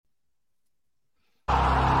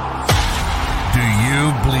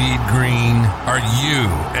green. Are you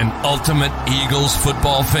an ultimate Eagles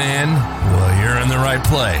football fan? Well, you're in the right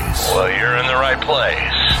place.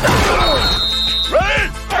 Ready?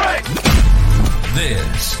 Right.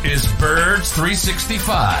 This is Birds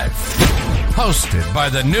 365, hosted by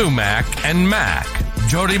the new Mac and Mac,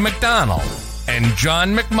 Jody McDonald and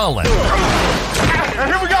John McMullen.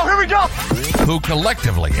 Here we go. Who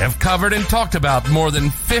collectively have covered and talked about more than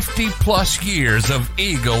 50 plus years of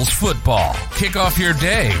Eagles football. Kick off your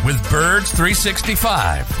day with Birds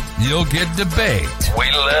 365. You'll get debate.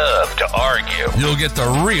 We love to argue. You'll get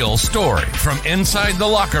the real story from inside the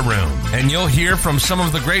locker room. And you'll hear from some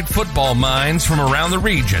of the great football minds from around the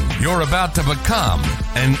region. You're about to become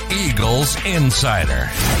an Eagles insider.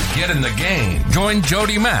 Get in the game. Join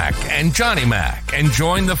Jody Mack and Johnny Mack and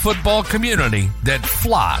join the football community that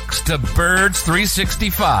flocks to Birds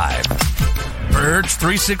 365. Birds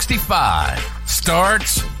 365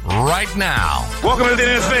 starts right now. Welcome to the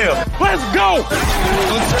NFL. Let's go.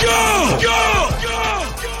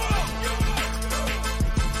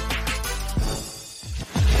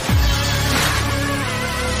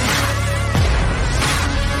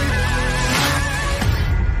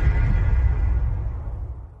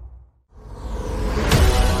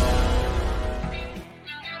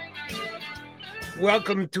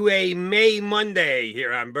 Welcome to a May Monday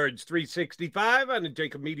here on Birds 365 on the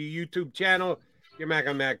Jacob Media YouTube channel. Your Mac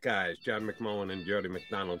on Mac guys, John McMullen and Jody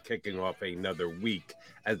McDonald, kicking off another week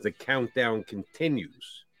as the countdown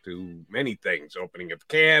continues to many things. Opening of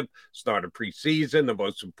camp, start of preseason, the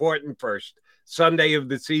most important first Sunday of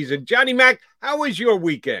the season. Johnny Mac, how was your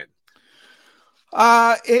weekend?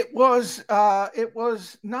 It was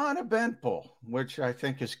non-eventful, which I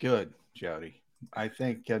think is good, Jody. I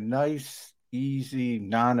think a nice, easy,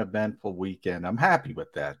 non-eventful weekend. I'm happy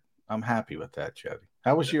with that, Jody.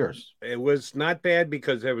 How was yours? It was not bad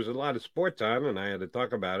because there was a lot of sports on, and I had to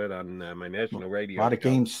talk about it on my national radio. A lot of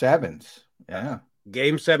Game 7s. Yeah.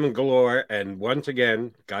 Game 7 galore. And once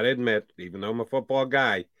again, got to admit, even though I'm a football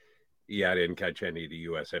guy, I didn't catch any of the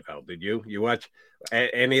USFL. Did you? You watch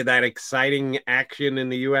any of that exciting action in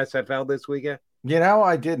the USFL this weekend?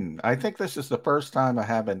 I didn't. I think this is the first time I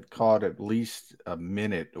haven't caught at least a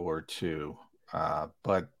minute or two.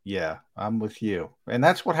 But yeah, I'm with you. And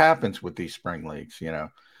that's what happens with these spring leagues.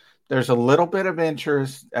 There's a little bit of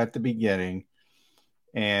interest at the beginning,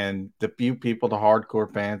 and the few people, the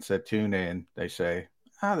hardcore fans that tune in, they say,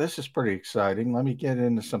 this is pretty exciting. Let me get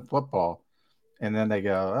into some football. And then they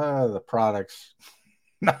go, the product's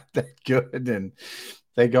not that good. And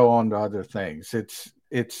they go on to other things.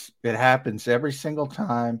 It happens every single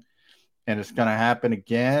time, and it's going to happen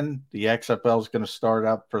again. The XFL is going to start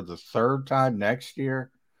up for the third time next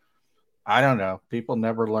year. I don't know. People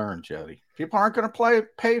never learn, Jody. People aren't going to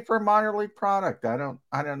pay for a minor league product. I don't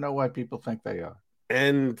know why people think they are.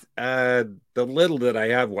 And the little that I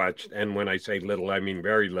have watched, and when I say little, I mean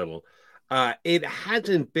very little, it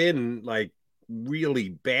hasn't been like really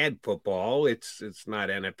bad football. It's not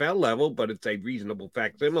NFL level, but it's a reasonable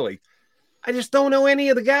facsimile. I just don't know any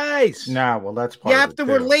of the guys. No, well, that's part You have of to it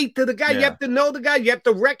too. relate to the guy. Yeah. You have to know the guy. You have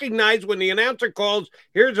to recognize when the announcer calls,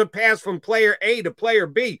 here's a pass from player A to player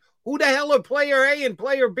B. Who the hell are player A and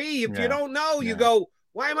player B? If you don't know, you go,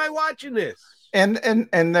 why am I watching this? And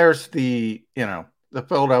there's the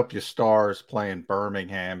Philadelphia Stars playing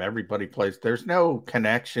Birmingham. Everybody plays. There's no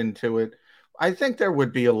connection to it. I think there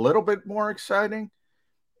would be a little bit more exciting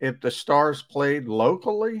if the Stars played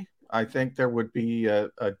locally. I think there would be a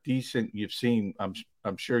decent.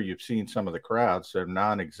 I'm sure you've seen some of the crowds. They're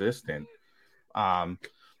non-existent.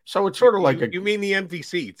 So it's sort of like you mean the empty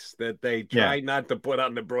seats that they try not to put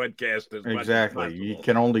on the broadcast as much exactly. as You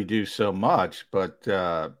can only do so much, but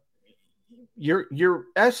your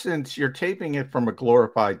essence, you're taping it from a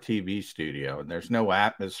glorified TV studio, and there's no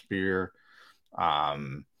atmosphere.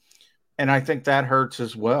 And I think that hurts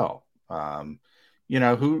as well.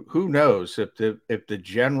 Who knows if the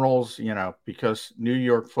Generals, because New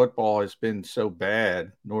York football has been so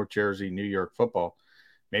bad, North Jersey, New York football,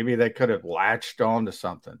 maybe they could have latched on to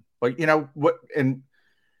something. But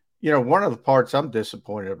one of the parts I'm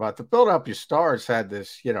disappointed about, the Philadelphia Stars had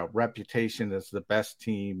this, reputation as the best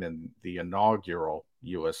team in the inaugural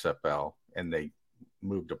USFL, and they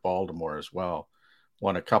moved to Baltimore as well,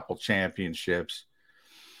 won a couple championships.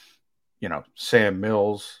 Sam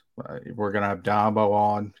Mills, we're going to have Damo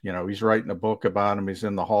on. He's writing a book about him. He's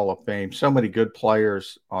in the Hall of Fame. So many good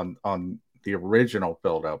players on the original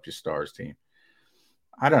Philadelphia Stars team.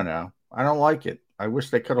 I don't know. I don't like it. I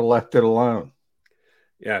wish they could have left it alone.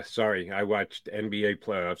 Yeah, sorry. I watched NBA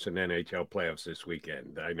playoffs and NHL playoffs this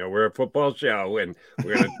weekend. I know we're a football show, and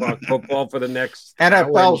we're going to talk football for the next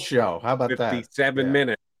NFL show. How about 57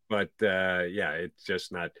 minutes. But yeah, it's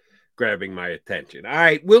just not grabbing my attention. All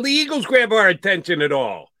right, will the Eagles grab our attention at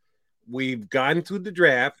all? We've gone through the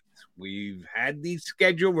draft. We've had the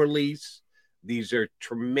schedule release. These are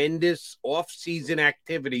tremendous off-season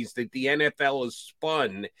activities that the NFL has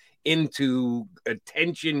spun into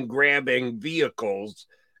attention-grabbing vehicles.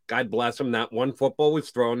 God bless them. Not one football was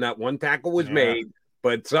thrown. Not one tackle was made.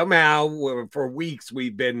 But somehow, for weeks,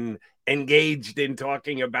 we've been engaged in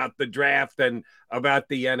talking about the draft and about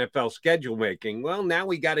the NFL schedule making. Well, now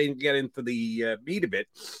we got to get into the meat of it.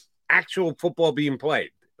 Actual football being played.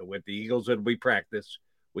 With the Eagles, it'll be practice.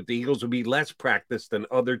 With the Eagles, will be less practice than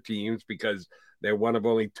other teams because they're one of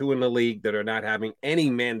only two in the league that are not having any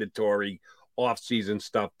mandatory off-season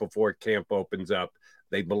stuff before camp opens up.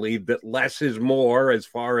 They believe that less is more as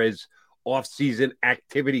far as off-season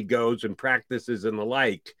activity goes and practices and the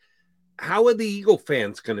like. How are the Eagle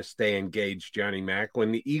fans going to stay engaged, Johnny Mac,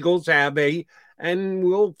 when the Eagles have and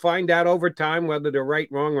we'll find out over time whether they're right,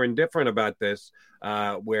 wrong, or indifferent about this,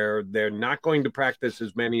 where they're not going to practice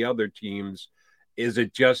as many other teams? Is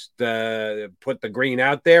it just put the green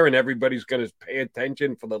out there and everybody's going to pay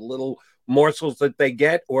attention for the little morsels that they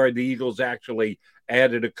get, or are the Eagles actually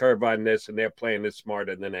added a curve on this and they're playing this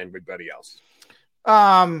smarter than everybody else?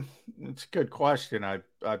 It's a good question.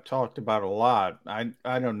 I've talked about a lot. I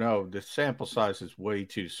don't know. The sample size is way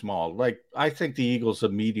too small. Like, I think the Eagles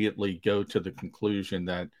immediately go to the conclusion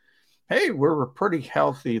that, hey, we were pretty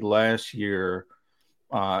healthy last year,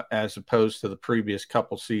 as opposed to the previous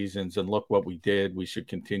couple seasons, and look what we did. We should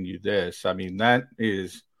continue this. I mean, that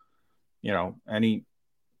is, any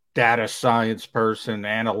data science person,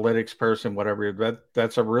 analytics person, whatever,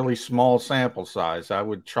 that's a really small sample size. I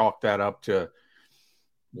would chalk that up to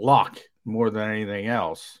luck more than anything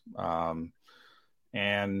else. But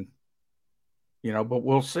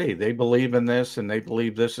we'll see. They believe in this and they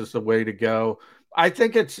believe this is the way to go. I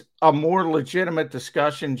think it's a more legitimate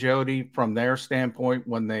discussion, Jody, from their standpoint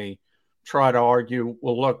when they try to argue,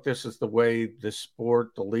 well, look, this is the way the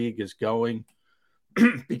sport, the league is going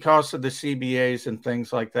because of the CBAs and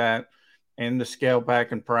things like that and the scale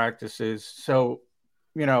back in practices. So,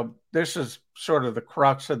 this is sort of the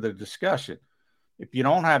crux of the discussion. If you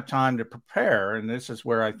don't have time to prepare, and this is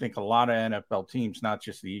where I think a lot of NFL teams, not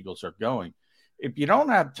just the Eagles, are going, if you don't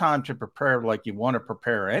have time to prepare like you want to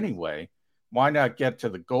prepare anyway, why not get to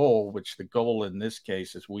the goal, which the goal in this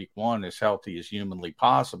case is week 1, as healthy as humanly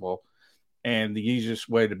possible. And the easiest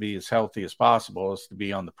way to be as healthy as possible is to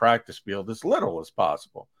be on the practice field as little as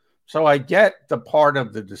possible. So I get the part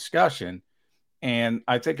of the discussion, and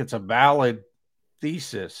I think it's a valid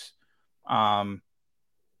thesis.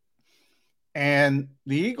 And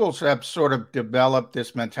the Eagles have sort of developed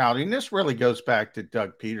this mentality, and this really goes back to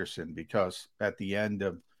Doug Peterson, because at the end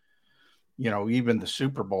of, even the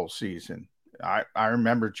Super Bowl season, I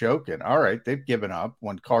remember joking, all right, they've given up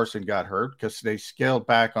when Carson got hurt because they scaled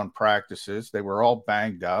back on practices. They were all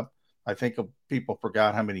banged up. I think people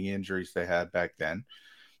forgot how many injuries they had back then.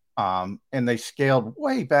 And they scaled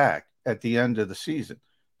way back at the end of the season.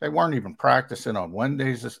 They weren't even practicing on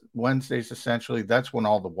Wednesdays, essentially. That's when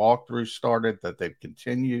all the walkthroughs started that they've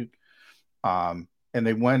continued. And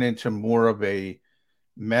they went into more of a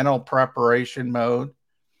mental preparation mode.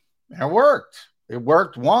 And it worked. It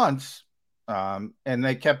worked once. And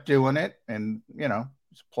they kept doing it. And, it's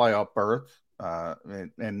a playoff berth.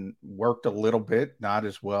 And worked a little bit, not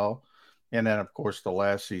as well. And then, of course, the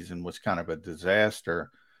last season was kind of a disaster.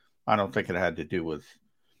 I don't think it had to do with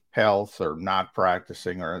health or not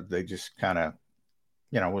practicing, or they just kind of,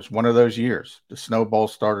 it was one of those years. The snowball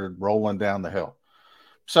started rolling down the hill.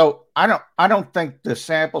 So I don't think the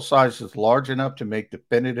sample size is large enough to make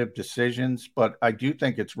definitive decisions, but I do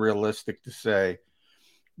think it's realistic to say,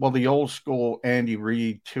 well, the old school Andy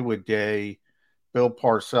Reid 2 a day, Bill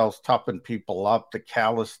Parcells toughing people up, the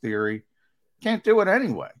callus theory, can't do it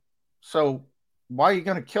anyway. So why are you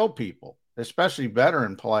going to kill people, especially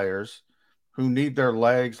veteran players who need their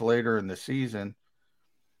legs later in the season?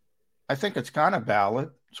 I think it's kind of valid.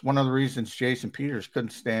 It's one of the reasons Jason Peters couldn't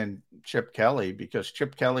stand Chip Kelly, because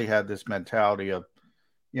Chip Kelly had this mentality of,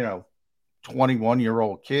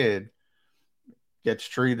 21-year-old kid gets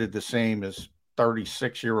treated the same as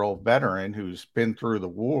 36-year-old veteran who's been through the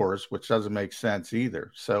wars, which doesn't make sense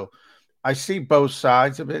either. So I see both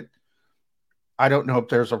sides of it. I don't know if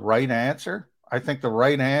there's a right answer. I think the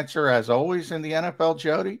right answer, as always in the NFL,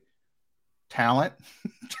 Jody, talent.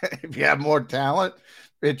 If you have more talent,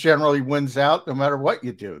 it generally wins out no matter what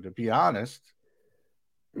you do, to be honest.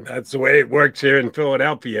 That's the way it works here in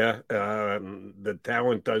Philadelphia. The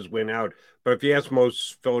talent does win out. But if you ask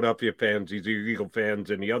most Philadelphia fans, these are Eagle fans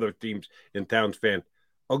and the other teams in town's fan,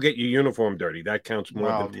 oh, get your uniform dirty. That counts more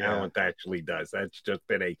Well, than yeah. talent actually does. That's just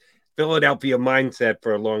been a Philadelphia mindset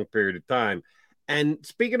for a long period of time. And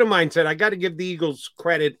speaking of mindset, I got to give the Eagles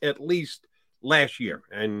credit at least last year.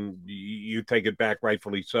 And you take it back,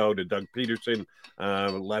 rightfully so, to Doug Peterson,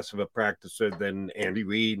 less of a practicer than Andy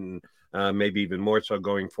Reid, and maybe even more so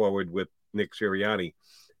going forward with Nick Sirianni.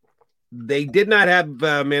 They did not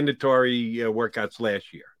have mandatory workouts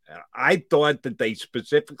last year. I thought that they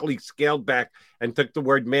specifically scaled back and took the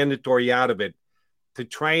word mandatory out of it to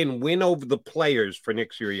try and win over the players for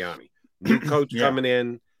Nick Sirianni. New coach coming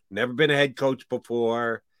in, never been a head coach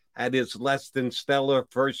before, had his less than stellar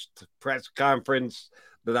first press conference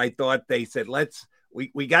that I thought they said,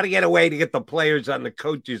 we got to get a way to get the players on the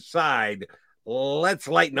coach's side. Let's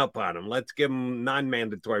lighten up on them. Let's give them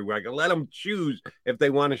non-mandatory work. Let them choose if they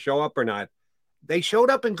want to show up or not. They showed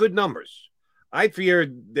up in good numbers. I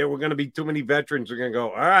feared there were going to be too many veterans who are going to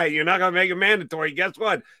go, all right, you're not going to make it mandatory. Guess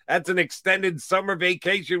what? That's an extended summer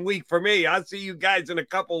vacation week for me. I'll see you guys in a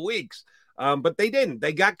couple weeks. But they didn't.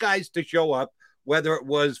 They got guys to show up, whether it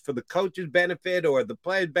was for the coach's benefit or the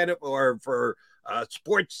player's benefit or for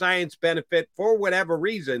sports science benefit, for whatever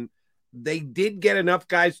reason. They did get enough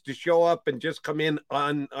guys to show up and just come in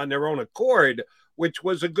on their own accord, which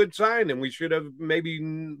was a good sign. And we should have maybe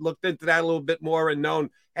looked into that a little bit more and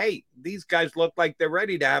known, hey, these guys look like they're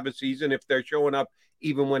ready to have a season if they're showing up,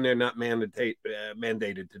 even when they're not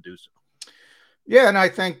mandated to do so. Yeah, and I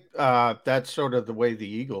think that's sort of the way the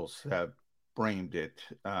Eagles have framed it.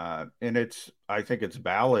 And I think it's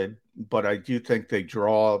valid, but I do think they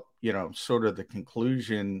draw, sort of the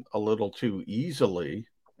conclusion a little too easily.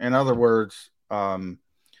 In other words,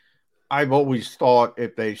 I've always thought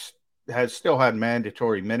if they still had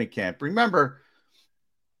mandatory minicamp, remember,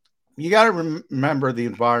 you got to remember the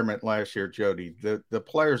environment last year, Jody. The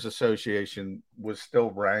Players Association was still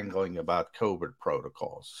wrangling about COVID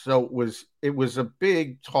protocols. So it was a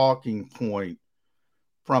big talking point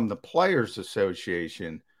from the Players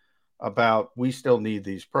Association about we still need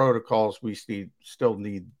these protocols. We still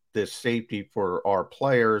need this safety for our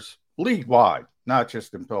players league-wide, not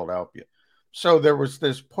just in Philadelphia. So there was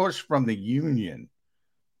this push from the union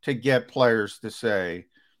to get players to say,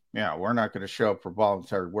 yeah, we're not going to show up for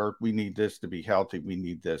voluntary work. We need this to be healthy. We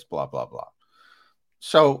need this, blah, blah, blah.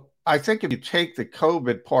 So I think if you take the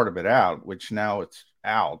COVID part of it out, which now it's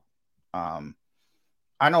out,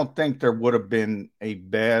 I don't think there would have been a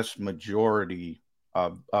vast majority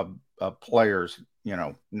of players,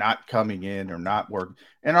 not coming in or not working.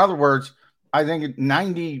 In other words, I think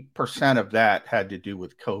 90% of that had to do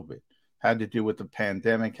with COVID, had to do with the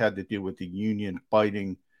pandemic, had to do with the union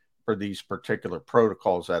fighting for these particular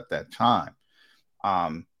protocols at that time.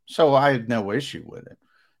 So I had no issue with it.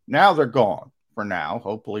 Now they're gone for now,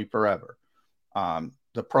 hopefully forever.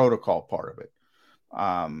 The protocol part of it,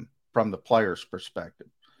 from the player's perspective.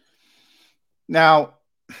 Now,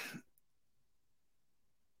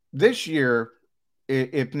 this year,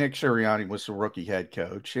 if Nick Sirianni was the rookie head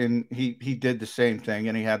coach and he did the same thing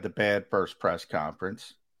and he had the bad first press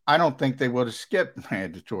conference, I don't think they would have skipped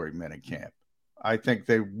mandatory minicamp. I think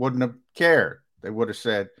they wouldn't have cared. They would have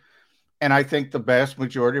said, and I think the vast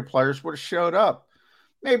majority of players would have showed up.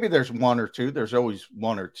 Maybe there's one or two. There's always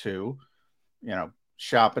one or two,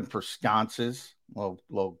 shopping for sconces.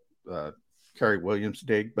 Little Kerry Williams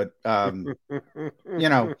dig, but the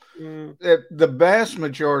vast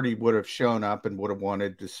majority would have shown up and would have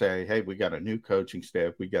wanted to say, hey, we got a new coaching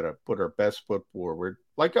staff. We got to put our best foot forward,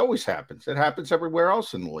 like always happens. It happens everywhere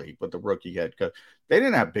else in the league with the rookie head coach. They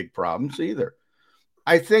didn't have big problems either.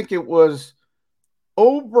 I think it was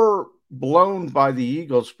overblown by the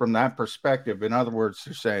Eagles from that perspective. In other words,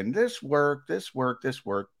 they're saying this worked, this worked, this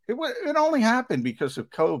worked. It only happened because of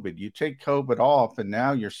COVID. You take COVID off, and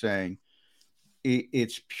now you're saying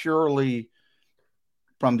it's purely,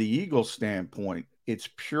 from the Eagles standpoint, it's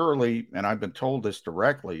purely, and I've been told this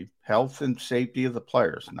directly, health and safety of the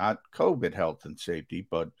players, not COVID health and safety,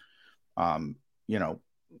 but,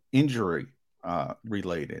 injury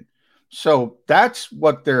related. So that's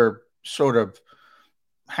what they're sort of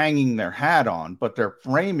hanging their hat on, but they're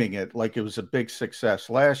framing it like it was a big success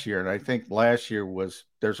last year. And I think last year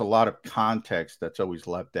there's a lot of context that's always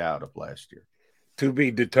left out of last year. To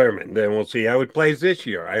be determined. Then we'll see how it plays this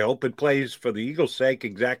year. I hope it plays, for the Eagles' sake,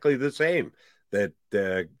 exactly the same. That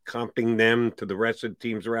comping them to the rest of the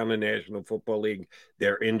teams around the National Football League,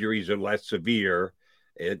 their injuries are less severe.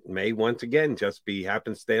 It may once again just be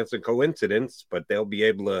happenstance and coincidence, but they'll be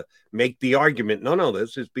able to make the argument. No,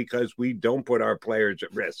 this is because we don't put our players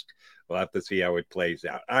at risk. We'll have to see how it plays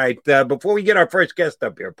out. All right, before we get our first guest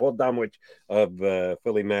up here, Paul Domowitch of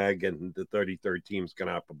Philly Mag and the 33rd team's going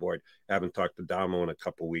to hop aboard. I haven't talked to Domo in a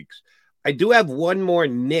couple weeks. I do have one more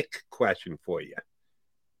Nick question for you.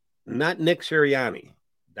 Not Nick Sirianni.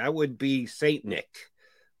 That would be Saint Nick,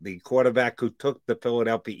 the quarterback who took the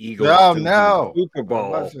Philadelphia Eagles to the Super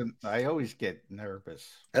Bowl. I always get nervous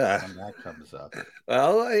when that comes up.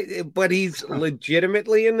 Well, but he's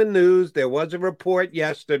legitimately in the news. There was a report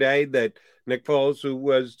yesterday that Nick Foles, who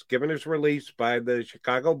was given his release by the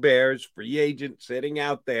Chicago Bears, free agent sitting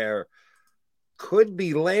out there, could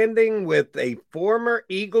be landing with a former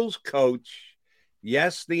Eagles coach.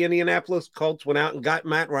 Yes, the Indianapolis Colts went out and got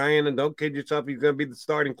Matt Ryan, and don't kid yourself, he's going to be the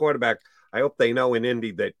starting quarterback. I hope they know in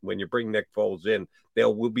Indy that when you bring Nick Foles in, there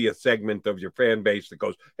will be a segment of your fan base that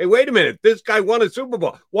goes, hey, wait a minute, this guy won a Super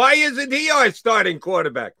Bowl. Why isn't he our starting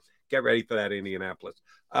quarterback? Get ready for that, Indianapolis.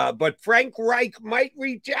 But Frank Reich might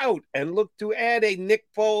reach out and look to add a Nick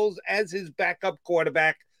Foles as his backup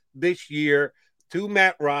quarterback this year to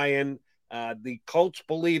Matt Ryan. The Colts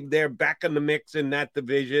believe they're back in the mix in that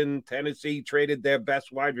division. Tennessee traded their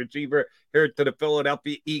best wide receiver here to the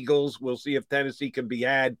Philadelphia Eagles. We'll see if Tennessee can be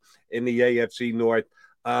had in the AFC North.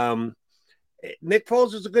 Nick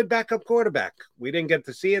Foles is a good backup quarterback. We didn't get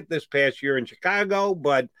to see it this past year in Chicago,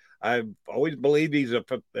 but I've always believed he's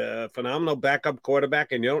a phenomenal backup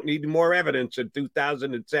quarterback, and you don't need more evidence in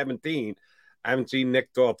 2017. I haven't seen Nick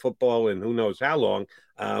throw a football in who knows how long,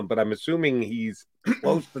 but I'm assuming he's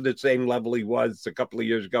close to the same level he was a couple of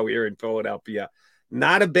years ago here in Philadelphia.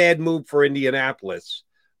 Not a bad move for Indianapolis,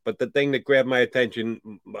 but the thing that grabbed my attention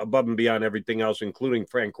above and beyond everything else, including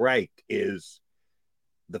Frank Reich, is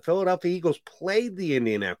the Philadelphia Eagles played the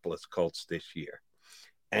Indianapolis Colts this year.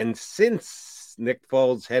 And since Nick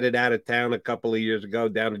Foles headed out of town a couple of years ago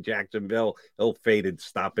down to Jacksonville, ill-fated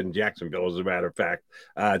stop in Jacksonville, as a matter of fact,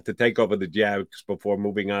 to take over the Jags before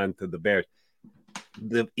moving on to the Bears.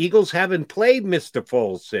 The Eagles haven't played Mr.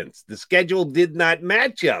 Foles since. The schedule did not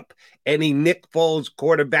match up. Any Nick Foles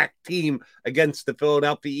quarterback team against the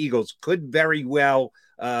Philadelphia Eagles could very well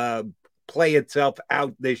play itself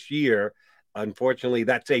out this year. Unfortunately,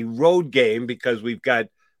 that's a road game because we've got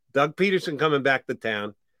Doug Peterson coming back to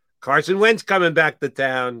town, Carson Wentz coming back to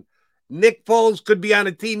town. Nick Foles could be on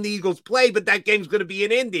a team the Eagles play, but that game's going to be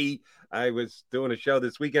in Indy. I was doing a show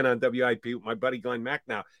this weekend on WIP with my buddy Glenn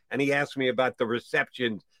Macnow, and he asked me about the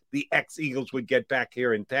reception the ex-Eagles would get back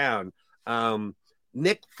here in town.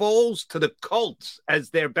 Nick Foles to the Colts as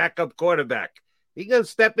their backup quarterback. He going to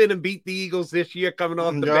step in and beat the Eagles this year coming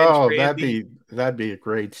off the bench? That'd be a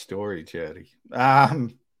great story, Jetty. But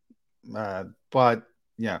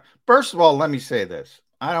yeah, first of all, let me say this.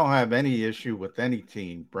 I don't have any issue with any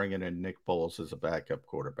team bringing in Nick Foles as a backup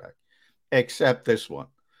quarterback, except this one.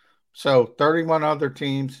 So 31 other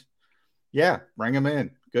teams, yeah, bring him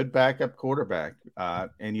in. Good backup quarterback.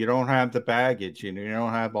 And you don't have the baggage and you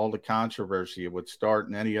don't have all the controversy it would start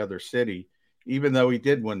in any other city, even though he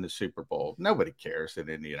did win the Super Bowl. Nobody cares in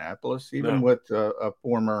Indianapolis, even with a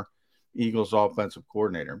former Eagles offensive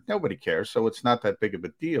coordinator. Nobody cares. So it's not that big of a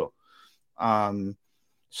deal.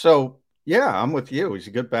 So, yeah, I'm with you. He's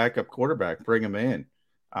a good backup quarterback. Bring him in.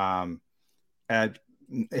 And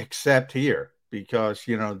except here. Because,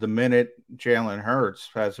 you know, the minute Jalen Hurts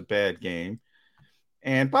has a bad game,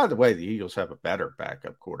 and by the way, the Eagles have a better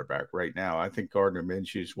backup quarterback right now. I think Gardner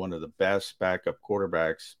Minshew is one of the best backup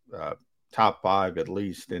quarterbacks, top 5 at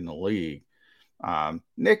least in the league.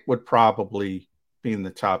 Nick would probably be in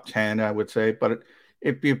the top 10, I would say. But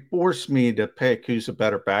if you force me to pick who's a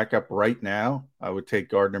better backup right now, I would take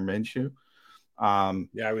Gardner Minshew.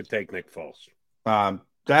 Yeah, I would take Nick Foles.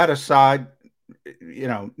 That aside, you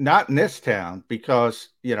know, not in this town because,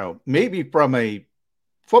 you know, maybe from a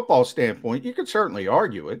football standpoint, you could certainly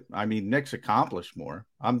argue it. I mean, Nick's accomplished more.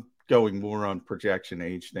 I'm going more on projection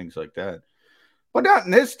age, things like that. But not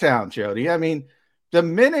in this town, Jody. I mean, the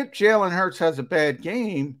minute Jalen Hurts has a bad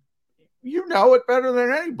game, you know it better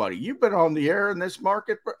than anybody. You've been on the air in this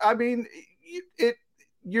market. I mean,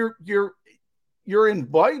 you're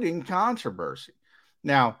inviting controversy.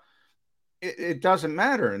 Now, it doesn't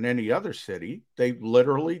matter in any other city. They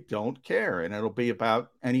literally don't care. And it'll be about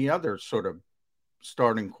any other sort of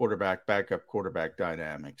starting quarterback, backup quarterback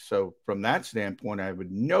dynamic. So from that standpoint, I have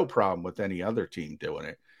no problem with any other team doing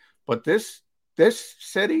it. But this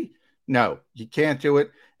city, no, you can't do it.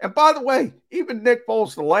 And by the way, even Nick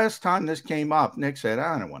Foles, the last time this came up, Nick said,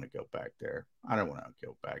 I don't want to go back there. I don't want to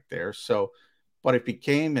go back there. So But if he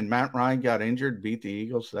came and Matt Ryan got injured, beat the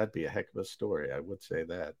Eagles, that'd be a heck of a story. I would say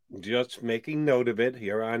that. Just making note of it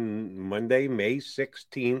here on Monday, May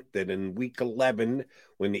 16th, that in week 11,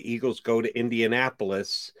 when the Eagles go to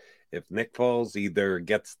Indianapolis, if Nick Foles either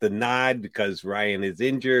gets the nod because Ryan is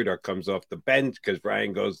injured or comes off the bench because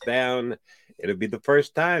Ryan goes down, it'll be the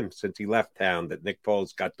first time since he left town that Nick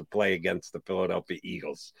Foles got to play against the Philadelphia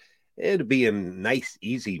Eagles. It'd be a nice,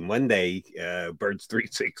 easy Monday, Birds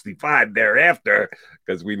 365 thereafter,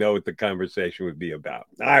 because we know what the conversation would be about.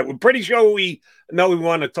 All right, we're pretty sure we know we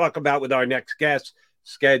want to talk about with our next guest,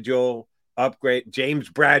 schedule, upgrade, James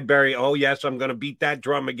Bradberry. Oh, yes, I'm going to beat that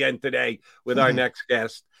drum again today with our next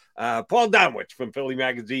guest. Paul Domwich from Philly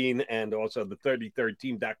Magazine and also the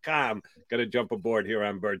 33rd-team.com going to jump aboard here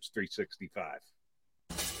on Birds 365.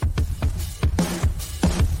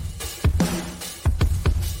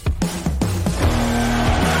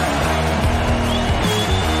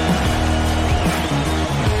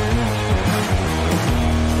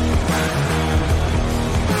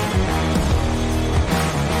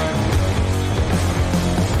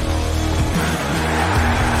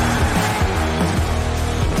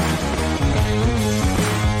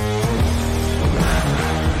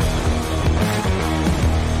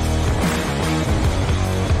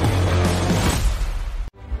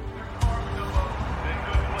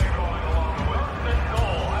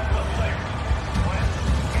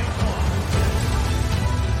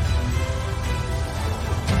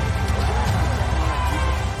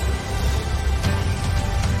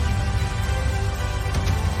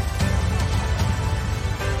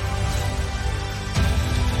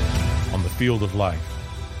 Field of life,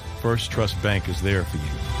 First Trust Bank is there for you.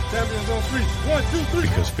 Champions on three. 1, 2, 3.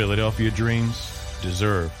 Because Philadelphia dreams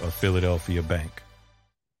deserve a Philadelphia bank.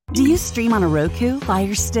 Do you stream on a Roku,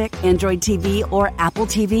 Fire Stick, Android TV, or Apple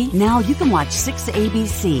TV? Now you can watch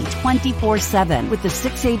 6ABC 24/7 with the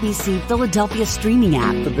 6ABC Philadelphia streaming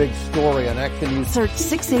app. The big story on Action News. Search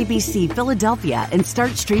 6ABC Philadelphia and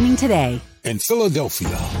start streaming today. In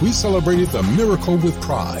Philadelphia, we celebrated the miracle with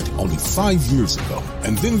pride only 5 years ago.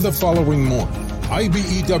 And then the following morning,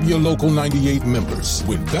 IBEW Local 98 members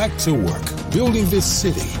went back to work, building this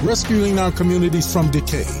city, rescuing our communities from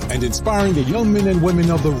decay, and inspiring the young men and women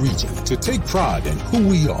of the region to take pride in who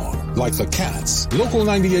we are. Like the Cats, Local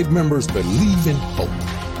 98 members believe in hope.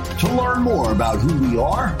 To learn more about who we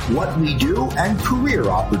are, what we do, and career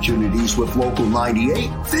opportunities with Local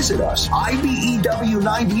 98, visit us,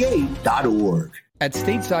 IBEW98.org. At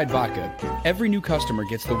Stateside Vodka, every new customer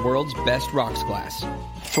gets the world's best rocks glass.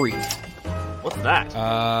 Free. What's that?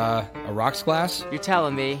 A rocks glass? You're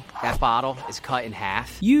telling me that bottle is cut in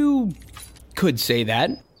half? You could say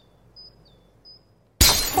that.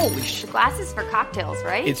 Holy shit. The glass is for cocktails,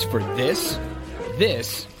 right? It's for this,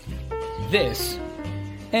 this, this,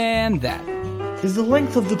 and that. Is the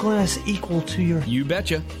length of the glass equal to your... You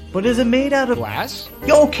betcha. But is it made out of... Glass?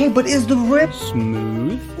 Yeah, okay, but is the rip...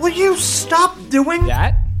 Smooth? Will you stop doing...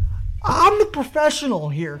 That? I'm the professional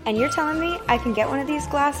here. And you're telling me I can get one of these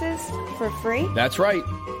glasses for free? That's right.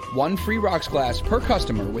 1 free rocks glass per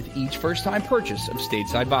customer with each first-time purchase of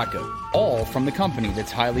Stateside Vodka. All from the company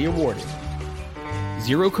that's highly awarded.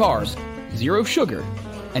 0 carbs, 0 sugar,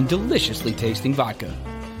 and deliciously tasting vodka.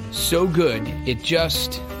 So good, it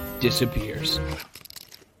just disappears.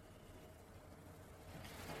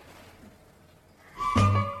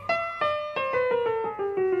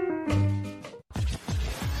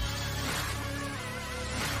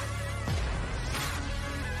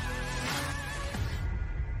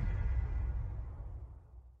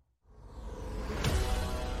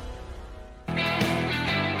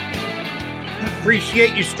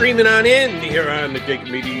 Appreciate you streaming on in here on the Jacob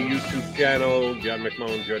Media YouTube channel. John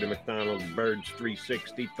McMullen, Jody McDonald, Birds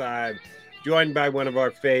 365. Joined by one of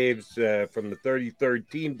our faves from the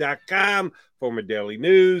 33rd-team.com, former Daily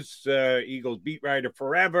News, Eagles beat writer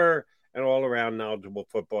forever, and all-around knowledgeable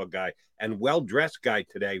football guy. And well-dressed guy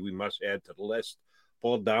today, we must add to the list,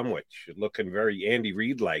 Paul Domwich, looking very Andy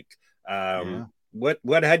Reid-like.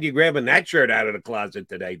 What had you grabbing that shirt out of the closet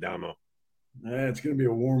today, Domo? It's going to be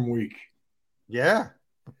a warm week. Yeah,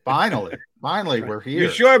 finally we're here. You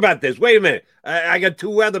sure about this? Wait a minute. I got 2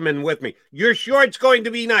 weathermen with me. You're sure it's going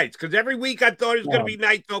to be nice? Because every week I thought it was going to be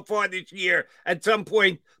nice so far this year. At some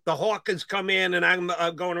point, the hawkers come in, and I'm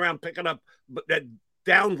going around picking up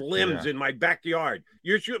downed limbs in my backyard.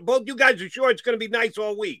 You're sure? Both you guys are sure it's going to be nice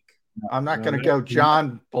all week? I'm not going to go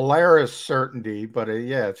John Polaris certainty, but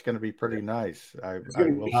it's going to be pretty nice. It's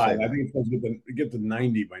going to be high. I think it's supposed to get to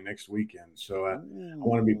 90 by next weekend. So I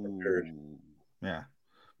want to be prepared. Yeah.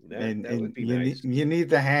 That would be nice. You need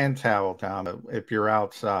the hand towel, Tom, if you're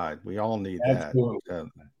outside. We all need that.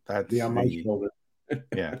 That's on my shoulder.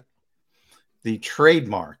 Yeah. The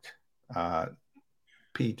trademarked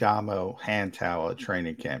Pete Damo hand towel at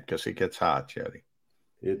training camp because it gets hot, Jody.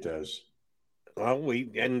 It does. Well,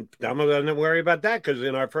 Damo doesn't worry about that because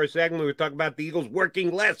in our first segment we were talking about the Eagles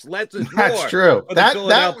working less. Less is more. That's true.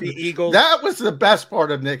 Eagles. That was the best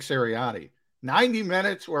part of Nick Sirianni. 90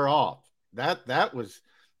 minutes were off.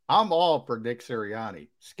 I'm all for Nick Sirianni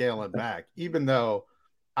scaling back, even though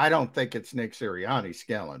I don't think it's Nick Sirianni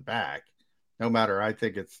scaling back. No matter, I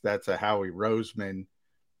think that's a Howie Roseman,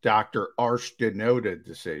 Dr. Arsh Denoda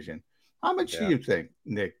decision. How much do you think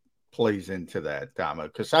Nick plays into that, Damo?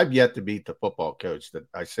 Because I've yet to beat the football coach that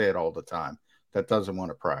I say it all the time that doesn't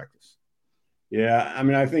want to practice. Yeah, I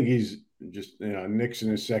mean, I think he's just Nick's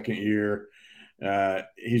in his second year.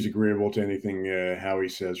 He's agreeable to anything Howie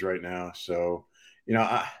says right now. So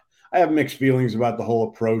I have mixed feelings about the whole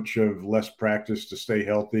approach of less practice to stay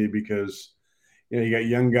healthy because you got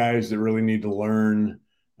young guys that really need to learn.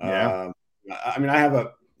 Yeah. I mean,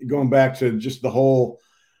 going back to just the whole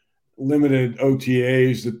limited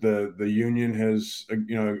OTAs that the union has,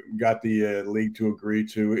 got the league to agree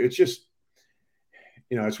to. It's just,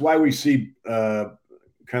 it's why we see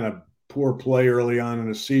kind of poor play early on in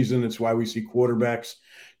the season. It's why we see quarterbacks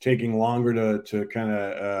taking longer to kind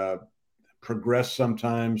of progress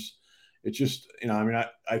sometimes. It's just,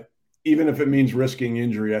 I even if it means risking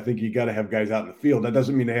injury, I think you got to have guys out in the field. That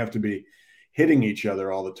doesn't mean they have to be hitting each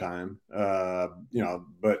other all the time,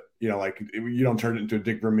 but like you don't turn it into a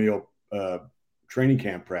Dick Vermeil training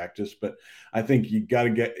camp practice. But I think you got to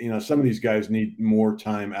get, some of these guys need more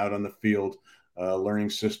time out on the field, learning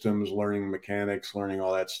systems, learning mechanics, learning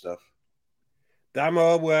all that stuff.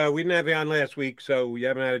 Damo, we didn't have you on last week, so you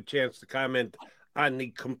haven't had a chance to comment on the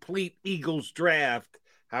complete Eagles draft.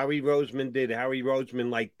 Howie Roseman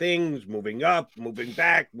like things, moving up, moving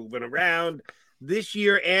back, moving around. This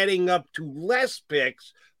year, adding up to less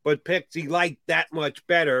picks, but picks he liked that much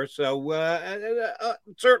better. So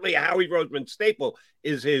certainly a Howie Roseman staple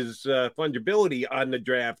is his fungibility on the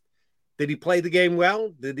draft. Did he play the game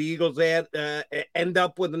well? Did the Eagles end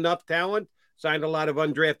up with enough talent? Signed a lot of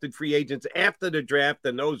undrafted free agents after the draft,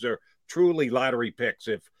 and those are truly lottery picks.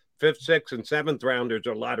 If 5th, 6th, and 7th rounders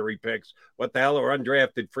are lottery picks, what the hell are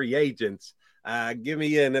undrafted free agents? Give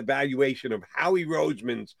me an evaluation of Howie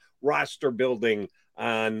Roseman's roster building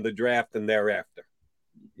on the draft and thereafter.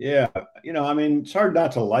 Yeah, it's hard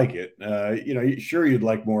not to like it. Sure, you'd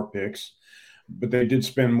like more picks, but they did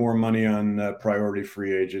spend more money on priority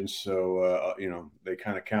free agents. So, they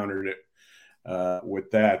kind of countered it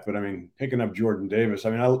with that. But picking up Jordan Davis,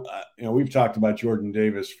 we've talked about Jordan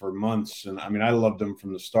Davis for months, and I loved him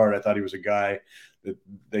from the start. I thought he was a guy that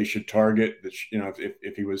they should target. That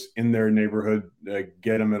if he was in their neighborhood,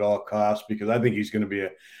 get him at all costs, because I think he's going to be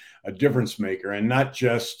a difference maker, and not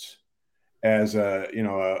just as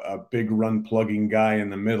a big run plugging guy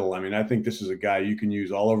in the middle. I think this is a guy you can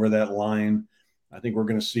use all over that line. I think we're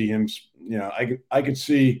going to see him. I could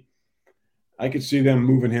see them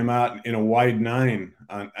moving him out in a wide 9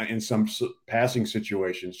 in some passing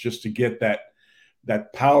situations, just to get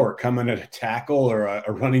that power coming at a tackle or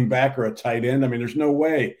a running back or a tight end. There's no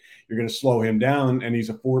way you're going to slow him down. And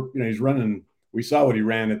he's he's running. We saw what he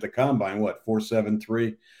ran at the combine,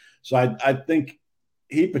 4.73. So I think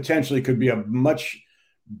he potentially could be a much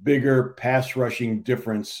bigger pass rushing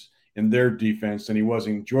difference in their defense than he was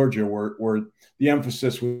in Georgia, where the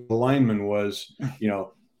emphasis with the linemen was,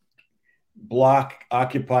 block,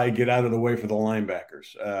 occupy, get out of the way for the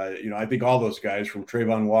linebackers. I think all those guys from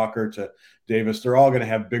Trayvon Walker to Davis, they're all going to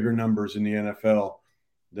have bigger numbers in the NFL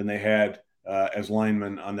than they had as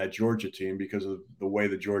linemen on that Georgia team because of the way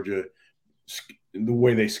they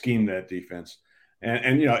schemed that defense.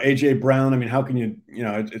 And A.J. Brown, how can you,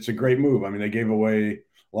 it's a great move. They gave away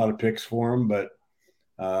a lot of picks for him, but,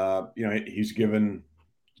 he's given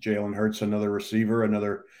Jalen Hurts another receiver,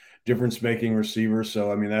 another difference-making receiver.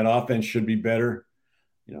 So, that offense should be better.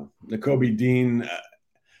 Nakobe Dean,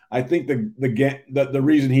 I think the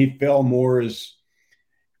reason he fell more is,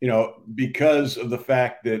 because of the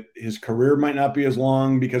fact that his career might not be as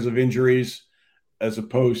long because of injuries, as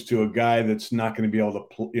opposed to a guy that's not going to be able to,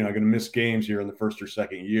 going to miss games here in the first or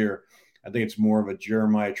second year. I think it's more of a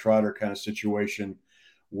Jeremiah Trotter kind of situation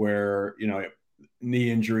where,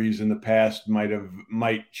 knee injuries in the past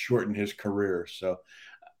might shorten his career. So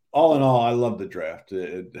all in all, I love the draft,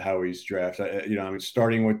 Howie's draft.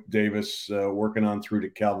 Starting with Davis, working on through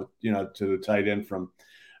to Calvin, to the tight end from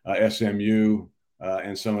SMU,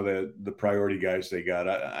 and some of the priority guys they got.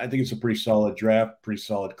 I think it's a pretty solid draft, pretty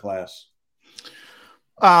solid class.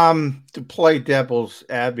 To play devil's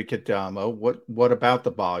advocate, Damo, what about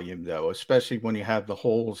the volume though, especially when you have the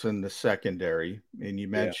holes in the secondary and you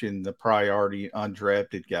mentioned the priority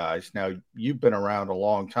undrafted guys. Now you've been around a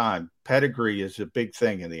long time. Pedigree is a big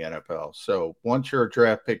thing in the NFL. So once you're a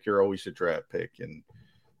draft pick, you're always a draft pick. And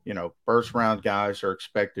first round guys are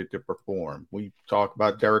expected to perform. We talk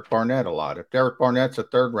about Derek Barnett a lot. If Derek Barnett's a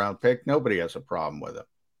third round pick, nobody has a problem with him.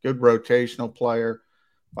 Good rotational player.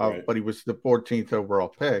 Right. But he was the 14th overall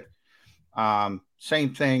pick.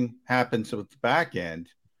 Same thing happens with the back end.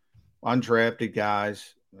 Undrafted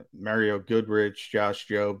guys, Mario Goodrich, Josh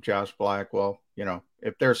Jobe, Josh Blackwell.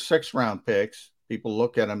 If they're 6th round picks, people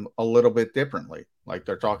look at them a little bit differently. Like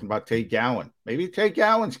they're talking about Tate Gowan. Maybe Tate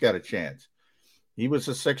Gowan's got a chance. He was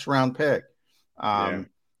a 6th round pick.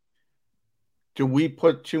 Do we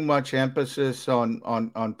put too much emphasis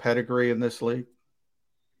on pedigree in this league?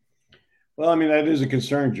 Well, I mean, that is a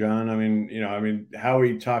concern, John. I mean,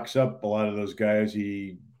 Howie talks up a lot of those guys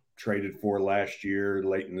he traded for last year,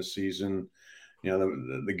 late in the season.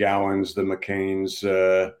 The Gowans, the McCains,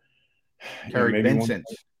 Terry Vincent.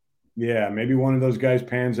 Maybe one of those guys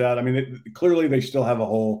pans out. I mean, clearly they still have a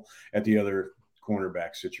hole at the other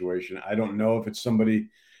cornerback situation. I don't know if it's somebody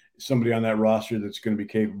on that roster that's going to be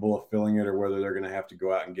capable of filling it, or whether they're going to have to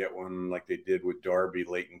go out and get one like they did with Darby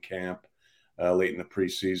late in camp, late in the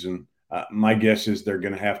preseason. My guess is they're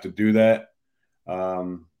going to have to do that.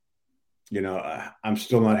 I'm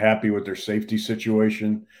still not happy with their safety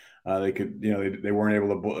situation. They they weren't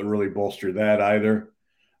able to really bolster that either.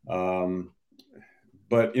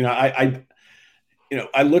 But I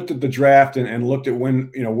looked at the draft and looked at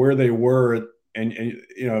where they were,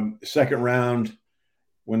 and second round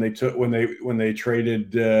when they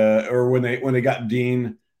traded or when they got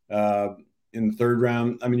Dean in the third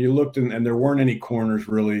round. I mean, you looked and there weren't any corners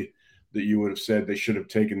really that you would have said they should have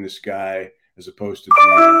taken this guy as opposed to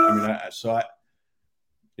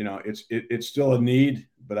Dean. It's still a need,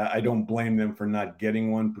 but I don't blame them for not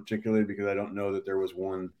getting one, particularly because I don't know that there was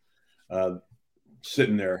one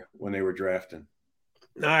sitting there when they were drafting.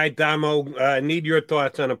 All right, Damo, need your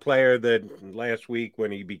thoughts on a player that last week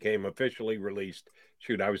when he became officially released.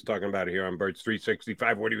 I was talking about it here on Birds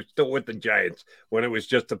 365 when he was still with the Giants, when it was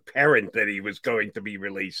just apparent that he was going to be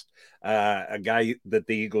released. A guy that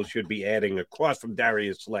the Eagles should be adding across from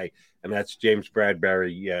Darius Slay, and that's James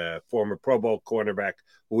Bradberry, former Pro Bowl cornerback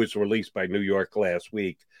who was released by New York last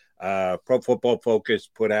week. Pro Football Focus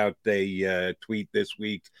put out a tweet this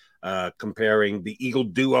week comparing the Eagle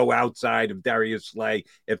duo outside of Darius Slay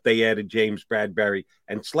if they added James Bradberry,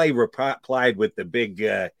 and Slay replied with the big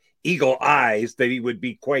eagle eyes that he would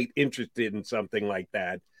be quite interested in something like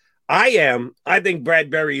that. I think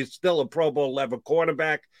Bradberry is still a Pro Bowl level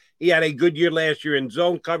cornerback. He had a good year last year in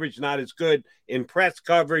zone coverage, not as good in press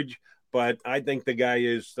coverage, but I think the guy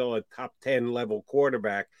is still a top 10 level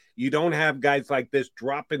quarterback. You don't have guys like this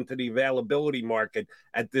drop into the availability market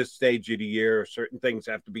at this stage of the year. Certain things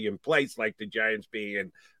have to be in place, like the Giants being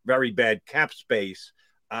in very bad cap space.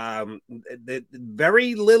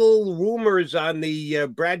 Very little rumors on the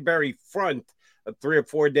Bradberry front 3 or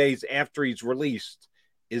 4 days after he's released.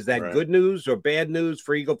 Is that good news or bad news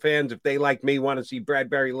for Eagle fans? If they, like me, want to see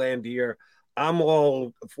Bradberry land here, I'm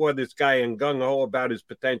all for this guy and gung-ho about his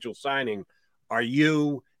potential signing. Are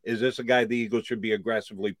you? Is this a guy the Eagles should be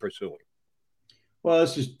aggressively pursuing? Well,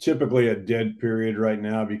 this is typically a dead period right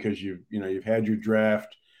now because you've had your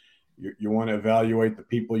draft. You want to evaluate the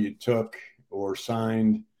people you took or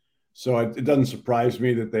signed. So it doesn't surprise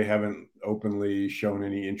me that they haven't openly shown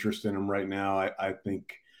any interest in him right now. I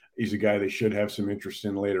think he's a guy they should have some interest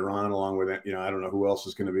in later on, along with it. I don't know who else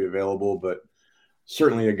is going to be available, but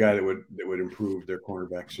certainly a guy that would improve their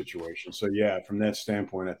cornerback situation. So yeah, from that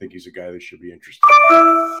standpoint, I think he's a guy that should be interested.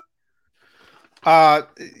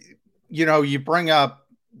 You bring up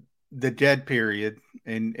the dead period,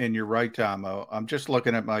 and you're right, Tomo. I'm just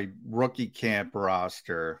looking at my rookie camp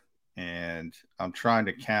roster, and I'm trying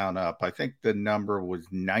to count up. I think the number was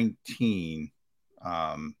 19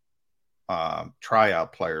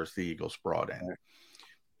 tryout players the Eagles brought in.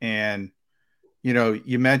 And,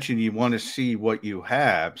 you mentioned you want to see what you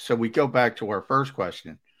have. So we go back to our first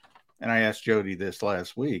question, and I asked Jody this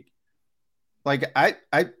last week. Like,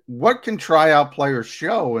 what can tryout players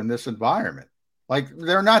show in this environment? Like,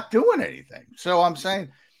 they're not doing anything. So I'm saying,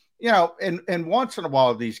 and once in a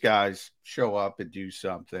while these guys show up and do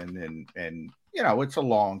something, and it's a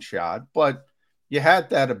long shot, but you had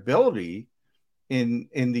that ability in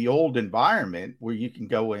the old environment where you can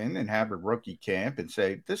go in and have a rookie camp and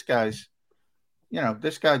say, this guy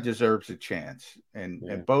deserves a chance.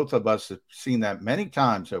 And both of us have seen that many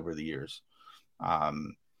times over the years.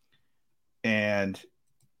 And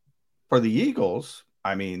for the Eagles,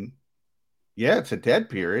 I mean, yeah, it's a dead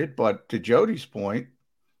period, but to Jody's point,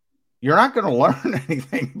 you're not going to learn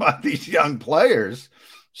anything about these young players.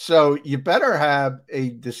 So you better have a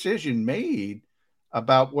decision made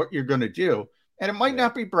about what you're going to do. And it might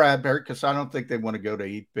not be Bradbury, because I don't think they want to go to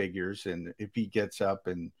 8 figures. And if he gets up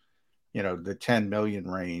in, the 10 million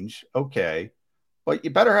range, okay. But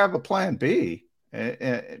you better have a plan B.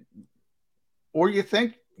 Or you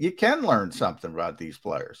think you can learn something about these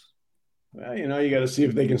players. Well, you got to see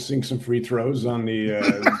if they can sink some free throws on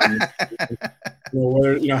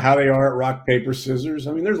whether, how they are at rock, paper, scissors.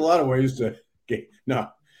 I mean, there's a lot of ways to get. No,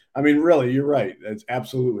 I mean, really, you're right. That's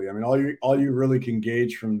absolutely. I mean, all you really can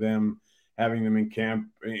gauge from them, having them in camp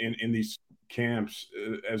in these camps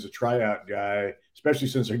as a tryout guy, especially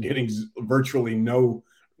since they're getting virtually no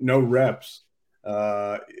reps,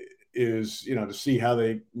 is to see how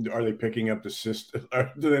they picking up the system.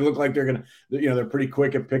 Do they look like they're gonna? They're pretty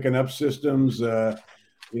quick at picking up systems.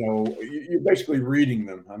 You're basically reading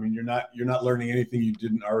them. I mean, you're not learning anything you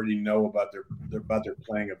didn't already know about their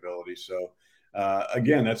playing ability. So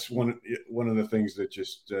again, that's one of the things that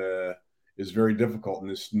just is very difficult in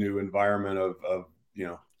this new environment of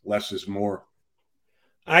less is more.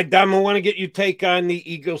 All right, Dom, I want to get your take on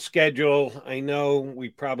the Eagles schedule. I know we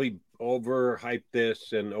probably overhype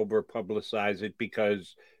this and over publicize it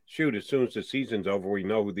because as soon as the season's over, we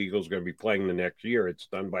know who the Eagles are going to be playing the next year. It's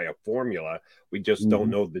done by a formula. We just don't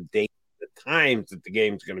know the date, the times that the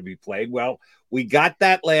game's going to be played. Well, we got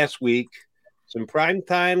that last week. Some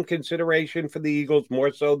primetime consideration for the Eagles,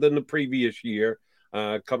 more so than the previous year.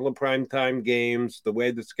 A couple of primetime games. The way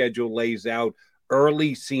the schedule lays out,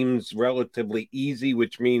 early seems relatively easy,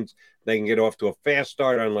 which means they can get off to a fast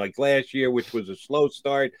start, unlike last year, which was a slow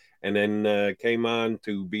start, and then came on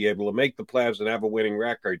to be able to make the playoffs and have a winning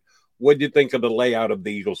record. What do you think of the layout of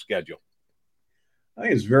the Eagles schedule? I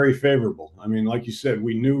think it's very favorable. I mean, like you said,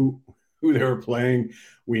 we knew who they were playing.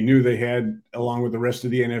 We knew they had, along with the rest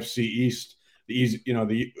of the NFC East,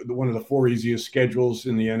 one of the 4 easiest schedules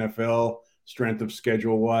in the NFL, strength of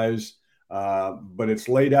schedule wise. But it's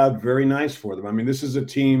laid out very nice for them. I mean, this is a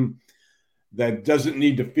team that doesn't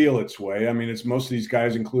need to feel its way. I mean, it's most of these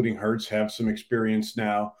guys, including Hurts, have some experience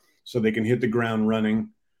now, so they can hit the ground running.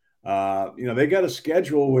 They got a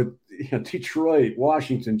schedule with Detroit,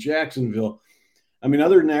 Washington, Jacksonville. I mean,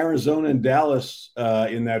 other than Arizona and Dallas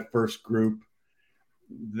in that first group,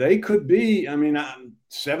 they could be, 7-2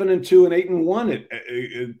 and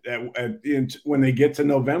 8-1 when they get to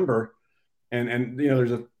November. And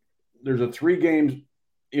there's a 3 games,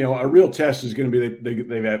 a real test is going to be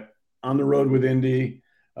they've had on the road with Indy,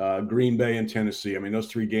 Green Bay, and Tennessee. I mean,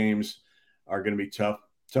 those 3 games are going to be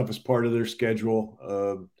toughest part of their schedule,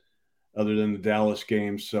 other than the Dallas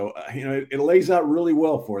games. So, it lays out really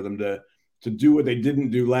well for them to do what they didn't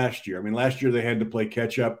do last year. I mean, last year they had to play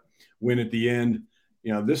catch up, win at the end.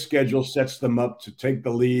 This schedule sets them up to take the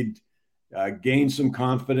lead, gain some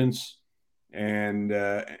confidence, and,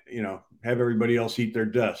 have everybody else eat their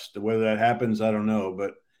dust. Whether that happens, I don't know.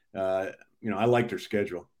 But, I like their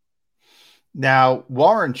schedule. Now,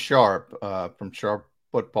 Warren Sharp from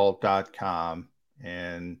sharpfootball.com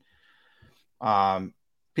and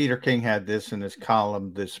Peter King had this in his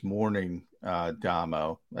column this morning,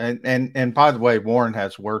 Damo. And by the way, Warren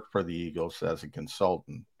has worked for the Eagles as a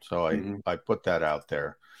consultant. So I put that out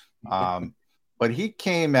there. But he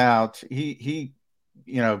came out, he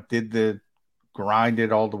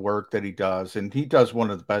grinded all the work that he does. And he does one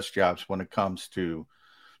of the best jobs when it comes to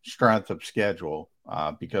strength of schedule,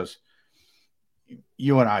 because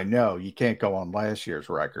you and I know you can't go on last year's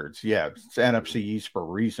records. Yeah, it's NFC East for a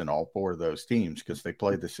reason, all 4 of those teams, because they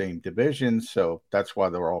play the same division. So that's why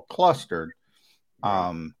they're all clustered.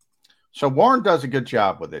 So Warren does a good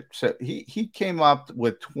job with it. So he came up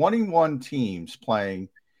with 21 teams playing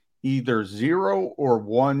either 0 or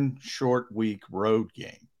 1 short week road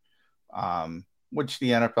game, which the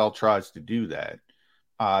NFL tries to do that.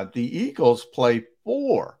 The Eagles play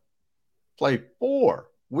 4.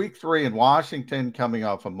 Week 3 in Washington, coming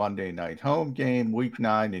off a Monday night home game. Week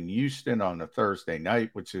 9 in Houston on a Thursday night,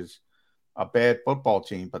 which is a bad football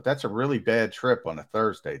team, but that's a really bad trip on a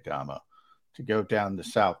Thursday, Damo, to go down to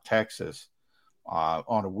South Texas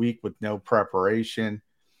on a week with no preparation.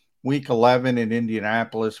 Week 11 in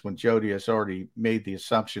Indianapolis, when Jody has already made the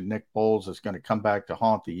assumption Nick Foles is going to come back to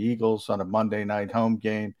haunt the Eagles on a Monday night home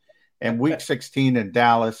game. And week 16 in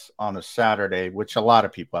Dallas on a Saturday, which a lot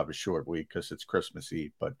of people have a short week because it's Christmas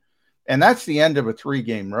Eve. And that's the end of a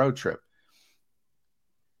 3-game road trip,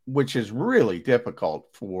 which is really difficult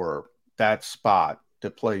for that spot to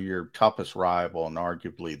play your toughest rival and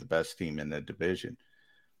arguably the best team in the division.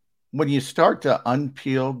 when you start to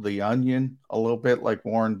unpeel the onion a little bit like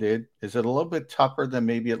Warren did, is it a little bit tougher than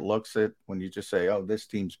maybe it looks at when you just say, oh, this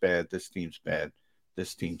team's bad, this team's bad,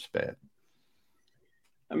 this team's bad?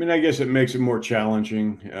 I mean, I guess it makes it more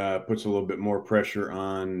challenging, puts a little bit more pressure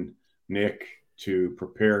on Nick to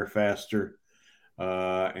prepare faster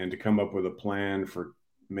and to come up with a plan for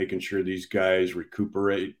making sure these guys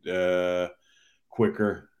recuperate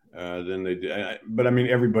quicker than they did. But, I mean,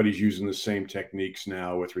 everybody's using the same techniques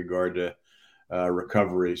now with regard to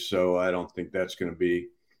recovery, so I don't think that's going to be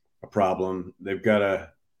a problem. They've got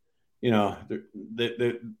a, you know,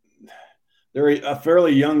 they're a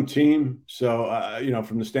fairly young team. So, you know,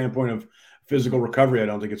 from the standpoint of physical recovery, I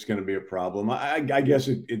don't think it's going to be a problem. I guess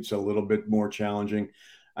it's a little bit more challenging.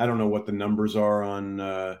 I don't know what the numbers are on,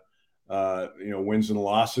 you know, wins and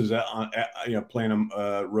losses, you know, playing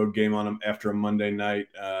a road game on them after a Monday night.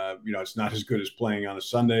 You know, it's not as good as playing on a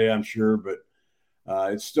Sunday, I'm sure, but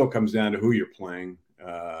it still comes down to who you're playing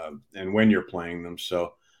and when you're playing them.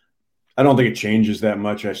 So I don't think it changes that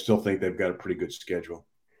much. I still think they've got a pretty good schedule.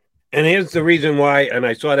 And here's the reason why, and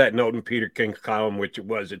I saw that note in Peter King's column, which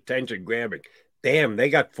was attention grabbing. Damn, they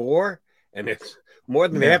got 4, and it's more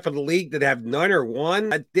than half of the league that have none or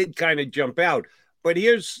one. That did kind of jump out. But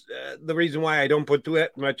here's the reason why I don't put too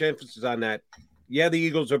much emphasis on that. Yeah, the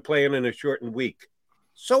Eagles are playing in a shortened week.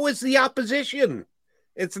 So is the opposition.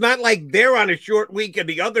 It's not like they're on a short week and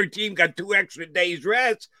the other team got 2 extra days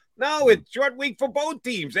rest. No, it's short week for both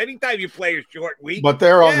teams. Anytime you play a short week. But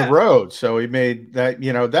they're on the road, so he made that,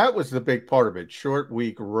 you know, that was the big part of it. Short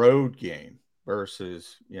week road game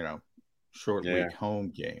versus, you know, short week home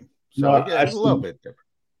game. So it's a little bit different.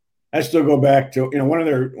 I still go back to, you know, one of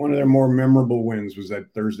their more memorable wins was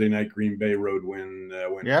that Thursday night Green Bay road win.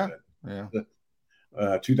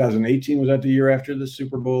 2018, was that the year after the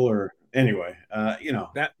Super Bowl? Or anyway, you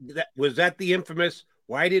know, that was that the infamous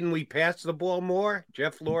why didn't we pass the ball more?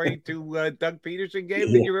 Jeff Lurie to Doug Peterson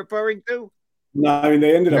game that you're referring to? No, I mean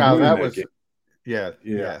they ended up winning that game. Yeah.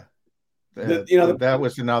 You know, that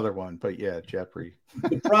was another one, but yeah, Jeffrey.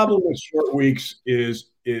 The problem with short weeks is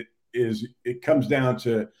it comes down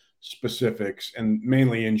to specifics and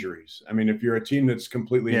mainly injuries. I mean, if you're a team that's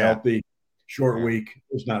completely healthy, short week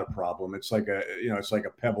is not a problem. It's like a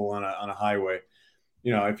pebble on a highway.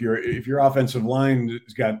 You know, if your offensive line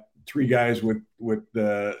has got 3 guys with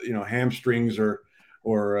you know, hamstrings or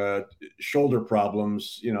shoulder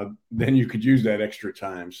problems, you know, then you could use that extra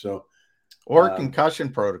time. So, or concussion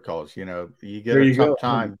protocols. You know, you get a tough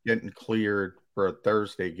time getting cleared for a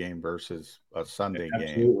Thursday game versus a Sunday game.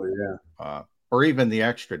 Absolutely, yeah. Or even the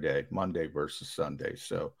extra day, Monday versus Sunday.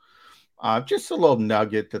 So, just a little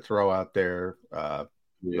nugget to throw out there. I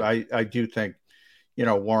do think, you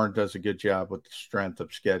know, Warren does a good job with the strength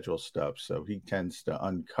of schedule stuff. So he tends to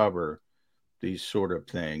uncover these sort of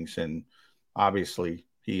things. And obviously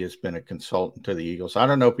he has been a consultant to the Eagles. I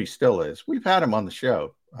don't know if he still is. We've had him on the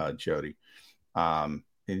show, Jody.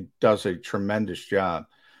 He does a tremendous job.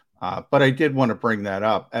 But I did want to bring that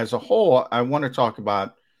up. As a whole, I want to talk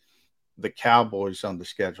about the Cowboys on the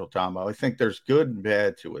schedule, Tomo. I think there's good and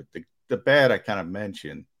bad to it. The bad I kind of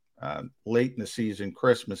mentioned. Late in the season,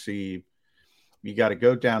 Christmas Eve, you got to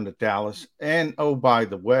go down to Dallas. And, oh, by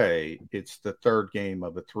the way, it's the 3rd game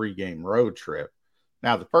of a 3-game road trip.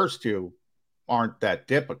 Now, the first 2 aren't that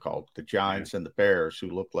difficult, the Giants and the Bears, who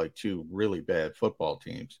look like 2 really bad football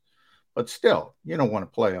teams. But still, you don't want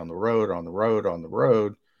to play on the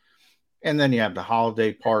road. And then you have the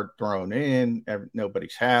holiday part thrown in.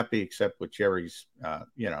 Nobody's happy except with Jerry's,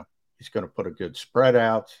 you know, he's going to put a good spread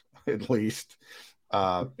out, at least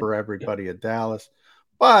for everybody at Dallas.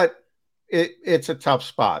 But it's a tough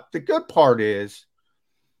spot. The good part is,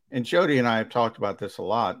 and Jody and I have talked about this a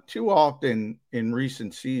lot, too often in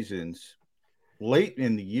recent seasons, late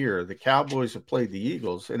in the year, the Cowboys have played the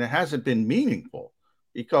Eagles, and it hasn't been meaningful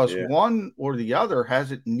because one or the other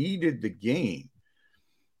hasn't needed the game.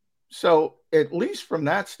 So at least from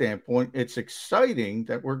that standpoint, it's exciting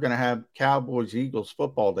that we're going to have Cowboys-Eagles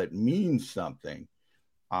football that means something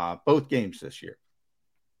both games this year.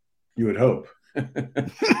 You would hope.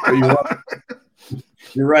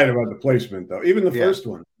 You're right about the placement, though. Even the first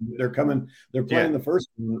one, they're playing the first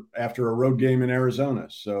one after a road game in Arizona.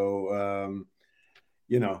 So,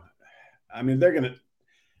 you know, I mean,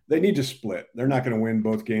 they need to split. They're not going to win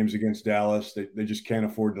both games against Dallas. They just can't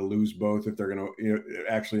afford to lose both if they're going to, you know,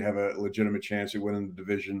 actually have a legitimate chance at winning the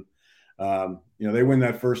division. You know, they win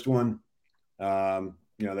that first one.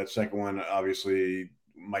 You know, that second one obviously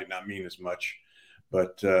might not mean as much,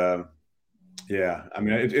 but yeah, I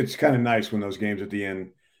mean, it's kind of nice when those games at the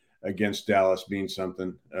end against Dallas mean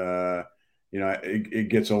something. it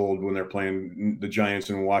gets old when they're playing the Giants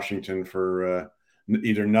in Washington for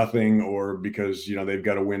either nothing or because, they've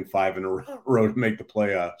got to win 5 in a row to make the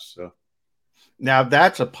playoffs. So now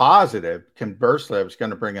that's a positive. Conversely, I was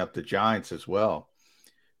going to bring up the Giants as well.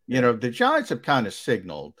 The Giants have kind of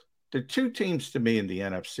signaled. The two teams to me in the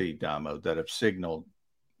NFC, Damo, that have signaled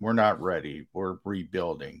we're not ready, we're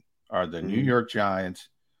rebuilding, are the New York Giants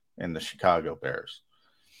and the Chicago Bears.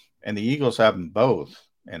 And the Eagles have them both.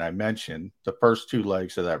 And I mentioned the first 2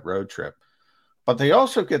 legs of that road trip. But they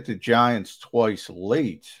also get the Giants twice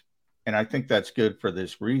late. And I think that's good for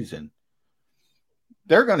this reason.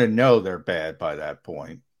 They're going to know they're bad by that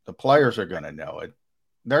point. The players are going to know it.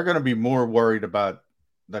 They're going to be more worried about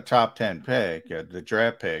the top 10 pick, the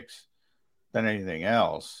draft picks, than anything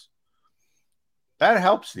else. That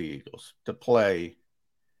helps the Eagles to play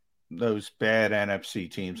those bad NFC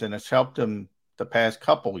teams, and it's helped them the past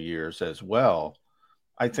couple years as well.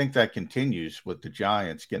 I think that continues with the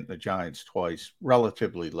Giants, getting the Giants twice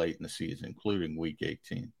relatively late in the season, including week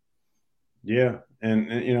 18. Yeah.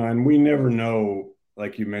 And we never know,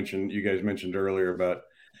 like you guys mentioned earlier about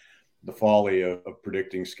the folly of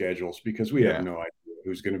predicting schedules, because we have no idea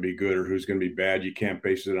who's going to be good or who's going to be bad. You can't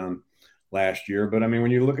base it on last year. But I mean, when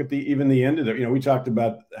you look at even the end of it, we talked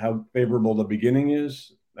about how favorable the beginning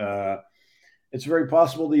is. It's very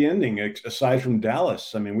possible the ending, aside from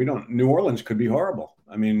Dallas. I mean, New Orleans could be horrible.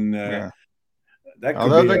 I mean, that could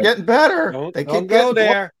although they're getting better. Don't go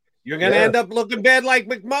there. You're going to end up looking bad like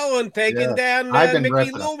McMullen taking down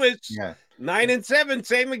Mickey Loomis. 9-7,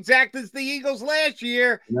 same exact as the Eagles last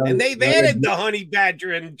year, and they've added the Honey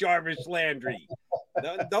Badger and Jarvis Landry.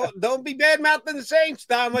 Don't be bad mouthing the Saints,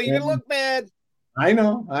 Tom. You look bad. I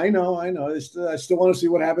know. I still want to see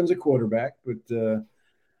what happens at quarterback, but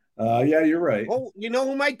yeah, you're right. Oh, you know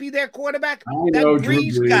who might be their quarterback? That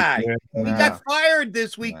Brees guy. He got fired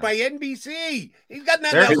this week by NBC. He's got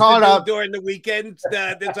nothing else to do during the weekends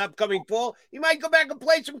this upcoming fall. He might go back and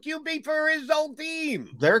play some QB for his old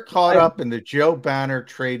team. They're caught up in the Joe Banner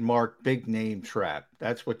trademark big name trap.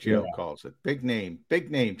 That's what Joe calls it. Big name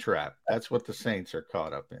trap. That's what the Saints are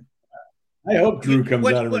caught up in. I hope Drew comes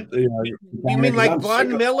out of it. You mean like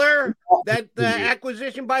Von Miller? That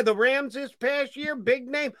acquisition by the Rams this past year? Big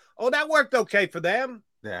name. Oh, that worked okay for them.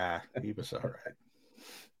 Yeah, he was all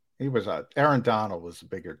right. Aaron Donald was a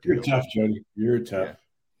bigger deal. You're tough, Jody. You're tough.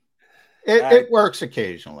 Yeah. It works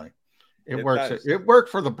occasionally. It works. Does. It worked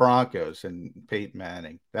for the Broncos and Peyton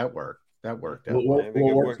Manning. That worked. Will it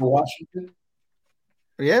work for Washington?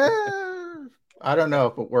 Yeah. I don't know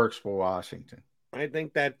if it works for Washington. I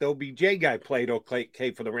think that the OBJ guy played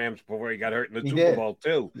okay for the Rams before he got hurt in the Super Bowl,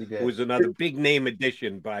 too. It was another big name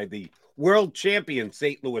addition by the world champion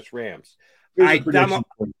St. Louis Rams. They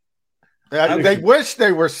wish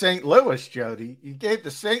they were St. Louis, Jody. You gave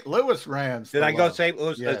the St. Louis Rams. Did I go St.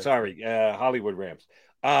 Louis? Yeah. Sorry, Hollywood Rams.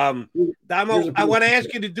 Damo, I want to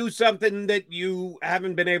ask you to do something that you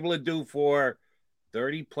haven't been able to do for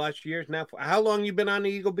 30-plus years now. How long you been on the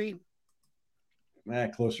Eagle Beat?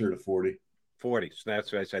 Closer to 40. 40. So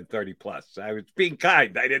that's what I said, 30-plus. I was being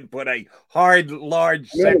kind. I didn't put a hard, large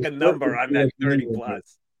second number on that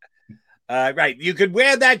 30-plus. Right. You could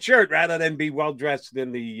wear that shirt rather than be well-dressed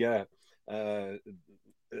in the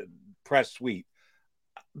press suite.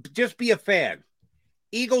 Just be a fan.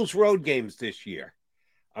 Eagles road games this year.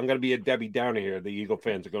 I'm going to be a Debbie Downer here. The Eagle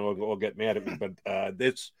fans are going to all get mad at me. But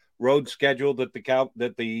this road schedule that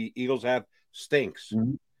the Eagles have stinks.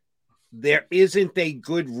 Mm-hmm. There isn't a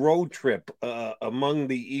good road trip among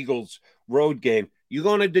the Eagles road game. You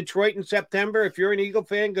going to Detroit in September? If you're an Eagle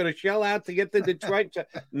fan, going to shell out to get to Detroit?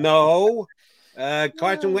 No.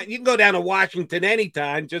 Carson Wentz. You can go down to Washington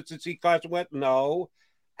anytime just to see Carson Wentz. No.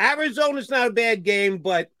 Arizona's not a bad game,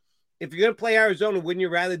 but if you're going to play Arizona, wouldn't you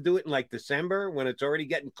rather do it in like December when it's already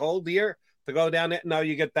getting cold here to go down there? No,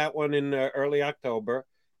 you get that one in early October.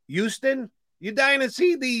 Houston, you dying to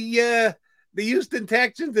see the Houston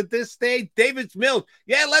Texans at this stage? Davis Mills.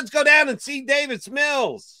 Yeah, let's go down and see Davis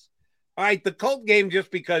Mills. All right, the Colt game,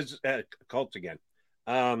 just because Colts again.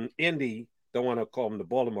 Indy, don't want to call them the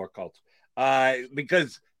Baltimore Colts.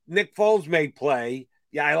 Because Nick Foles may play.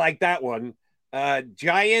 Yeah, I like that one.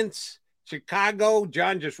 Giants, Chicago.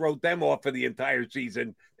 John just wrote them off for the entire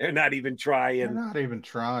season. They're not even trying.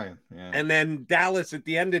 Yeah. And then Dallas at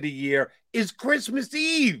the end of the year is Christmas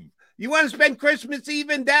Eve. You want to spend Christmas Eve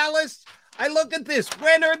in Dallas? I look at this.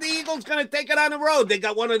 When are the Eagles going to take it on the road? They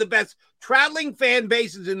got one of the best traveling fan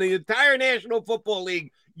bases in the entire National Football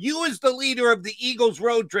League. You as the leader of the Eagles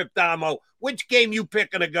road trip, Damo, which game you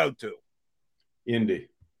picking to go to? Indy.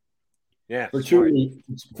 Yeah, for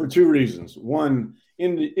two reasons. One,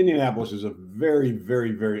 Indianapolis is a very,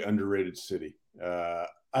 very, very underrated city.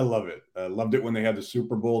 I love it. I loved it when they had the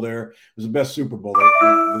Super Bowl there. It was the best Super Bowl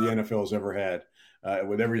that the NFL has ever had,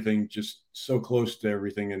 with everything just so close to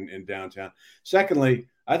everything in downtown. Secondly,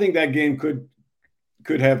 I think that game could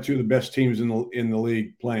have two of the best teams in the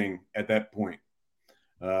league playing at that point.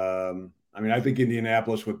 I mean, I think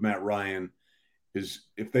Indianapolis with Matt Ryan is,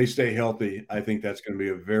 if they stay healthy, I think that's going to be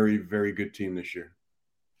a very, very good team this year.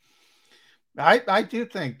 I do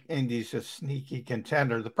think Indy's a sneaky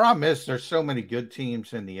contender. The problem is there's so many good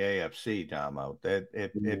teams in the AFC, Damo, that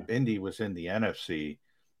if Indy was in the NFC,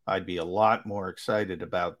 I'd be a lot more excited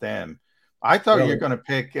about them. I thought you were going to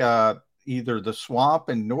pick either the Swamp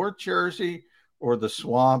in North Jersey or the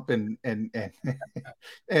Swamp in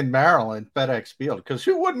Maryland, FedEx Field, because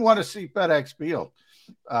who wouldn't want to see FedEx Field?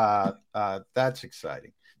 That's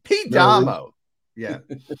exciting. P. Damo. Yeah.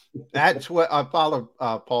 That's what I follow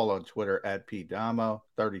Paul on Twitter at P. Damo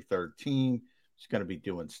 3013. He's going to be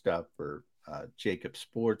doing stuff for Jacob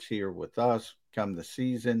Sports here with us come the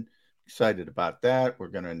season. Excited about that. We're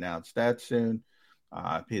going to announce that soon.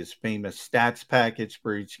 His famous stats package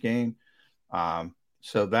for each game.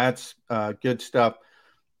 So that's good stuff.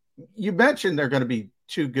 You mentioned they're going to be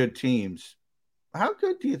two good teams. How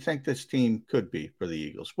good do you think this team could be for the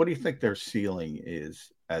Eagles? What do you think their ceiling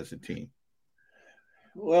is as a team?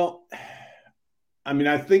 Well, I mean,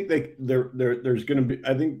 I think there's going to be.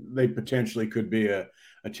 I think they potentially could be a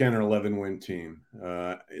 10 or 11 win team.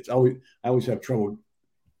 I always have trouble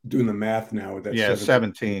doing the math now with that. Yeah,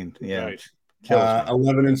 17. Yeah, right.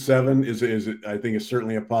 11-7 is I think is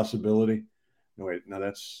certainly a possibility. No, wait, no,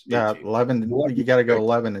 that's 18. 11. You got to go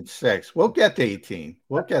 11-6. We'll get to 18.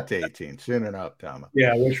 We'll get to 18 soon enough, Tom.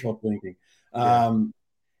 Yeah, wishful thinking.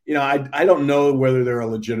 You know, I don't know whether they're a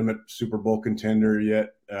legitimate Super Bowl contender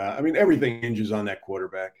yet. I mean, everything hinges on that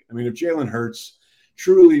quarterback. I mean, if Jalen Hurts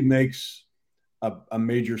truly makes a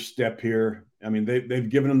major step here, I mean, they've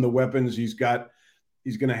given him the weapons. He's going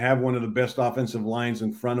to have one of the best offensive lines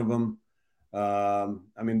in front of him.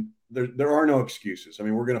 I mean, there are no excuses. I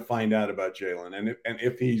mean, we're going to find out about Jalen, and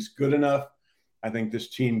if he's good enough, I think this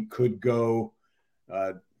team could go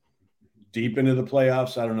deep into the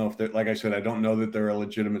playoffs. I don't know if they're, like I said, I don't know that they're a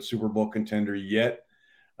legitimate Super Bowl contender yet,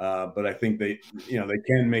 but I think they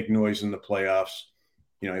can make noise in the playoffs.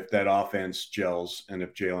 You know, if that offense gels and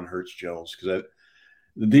if Jalen Hurts gels, because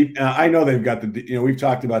I know they've got we've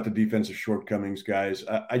talked about the defensive shortcomings, guys.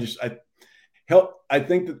 I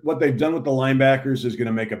think that what they've done with the linebackers is going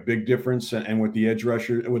to make a big difference, and with the edge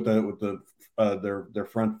rusher, with their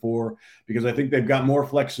front four, because I think they've got more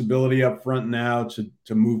flexibility up front now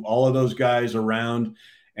to move all of those guys around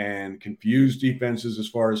and confuse defenses as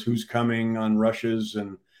far as who's coming on rushes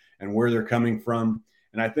and where they're coming from.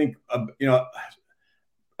 And I think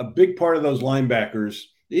a big part of those linebackers,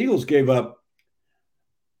 the Eagles gave up.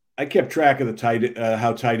 I kept track of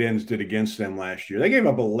how tight ends did against them last year. They gave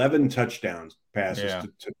up 11 touchdowns passes to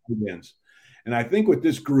tight ends. And I think with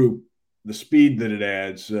this group, the speed that it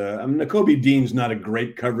adds, Nakobe Dean's not a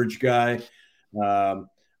great coverage guy.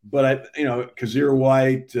 But Kazir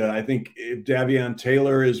White, I think if Davion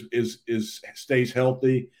Taylor stays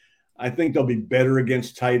healthy, I think they'll be better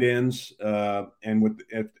against tight ends. And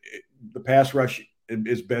if the pass rush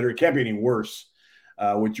is better, it can't be any worse.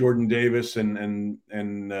 With Jordan Davis and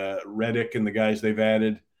Reddick and the guys they've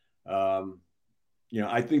added,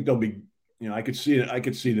 I think they'll be. I could see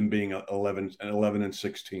them being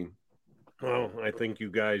 11-6 team. Well, I think you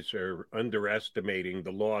guys are underestimating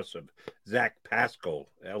the loss of Zach Pascal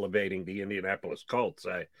elevating the Indianapolis Colts.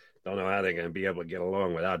 I don't know how they're going to be able to get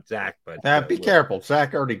along without Zach. But be careful.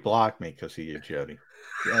 Zach already blocked me because of you, Jody.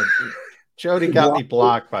 Jody got me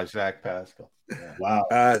blocked by Zach Pascal. Yeah.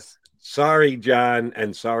 Wow. Sorry, John,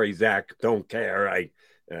 and sorry, Zach. Don't care. I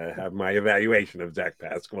have my evaluation of Zach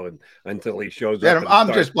Pascal until he shows up.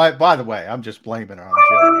 By the way, I'm just blaming it on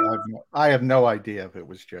Jody. I have no idea if it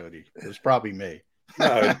was Jody. It was probably me.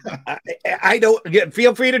 I don't.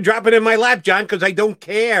 Feel free to drop it in my lap, John, because I don't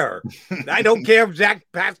care. I don't care if Zach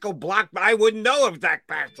Pascal blocked me. I wouldn't know if Zach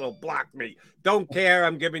Pascal blocked me. Don't care.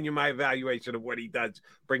 I'm giving you my evaluation of what he does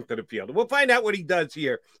bring to the field. And we'll find out what he does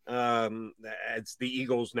here. It's the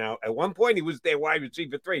Eagles now. At one point, he was their wide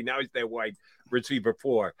receiver 3. Now he's their wide receiver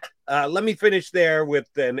 4. Let me finish there with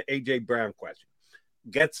an A.J. Brown question.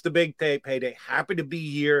 Gets the big payday. Happy to be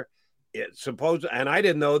here. And I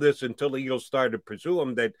didn't know this until the Eagles started to pursue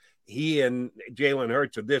him, that he and Jalen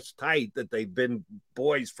Hurts are this tight, that they've been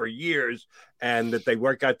boys for years and that they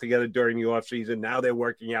work out together during the offseason. Now they're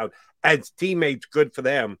working out as teammates. Good for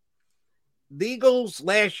them. the Eagles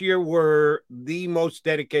last year were the most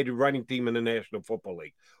dedicated running team in the National Football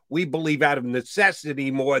League. We believe out of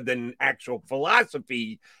necessity more than actual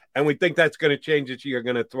philosophy, and we think that's going to change this year.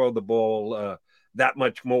 Going to throw the ball that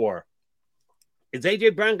much more. Is A.J.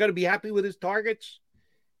 Brown going to be happy with his targets?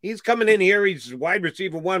 He's coming in here. He's wide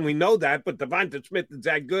receiver 1. We know that, but Devonta Smith is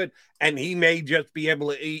that good, and he may just be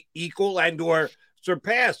able to equal and or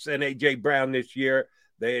surpass an A.J. Brown this year.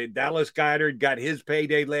 Dallas Goedert got his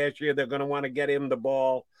payday last year. They're going to want to get him the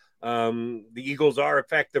ball. The Eagles are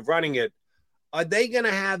effective running it. Are they going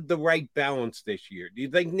to have the right balance this year? Do you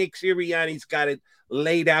think Nick Sirianni's got it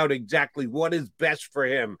laid out exactly what is best for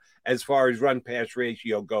him as far as run-pass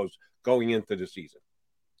ratio goes going into the season?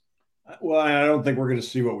 Well, I don't think we're going to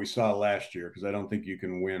see what we saw last year because I don't think you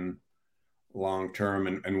can win long-term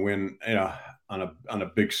and win on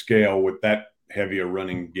a big scale with that heavy a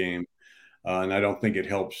running game. And I don't think it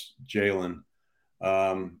helps Jalen.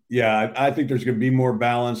 I think there's going to be more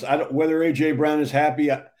balance. Whether A.J. Brown is happy,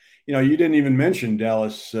 you didn't even mention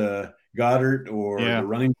Dallas Goedert or the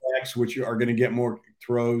running backs, which are going to get more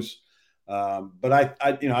throws. But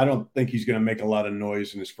I don't think he's going to make a lot of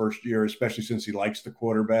noise in his first year, especially since he likes the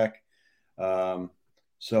quarterback.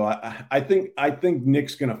 So I think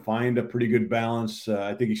Nick's going to find a pretty good balance.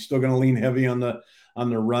 I think he's still going to lean heavy on the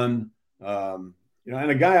run.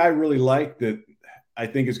 And a guy I really like that I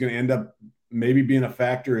think is going to end up maybe being a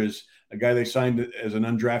factor is a guy they signed as an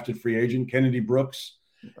undrafted free agent, Kennedy Brooks.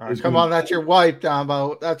 Come on, that's your wife,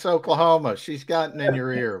 Dombo. That's Oklahoma. She's gotten in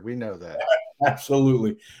your ear. We know that.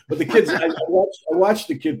 Absolutely. But the kids, I watched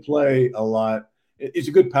the kid play a lot. He's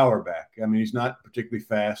a good power back. I mean, he's not particularly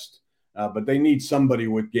fast, but they need somebody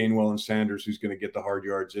with Gainwell and Sanders who's going to get the hard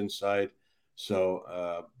yards inside.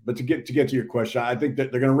 So, but to get to your question, I think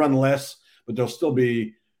that they're going to run less, but there'll still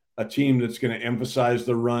be a team that's going to emphasize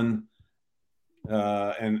the run.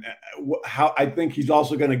 And how I think he's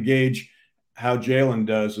also going to gauge how Jalen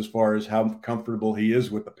does as far as how comfortable he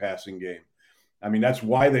is with the passing game. I mean, that's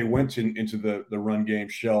why they went into the run game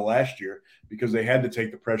shell last year, because they had to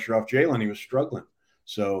take the pressure off Jalen. He was struggling.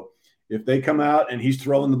 So if they come out and he's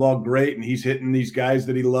throwing the ball great and he's hitting these guys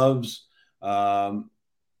that he loves,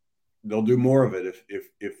 they'll do more of it.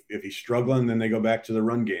 If he's struggling, then they go back to the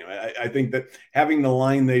run game. I think that having the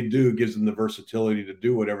line they do gives them the versatility to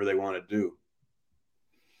do whatever they want to do.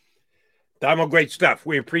 Domo, great stuff.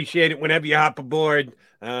 We appreciate it whenever you hop aboard.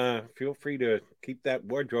 Feel free to keep that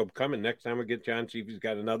wardrobe coming. Next time we get John, see if he's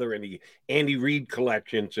got another in the Andy Reid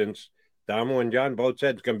collection, since Domo and John both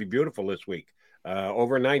said it's going to be beautiful this week.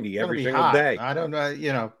 Over 90 every single hot. day. I don't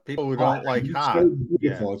know, people who don't like it's hot. So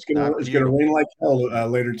beautiful. Yeah, it's going to rain like hell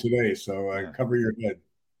later today, so cover your head.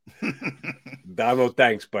 Domo,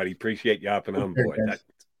 thanks, buddy. Appreciate you hopping on board.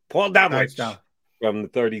 Paul Domowitz from the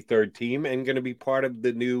 33rd team, and going to be part of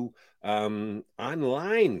the new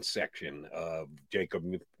online section of Jacob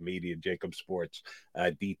Media, Jacob Sports.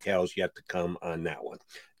 Details yet to come on that one.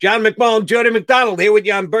 John McMullen, Jody McDonald here with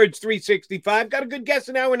you on Birds 365. Got a good guest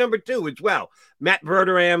in hour number 2 as well. Matt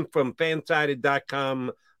Verderam from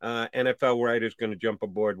Fansided.com, NFL writer, is going to jump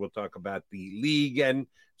aboard. We'll talk about the league and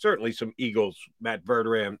certainly some Eagles. Matt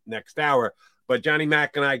Verderam next hour. But Johnny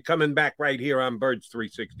Mac and I coming back right here on Birds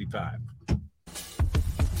 365.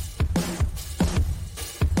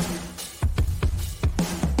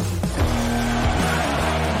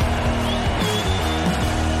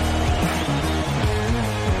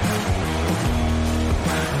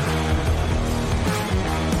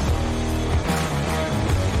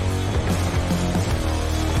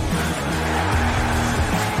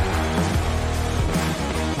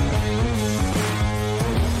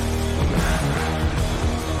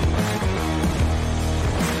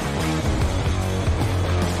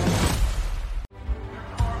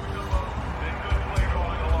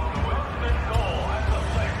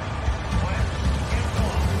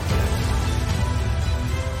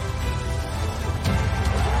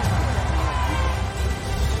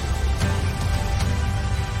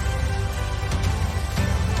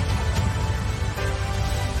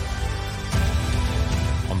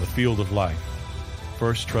 Field of life,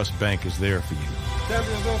 First Trust Bank is there for you.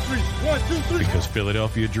 Champions on 3. 1, 2, 3. Because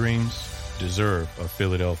Philadelphia dreams deserve a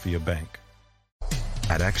Philadelphia bank.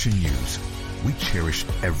 At Action News, we cherish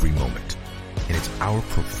every moment, and it's our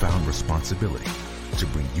profound responsibility to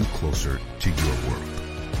bring you closer to your world.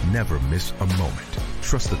 Never miss a moment.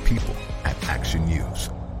 Trust the people at Action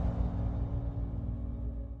News.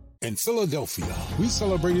 In Philadelphia, we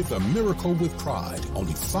celebrated the miracle with pride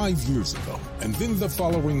only 5 years ago. And then the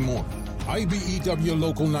following morning, IBEW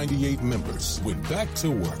Local 98 members went back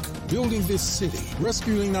to work, building this city,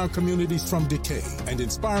 rescuing our communities from decay, and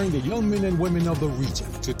inspiring the young men and women of the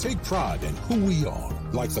region to take pride in who we are.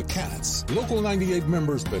 Like the Cats, Local 98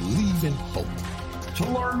 members believe in hope. To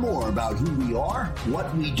learn more about who we are,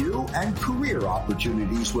 what we do, and career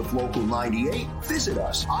opportunities with Local 98, visit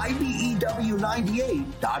us,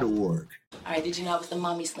 IBEW98.org. All right, did you know I was the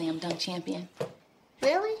Mommy Slam Dunk Champion?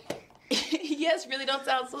 Really? Yes, really don't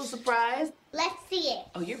sound so surprised. Let's see it.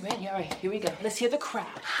 Oh, you're ready. All right, here we go. Let's hear the crowd.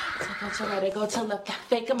 So go to right, go to left,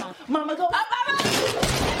 fake a mom. Mama, go up, mama!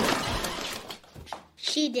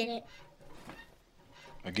 She did it.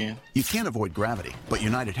 Again? You can't avoid gravity, but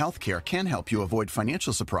United Healthcare can help you avoid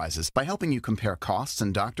financial surprises by helping you compare costs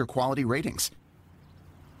and doctor quality ratings.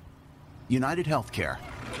 United Healthcare.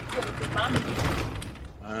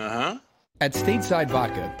 At Stateside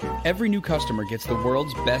Vodka, every new customer gets the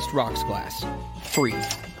world's best rocks glass, free.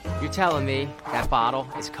 You're telling me that bottle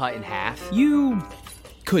is cut in half? You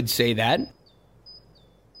could say that.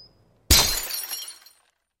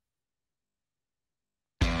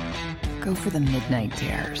 Go for the midnight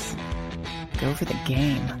dares. Go for the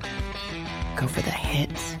game. Go for the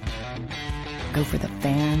hits. Go for the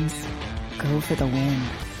fans. Go for the win.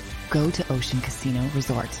 Go to Ocean Casino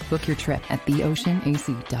Resort. Book your trip at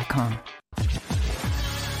theoceanac.com.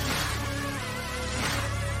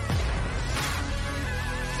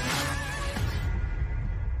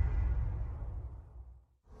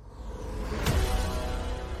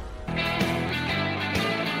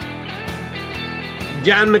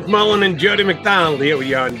 John McMullen and Jody McDonald here with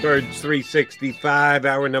you on Birds 365,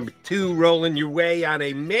 hour number 2, rolling your way on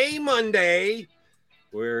a May Monday.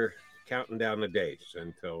 We're counting down the days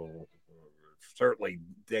until certainly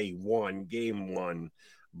day 1, game 1,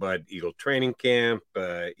 but Eagle training camp,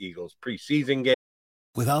 Eagles preseason game.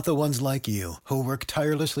 Without the ones like you, who work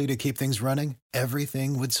tirelessly to keep things running,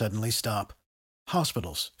 everything would suddenly stop.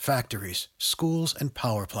 Hospitals, factories, schools, and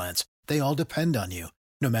power plants, they all depend on you.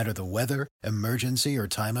 No matter the weather, emergency, or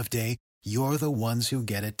time of day, you're the ones who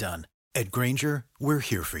get it done. At Grainger, we're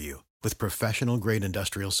here for you with professional-grade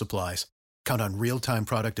industrial supplies. Count on real-time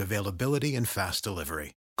product availability and fast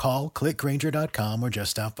delivery. Call, click Grainger.com, or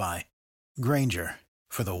just stop by. Grainger,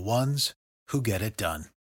 for the ones who get it done.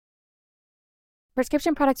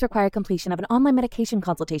 Prescription products require completion of an online medication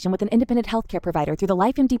consultation with an independent healthcare provider through the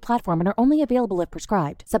LifeMD platform and are only available if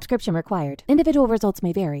prescribed. Subscription required. Individual results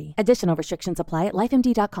may vary. Additional restrictions apply at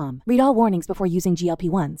lifemd.com. Read all warnings before using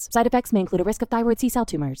GLP-1s. Side effects may include a risk of thyroid C-cell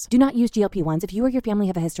tumors. Do not use GLP-1s if you or your family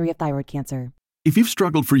have a history of thyroid cancer. If you've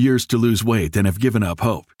struggled for years to lose weight and have given up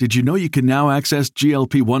hope, did you know you can now access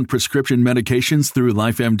GLP-1 prescription medications through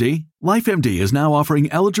LifeMD? LifeMD is now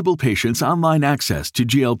offering eligible patients online access to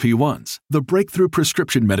GLP-1s, the breakthrough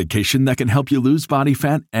prescription medication that can help you lose body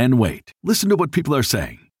fat and weight. Listen to what people are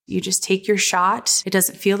saying. You just take your shot. It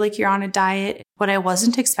doesn't feel like you're on a diet. What I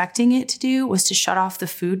wasn't expecting it to do was to shut off the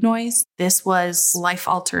food noise. This was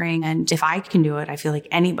life-altering, and if I can do it, I feel like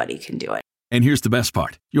anybody can do it. And here's the best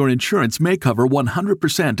part. Your insurance may cover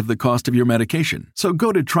 100% of the cost of your medication. So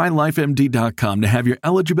go to TryLifeMD.com to have your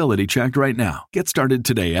eligibility checked right now. Get started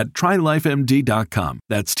today at TryLifeMD.com.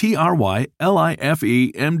 That's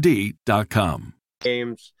TryLifeMD.com.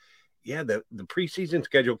 Games. Yeah, the preseason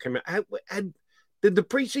schedule came out. Did the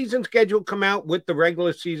preseason schedule come out with the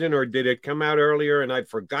regular season, or did it come out earlier and I'd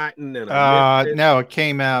forgotten? And no, it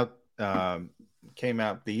came out.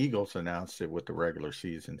 The Eagles announced it with the regular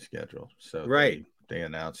season schedule. So right. They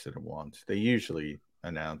announced it at once. They usually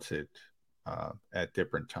announce it at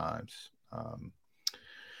different times.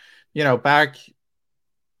 Back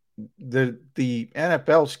the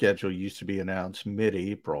NFL schedule used to be announced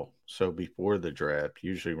mid-April, so before the draft,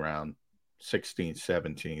 usually around 16th,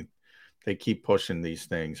 17th. They keep pushing these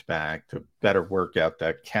things back to better work out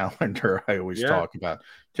that calendar I always talk about,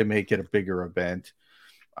 to make it a bigger event.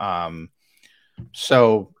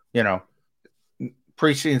 So,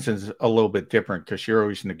 preseason is a little bit different because you're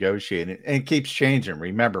always negotiating, and it keeps changing.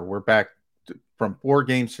 Remember, we're back from 4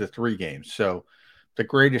 games to 3 games. So the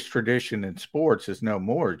greatest tradition in sports is no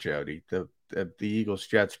more, Jody. The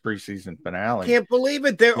Eagles-Jets preseason finale. Can't believe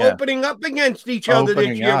it. They're opening up against each other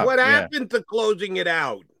this year. What happened to closing it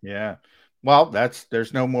out? Yeah. Well,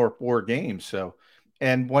 there's no more 4 games. So,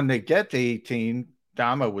 and when they get to 18,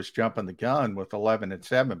 Dama was jumping the gun with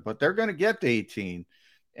 11-7, but they're going to get to 18,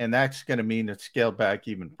 and that's going to mean it's scaled back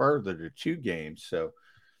even further to 2 games. So,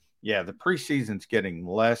 yeah, the preseason's getting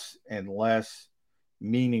less and less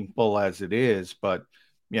meaningful as it is, but,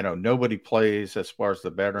 nobody plays as far as the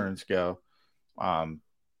veterans go.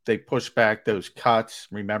 they push back those cuts.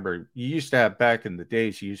 Remember, you used to have back in the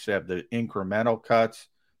days, you used to have the incremental cuts.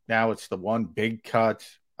 Now it's the one big cut.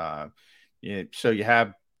 So you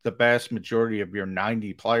have the vast majority of your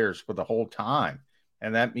 90 players for the whole time.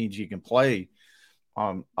 And that means you can play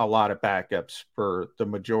a lot of backups for the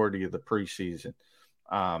majority of the preseason.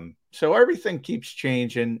 So everything keeps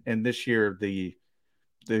changing. And this year, the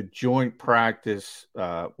joint practice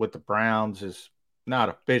with the Browns is not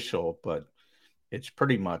official, but it's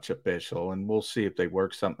pretty much official. And we'll see if they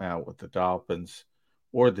work something out with the Dolphins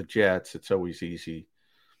or the Jets. It's always easy.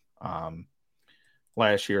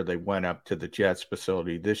 Last year, they went up to the Jets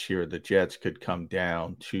facility. This year, the Jets could come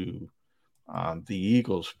down to the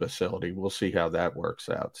Eagles facility. We'll see how that works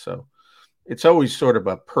out. So it's always sort of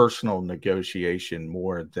a personal negotiation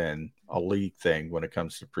more than a league thing when it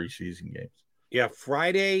comes to preseason games. Yeah,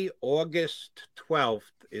 Friday, August 12th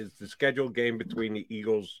is the scheduled game between the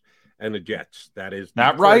Eagles and the Jets. That is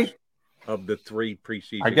not right of the 3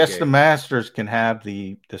 preseason I guess games. The Masters can have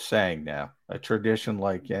the saying now, a tradition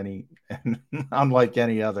unlike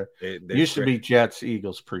any other. Used to be Jets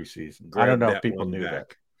Eagles preseason. I don't know if people knew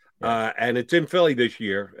that. And it's in Philly this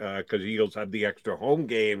year because the Eagles have the extra home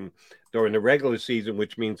game during the regular season,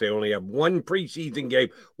 which means they only have one preseason game,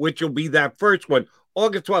 which will be that first one.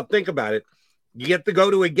 August 12th, think about it. You get to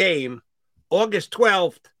go to a game August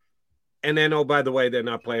 12th, and then, oh, by the way, they're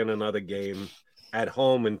not playing another game at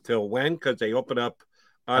home until when? Because they open up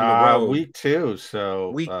on the road. Week 2.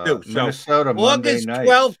 So week 2. So Minnesota, August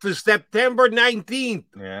 12th to September 19th.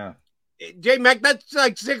 Yeah. J-Mac, that's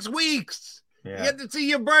like 6 weeks. Yeah. You get to see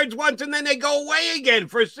your birds once, and then they go away again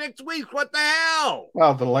for 6 weeks. What the hell?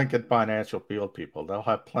 Well, the Lincoln Financial Field people, they'll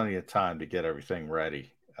have plenty of time to get everything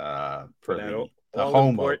ready for the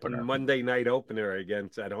home opener. Monday night opener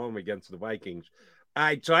at home against the Vikings. All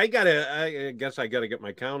right, so I guess I gotta get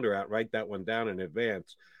my calendar out, write that one down in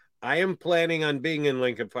advance. I am planning on being in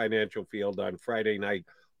Lincoln Financial Field on Friday night,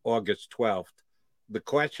 August 12th. The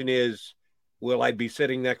question is, will I be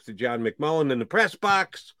sitting next to John McMullen in the press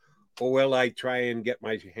box, or will I try and get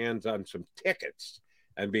my hands on some tickets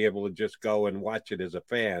and be able to just go and watch it as a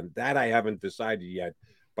fan? That I haven't decided yet.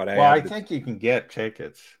 But I think you can get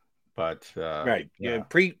tickets. But right, yeah.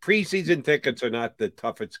 Preseason tickets are not the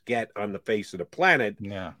toughest get on the face of the planet.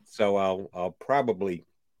 Yeah. So I'll probably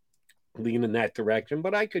lean in that direction.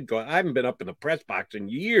 But I could go. I haven't been up in the press box in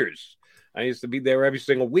years. I used to be there every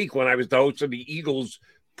single week when I was the host of the Eagles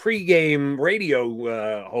pregame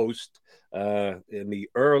radio host in the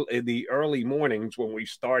early mornings when we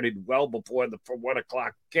started well before the 1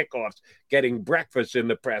 o'clock kickoffs, getting breakfast in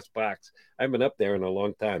the press box. I haven't been up there in a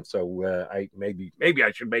long time, so I maybe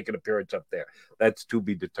I should make an appearance up there. That's to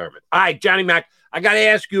be determined. All right, Johnny Mac, I got to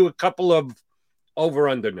ask you a couple of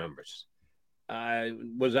over/under numbers. I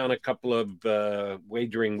was on a couple of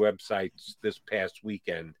wagering websites this past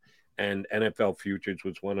weekend, and NFL Futures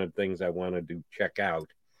was one of the things I wanted to check out.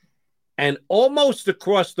 And almost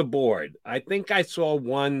across the board, I think I saw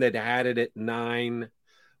one that had it at 9,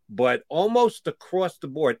 but almost across the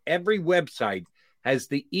board, every website has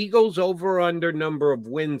the Eagles over/under number of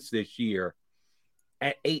wins this year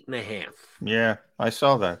at 8.5. Yeah, I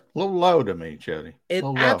saw that. A little low to me, Jody. It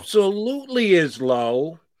absolutely is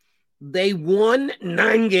low. They won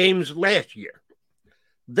 9 games last year.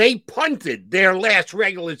 They punted their last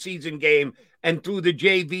regular season game and threw the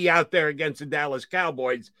JV out there against the Dallas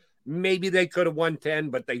Cowboys. Maybe they could have won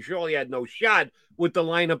 10, but they surely had no shot with the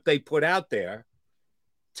lineup they put out there.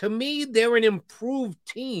 To me, they're an improved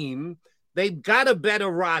team. They've got a better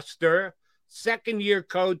roster. Second-year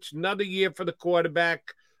coach, another year for the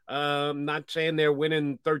quarterback. Not saying they're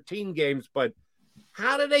winning 13 games, but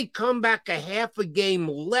how do they come back a half a game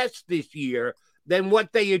less this year than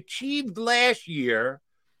what they achieved last year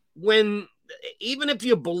when, even if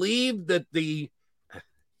you believe that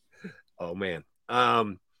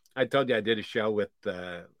I told you I did a show with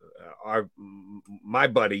my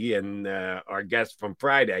buddy and our guest from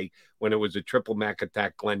Friday when it was a triple Mac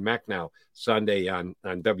attack, Glenn Macnow, Sunday on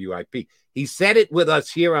WIP. He said it with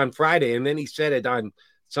us here on Friday, and then he said it on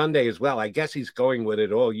Sunday as well. I guess he's going with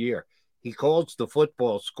it all year. He calls the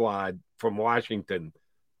football squad from Washington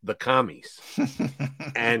the commies.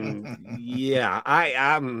 And yeah,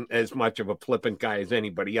 I'm as much of a flippant guy as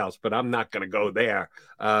anybody else, but I'm not going to go there.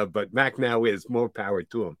 But Macnow is, more power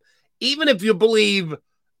to him. Even if you believe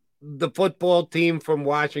the football team from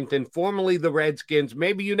Washington, formerly the Redskins,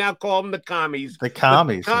 maybe you now call them the commies. The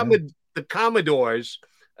commies. The Commodores.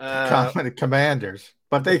 The Commanders.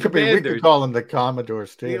 But they could be, we could call them the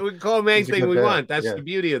Commodores too. Yeah, we can call them anything we want. That's the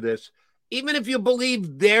beauty of this. Even if you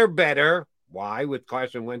believe they're better, why with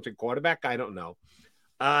Carson Wentz at quarterback? I don't know.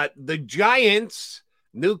 The Giants,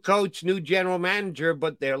 New coach, new general manager,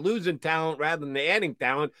 but they're losing talent rather than adding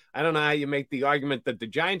talent. I don't know how you make the argument that the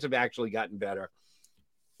Giants have actually gotten better.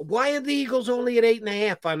 Why are the Eagles only at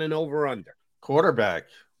 8.5 on an over-under? Quarterback.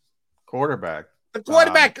 The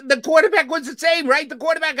quarterback was the same, right? The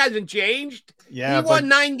quarterback hasn't changed. Yeah, he won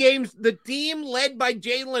 9 games. The team led by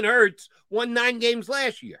Jalen Hurts won 9 games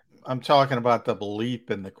last year. I'm talking about the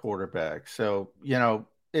belief in the quarterback. So,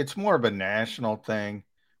 it's more of a national thing.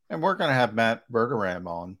 And we're going to have Matt Bergeron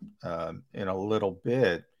on in a little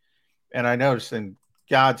bit. And I noticed, and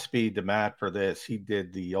Godspeed to Matt for this, he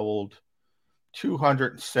did the old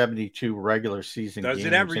 272 regular season games. Does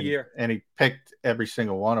it every year. And he picked every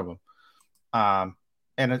single one of them.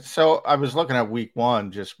 So I was looking at week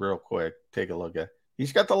 1 just real quick. Take a look at.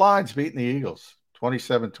 He's got the Lions beating the Eagles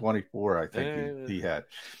 27-24. I think he had.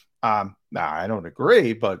 I don't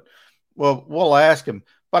agree, but we'll ask him.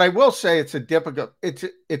 But I will say it's a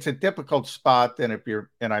difficult spot. Then if you're,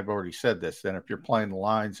 and I've already said this, then if you're playing the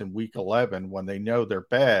Lions in week 11 when they know they're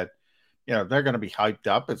bad, they're going to be hyped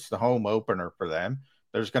up. It's the home opener for them.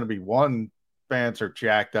 There's going to be one fans are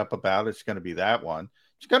jacked up about. It's going to be that one.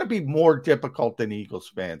 It's going to be more difficult than Eagles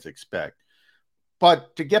fans expect.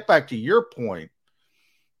 But to get back to your point,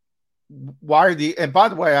 and by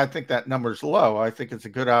the way, I think that number's low. I think it's a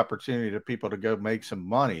good opportunity to people to go make some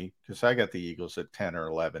money because I got the Eagles at 10 or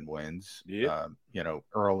 11 wins,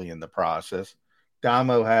 early in the process.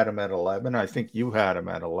 Damo had them at 11. I think you had them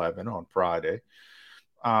at 11 on Friday.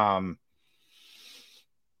 I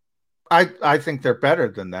think they're better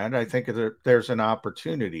than that. I think there's an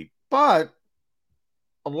opportunity, but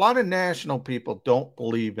a lot of national people don't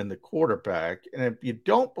believe in the quarterback. And if you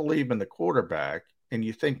don't believe in the quarterback, and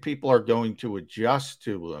you think people are going to adjust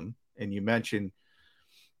to him, and you mentioned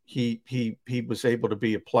he was able to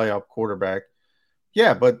be a playoff quarterback.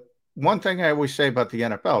 Yeah, but one thing I always say about the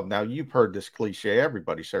NFL, now you've heard this cliche,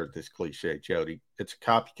 everybody's heard this cliche, Jody. It's a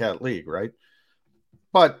copycat league, right?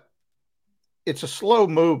 But it's a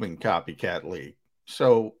slow-moving copycat league.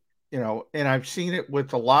 So, and I've seen it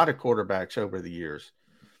with a lot of quarterbacks over the years.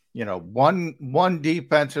 One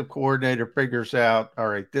defensive coordinator figures out, all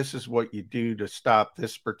right, this is what you do to stop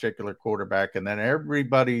this particular quarterback. And then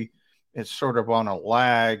everybody is sort of on a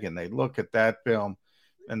lag and they look at that film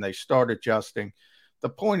and they start adjusting. The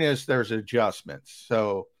point is there's adjustments.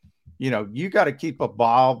 So, you got to keep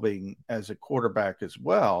evolving as a quarterback as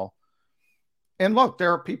well. And look,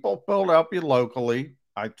 there are people in Philadelphia locally,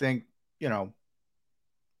 I think, are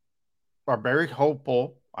very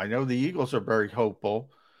hopeful. I know the Eagles are very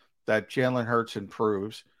hopeful that Jalen Hurts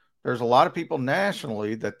improves. There's a lot of people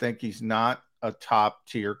nationally that think he's not a top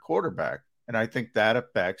tier quarterback. And I think that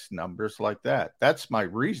affects numbers like that. That's my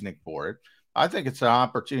reasoning for it. I think it's an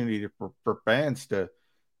opportunity for fans to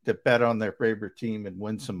bet on their favorite team and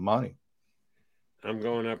win some money. I'm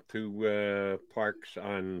going up to Parks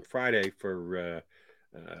on Friday for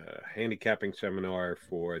handicapping seminar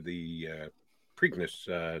for the Preakness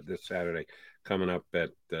this Saturday, coming up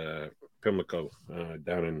at Pimlico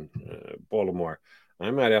down in Baltimore.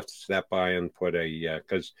 I might have to step by and put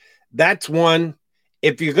because that's one.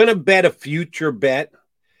 If you're going to bet a future bet,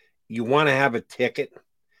 you want to have a ticket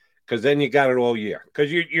because then you got it all year.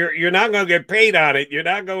 Because you're not going to get paid on it. You're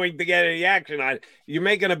not going to get any action on it. You're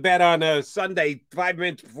making a bet on a Sunday 5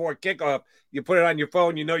 minutes before kickoff. You put it on your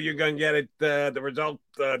phone. You know you're going to get it the result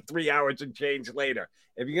 3 hours and change later.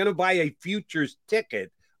 If you're going to buy a futures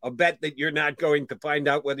ticket, a bet that you're not going to find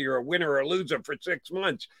out whether you're a winner or a loser for 6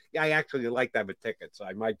 months. Yeah, I actually like to have a ticket, so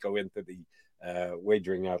I might go into the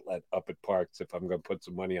wagering outlet up at Parks if I'm going to put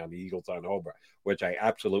some money on the Eagles on over, which I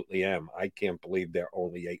absolutely am. I can't believe they're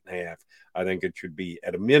only 8.5. I think it should be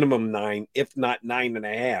at a minimum 9, if not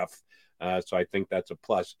 9.5. So I think that's a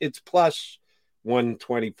plus. It's plus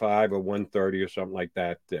 125 or 130 or something like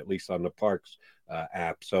that, at least on the Parks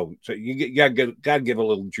app. So you got to give a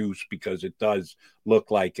little juice because it does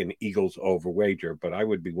look like an Eagles over wager, but I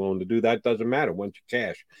would be willing to do that. Doesn't matter once you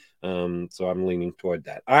cash. So I'm leaning toward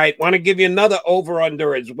that. All right. Want to give you another over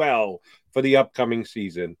under as well for the upcoming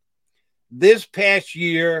season. This past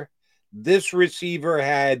year, this receiver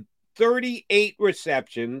had 38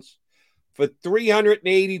 receptions for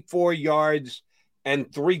 384 yards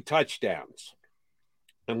and 3 touchdowns.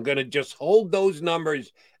 I'm going to just hold those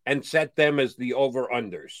numbers and set them as the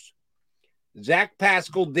over-unders. Zach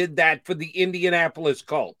Pascal did that for the Indianapolis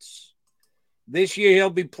Colts. This year, he'll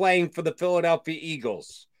be playing for the Philadelphia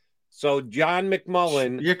Eagles. So, John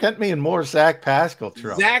McMullen. You're getting me in more Zach Pascal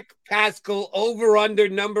trouble. Zach Pascal over-under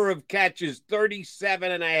number of catches,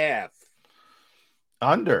 37.5.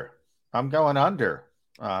 Under. I'm going under.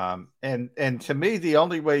 And to me, the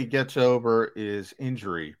only way he gets over is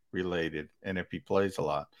injury. related, and if he plays a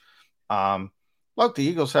lot. Look, the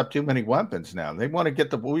Eagles have too many weapons now. They want to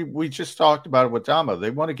get we just talked about it with Damo.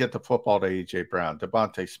 They want to get the football to A.J. Brown,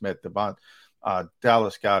 Devontae Smith,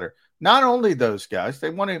 Dallas Goedert. Not only those guys,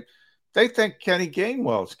 they think Kenny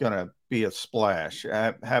Gainwell is going to be a splash,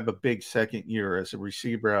 have a big second year as a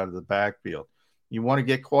receiver out of the backfield. You want to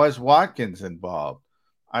get Quez Watkins involved.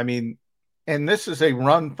 I mean, and this is a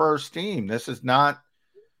run-first team. This is not,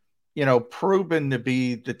 proven to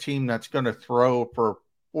be the team that's going to throw for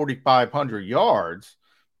 4,500 yards.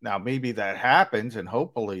 Now, maybe that happens, and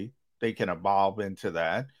hopefully they can evolve into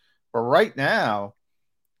that. But right now,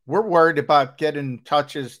 we're worried about getting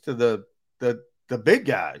touches to the big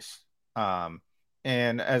guys.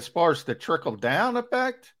 And as far as the trickle-down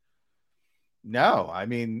effect, no. I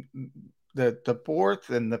mean, the fourth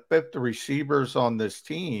and the fifth receivers on this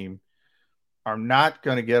team are not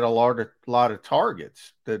going to get a lot of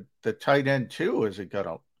targets. The tight end, too, isn't going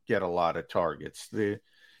to get a lot of targets.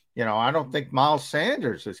 I don't think Miles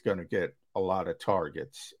Sanders is going to get a lot of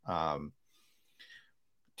targets.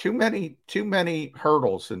 Too many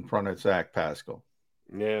hurdles in front of Zach Pascal.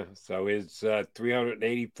 Yeah, so is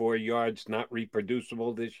 384 yards not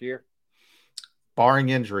reproducible this year? Barring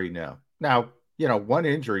injury, no. Now, one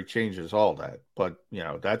injury changes all that. But,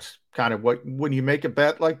 that's kind of when you make a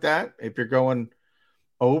bet like that, if you're going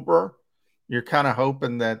over, you're kind of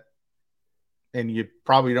hoping that, and you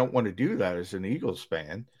probably don't want to do that as an Eagles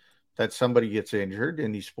fan, that somebody gets injured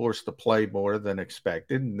and he's forced to play more than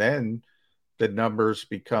expected, and then the numbers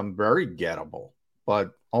become very gettable,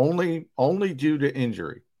 but only due to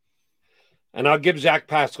injury. And I'll give Zach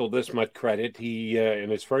Pascal this much credit. He, in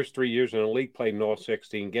his first 3 years in the league, played in all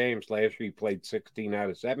 16 games. Last year, he played 16 out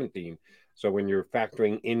of 17. So when you're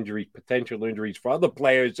factoring potential injuries for other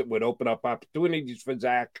players that would open up opportunities for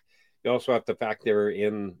Zach, you also have to factor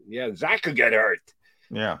in, Zach could get hurt.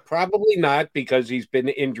 Yeah. Probably not, because he's been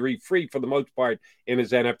injury-free for the most part in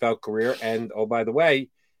his NFL career. And, oh, by the way,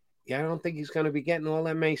 I don't think he's going to be getting all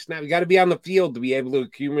that many snaps. You got to be on the field to be able to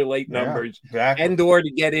accumulate numbers and or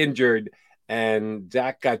to get injured. And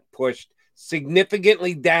Zach got pushed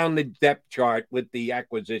significantly down the depth chart with the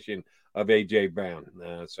acquisition of A.J. Brown.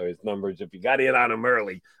 So his numbers, if you got in on him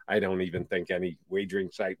early, I don't even think any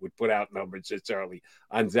wagering site would put out numbers this early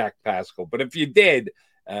on Zach Pascal. But if you did,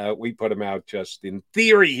 we put him out just in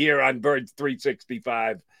theory here on Birds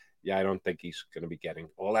 365. Yeah, I don't think he's going to be getting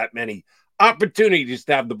all that many opportunities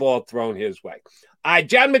to have the ball thrown his way.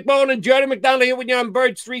 John McMullen and Jody McDonald here with you on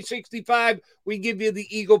Birds 365. We give you the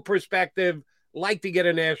Eagle perspective. Like to get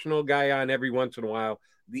a national guy on every once in a while.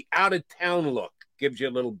 The out-of-town look gives you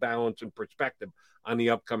a little balance and perspective on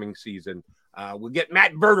the upcoming season. We'll get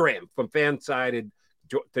Matt Verderam from Fansided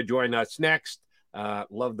to join us next.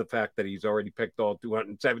 Love the fact that he's already picked all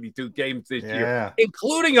 272 games this year,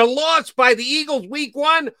 including a loss by the Eagles week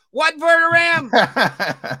 1. What, Verderam?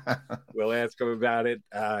 We'll ask him about it.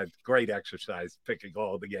 Great exercise picking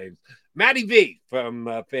all the games. Matty V from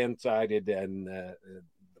Fansided and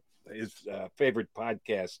his favorite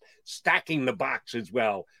podcast, Stacking the Box as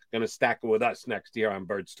well. Going to stack it with us next year on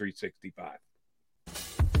Birds 365.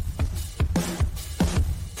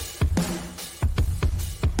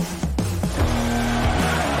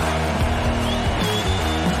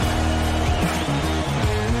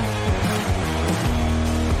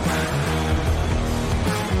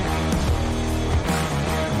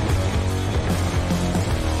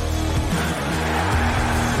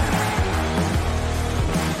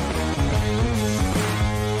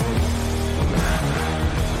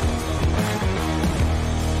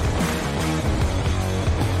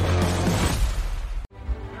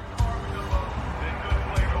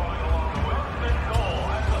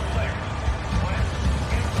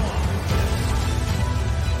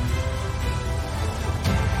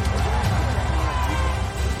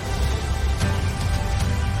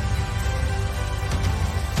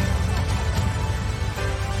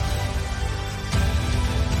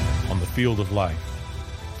 Field of life,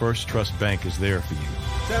 First Trust Bank is there for you.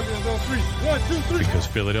 Champions on 3. 1, 2, 3. Because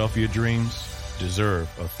Philadelphia dreams deserve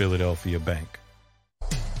a Philadelphia bank.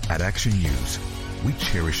 At Action News, we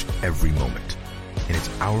cherish every moment, and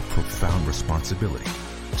it's our profound responsibility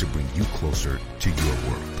to bring you closer to your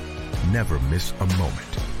world. Never miss a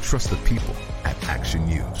moment. Trust the people at Action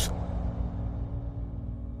News.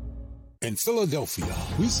 In Philadelphia,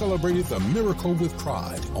 we celebrated the miracle with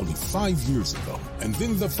pride only 5 years ago. And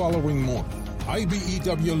then the following morning,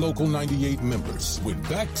 IBEW Local 98 members went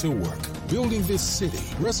back to work, building this city,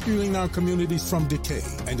 rescuing our communities from decay,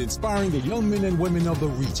 and inspiring the young men and women of the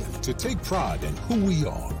region to take pride in who we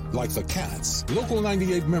are. Like the Cats, Local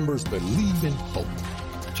 98 members believe in hope.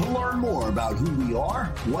 To learn more about who we are,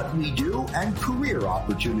 what we do, and career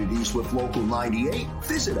opportunities with Local 98,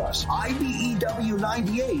 visit us,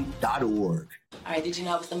 IBEW98.org. All right, did you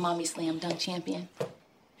know I was the Mommy Slam Dunk Champion?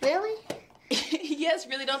 Really? Yes,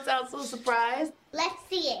 really, don't sound so surprised. Let's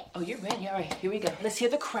see it. Oh, you're ready. All right, here we go. Let's hear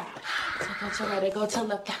the crowd. So go to right, go to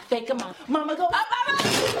left, fake a mom. Mama, go up, mama!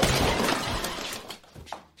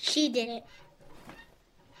 She did it.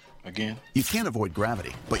 Again? You can't avoid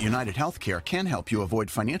gravity, but United Healthcare can help you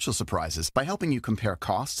avoid financial surprises by helping you compare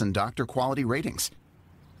costs and doctor quality ratings.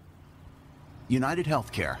 United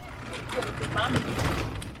Healthcare.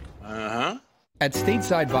 Uh-huh. At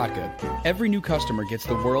Stateside Vodka, every new customer gets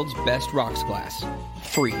the world's best rocks glass.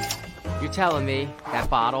 Free. You're telling me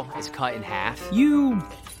that bottle is cut in half? You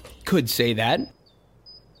could say that.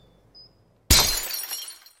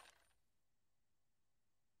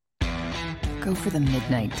 Go for the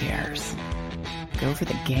midnight dares. Go for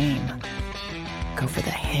the game. Go for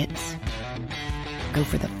the hits. Go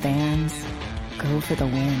for the fans. Go for the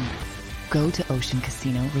win. Go to Ocean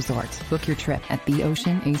Casino Resort. Book your trip at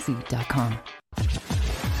theoceanac.com.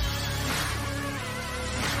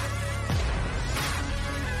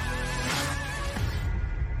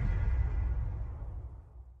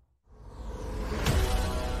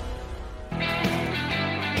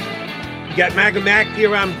 You got Mac and Mac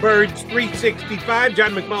here on Birds 365.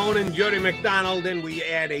 John McMullen and Jody McDonald, and we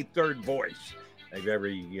add a third voice. A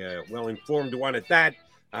very well-informed one at that.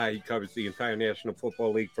 He covers the entire National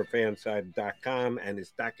Football League for Fanside.com and is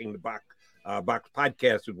Stacking the Box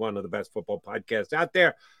podcast with one of the best football podcasts out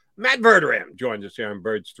there. Matt Verderam joins us here on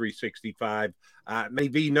Birds 365.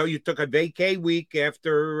 Maybe you know you took a vacay week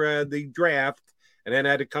after the draft and then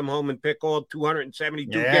had to come home and pick all 272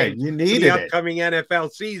 games you for needed the upcoming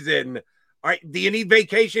NFL season. All right, do you need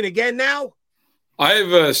vacation again now? I have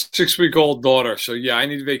a 6-week-old daughter, so yeah, I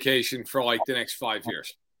need vacation for like the next 5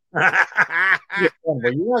 years. Well,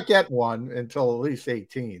 you won't get one until at least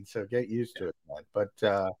 18, so get used to it. But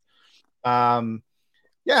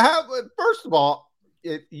first of all,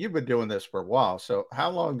 you've been doing this for a while, so how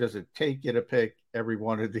long does it take you to pick every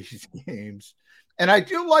one of these games? And I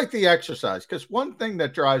do like the exercise, because one thing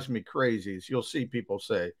that drives me crazy is you'll see people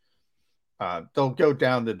say, they'll go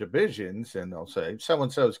down the divisions and they'll say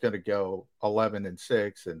so-and-so is going to go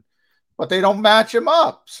 11-6, but they don't match them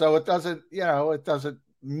up. So it doesn't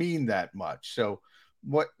mean that much. So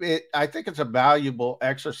I think it's a valuable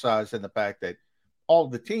exercise in the fact that all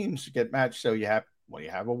the teams get matched. So when you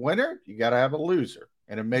have a winner, you got to have a loser,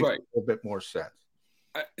 and it makes a little bit more sense.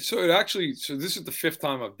 So this is the fifth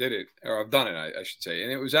time I've done it, I should say.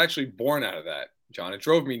 And it was actually born out of that, John. It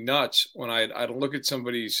drove me nuts when I'd look at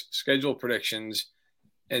somebody's schedule predictions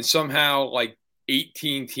and somehow like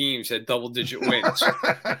 18 teams had double-digit wins.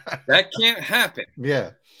 That can't happen. Yeah.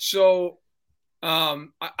 So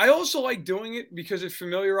I also like doing it because it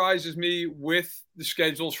familiarizes me with the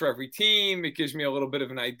schedules for every team. It gives me a little bit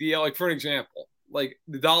of an idea. Like, for an example, like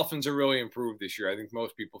the Dolphins are really improved this year. I think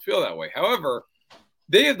most people feel that way. However,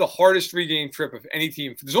 they have the hardest 3-game trip of any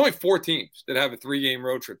team. There's only 4 teams that have a 3-game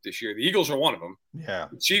road trip this year. The Eagles are one of them. Yeah.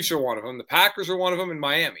 The Chiefs are one of them. The Packers are one of them, and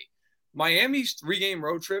Miami. Miami's 3-game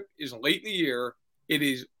road trip is late in the year. It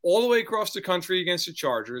is all the way across the country against the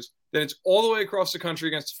Chargers. Then it's all the way across the country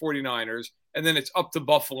against the 49ers. And then it's up to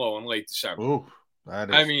Buffalo in late December. Ooh,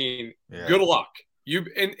 good luck.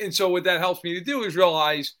 And so what that helps me to do is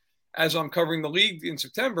realize, as I'm covering the league in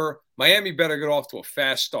September, Miami better get off to a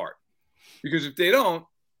fast start. Because if they don't,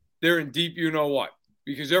 they're in deep you-know-what.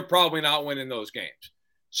 Because they're probably not winning those games.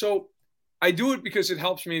 So I do it because it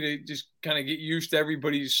helps me to just kind of get used to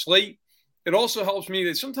everybody's slate. It also helps me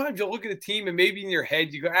that sometimes you'll look at a team and maybe in your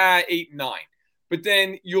head you go, 8 and 9. But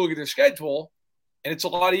then you look at their schedule and it's a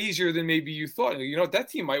lot easier than maybe you thought. You know, that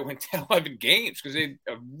team might win 10, 11 games because they had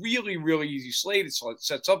a really, really easy slate. It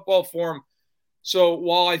sets up well for them. So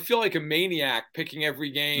while I feel like a maniac picking every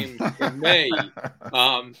game in May,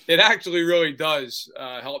 it actually really does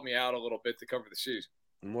help me out a little bit to cover the season.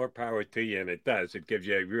 More power to you, and it does. It gives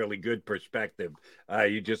you a really good perspective.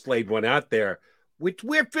 You just laid one out there, which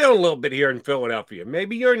we're feeling a little bit here in Philadelphia.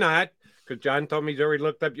 Maybe you're not, because John told me he's already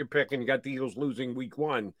looked up your pick and you got the Eagles losing week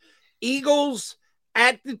 1. Eagles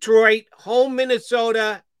at Detroit, home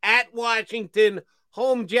Minnesota, at Washington,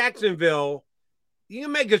 home Jacksonville. You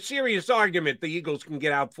can make a serious argument the Eagles can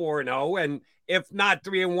get out 4-0, and if not,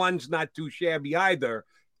 3-1's not too shabby either.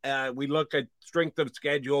 We look at strength of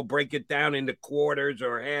schedule, break it down into quarters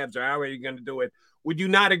or halves, or however you're going to do it. Would you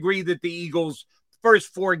not agree that the Eagles'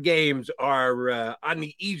 first 4 games are on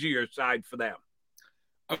the easier side for them?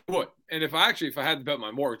 I would. And if I had to bet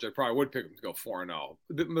my mortgage, I probably would pick them to go 4-0.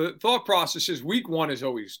 The thought process is week 1 is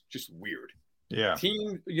always just weird. Yeah.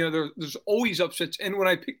 Team, there's always upsets. And when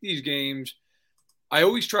I pick these games, I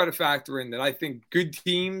always try to factor in that I think good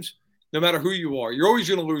teams, no matter who you are, you're always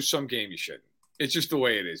going to lose some game you shouldn't. It's just the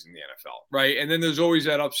way it is in the NFL, right? And then there's always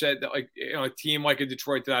that upset that, a team like a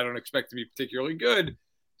Detroit that I don't expect to be particularly good,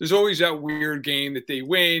 there's always that weird game that they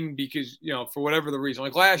win because, for whatever the reason.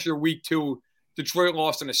 Like last year, week 2, Detroit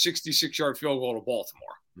lost on a 66-yard field goal to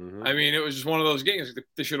Baltimore. Mm-hmm. I mean, it was just one of those games that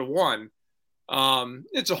they should have won.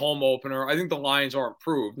 It's a home opener. I think the Lions are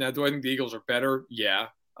improved. Now, do I think the Eagles are better? Yeah.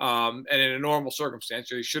 And in a normal circumstance,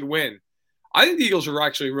 they should win. I think the Eagles are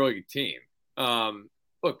actually a really good team.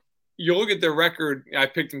 Look, you look at their record, I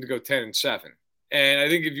picked them to go 10-7. And I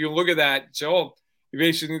think if you look at that, you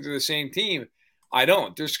basically think they're the same team. I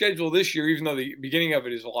don't. Their schedule this year, even though the beginning of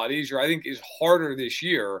it is a lot easier, I think is harder this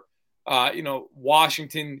year.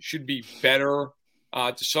 Washington should be better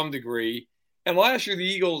to some degree. And last year, the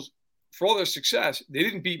Eagles, for all their success, they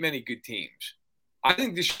didn't beat many good teams. I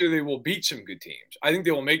think this year they will beat some good teams. I think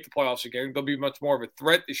they will make the playoffs again. They'll be much more of a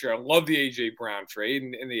threat this year. I love the A.J. Brown trade,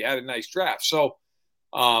 and they had a nice draft. So,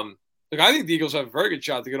 I think the Eagles have a very good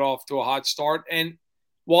shot to get off to a hot start. And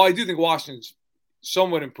while I do think Washington's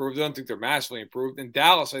somewhat improved, I don't think they're massively improved. And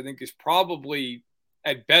Dallas, I think, is probably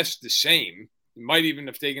at best the same. Might even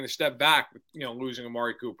have taken a step back with, losing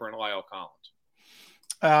Amari Cooper and Lyle Collins.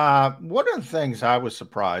 One of the things I was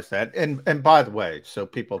surprised at, and by the way, so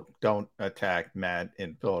people don't attack Matt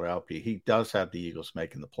in Philadelphia, he does have the Eagles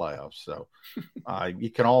making the playoffs. So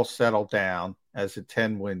you can all settle down as a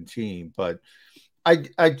 10-win team. But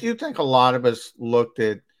I do think a lot of us looked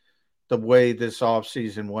at the way this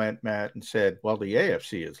offseason went, Matt, and said, well, the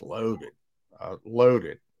AFC is loaded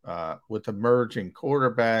with emerging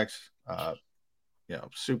quarterbacks,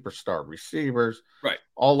 superstar receivers, right,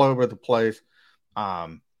 all over the place.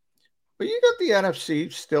 But you got the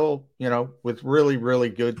NFC still, with really, really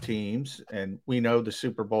good teams. And we know the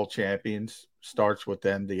Super Bowl champions starts with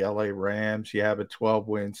them, the LA Rams. You have 12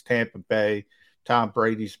 wins, Tampa Bay, Tom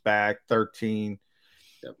Brady's back, 13.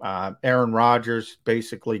 Yep. Aaron Rodgers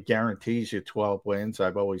basically guarantees you 12 wins.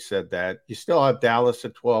 I've always said that. You still have Dallas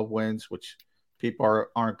at 12 wins, which people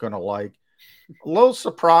aren't going to like. A little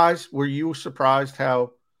surprised. Were you surprised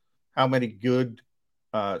how many good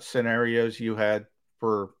scenarios you had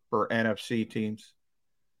for NFC teams?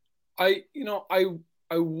 I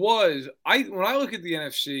was. When I look at the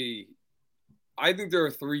NFC, I think there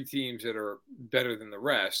are 3 teams that are better than the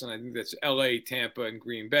rest, and I think that's LA, Tampa, and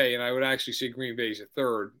Green Bay. And I would actually say Green Bay is a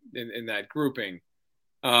third in that grouping.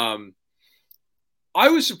 I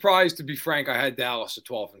was surprised, to be frank. I had Dallas at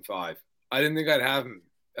 12-5. I didn't think I'd have them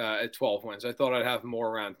at 12 wins. I thought I'd have them more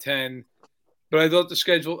around 10. But I thought the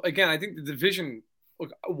schedule, again, I think the division,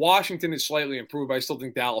 look, Washington is slightly improved, but I still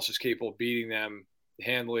think Dallas is capable of beating them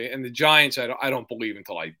handily. And the Giants, I don't believe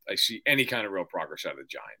until I see any kind of real progress out of the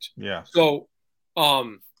Giants. Yeah. So,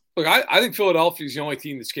 look, I think Philadelphia is the only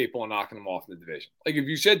team that's capable of knocking them off in the division. Like, if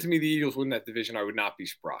you said to me the Eagles win that division, I would not be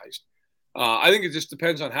surprised. I think it just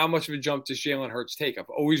depends on how much of a jump does Jalen Hurts take. I've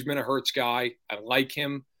always been a Hurts guy. I like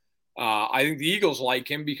him. I think the Eagles like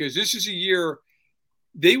him because this is a year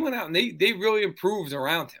they went out and they really improved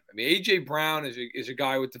around him. I mean, A.J. Brown is a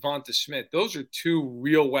guy with Devonta Smith. Those are 2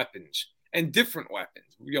 real weapons and different weapons.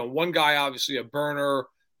 One guy, obviously a burner,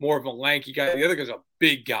 more of a lanky guy. The other guy's a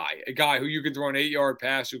big guy, a guy who you can throw an 8-yard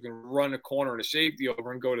pass, who can run a corner and a safety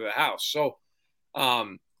over and go to the house. So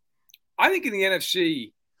I think in the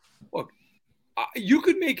NFC, look, you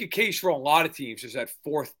could make a case for a lot of teams as that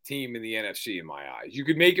 4th team in the NFC in my eyes. You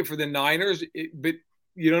could make it for the Niners, but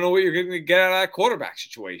you don't know what you're going to get out of that quarterback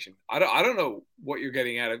situation. I don't know what you're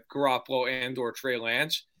getting out of Garoppolo and or Trey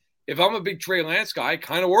Lance. If I'm a big Trey Lance guy, it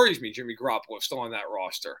kind of worries me Jimmy Garoppolo is still on that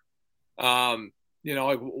roster.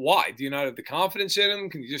 Why? Do you not have the confidence in him?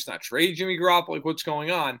 Can you just not trade Jimmy Garoppolo? Like, what's going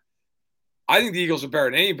on? I think the Eagles are better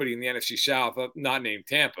than anybody in the NFC South, not named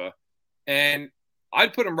Tampa. And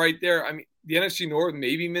I'd put them right there. I mean, the NFC North,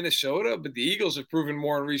 maybe Minnesota, but the Eagles have proven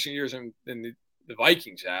more in recent years than the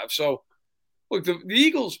Vikings have. So, look, the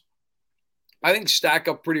Eagles, I think, stack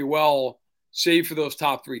up pretty well, save for those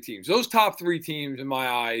top 3 teams. Those top 3 teams, in my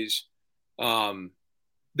eyes,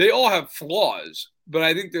 they all have flaws, but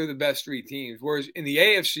I think they're the best 3 teams. Whereas in the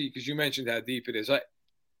AFC, because you mentioned how deep it is,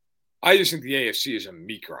 I just think the AFC is a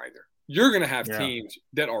meat grinder. You're going to have teams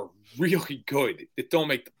that are really good that don't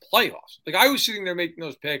make the playoffs. Like, I was sitting there making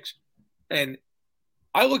those picks, and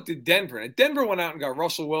I looked at Denver, and Denver went out and got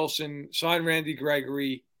Russell Wilson, signed Randy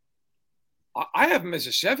Gregory. I have him as a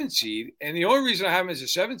 7th seed, and the only reason I have him as a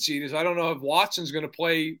 7th seed is I don't know if Watson's going to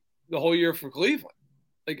play the whole year for Cleveland.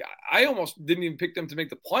 Like, I almost didn't even pick them to make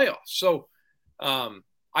the playoffs. So,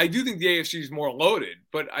 I do think the AFC is more loaded,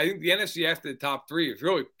 but I think the NFC after the top three is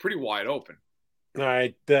really pretty wide open. All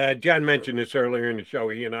right. John mentioned this earlier in the show.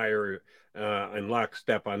 He and I are in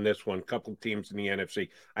lockstep on this one. Couple teams in the NFC.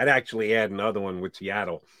 I'd actually add another one with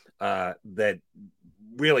Seattle that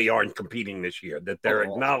really aren't competing this year, that they're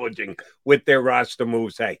acknowledging with their roster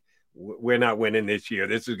moves, hey, we're not winning this year.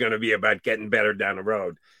 This is going to be about getting better down the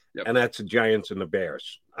road. Yep. And that's the Giants and the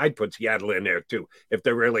Bears. I'd put Seattle in there, too, if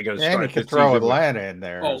they're really going to start. And you could throw Atlanta in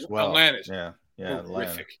there as well. Atlanta's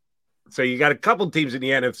Atlanta. So you got a couple teams in the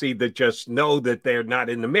NFC that just know that they're not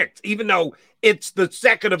in the mix. Even though it's the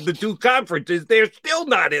second of the two conferences, they're still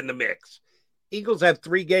not in the mix. Eagles have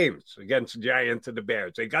 3 games against the Giants and the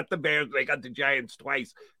Bears. They got the Bears, they got the Giants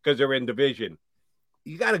twice because they're in division.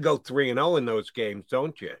 You got to go 3-0 in those games,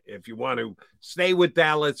 don't you? If you want to stay with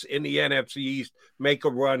Dallas in the NFC East, make a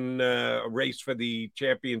run, a race for the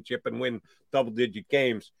championship and win double-digit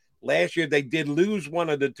games. Last year, they did lose one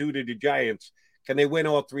of the 2 to the Giants. Can they win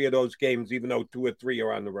all 3 of those games, even though 2 or 3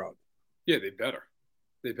 are on the road? Yeah, they better.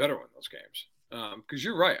 They better win those games. Because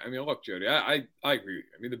you're right. I mean, look, Jody, I agree with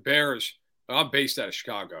you. I mean, the Bears, I'm based out of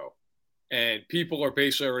Chicago, and people are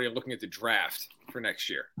basically already looking at the draft for next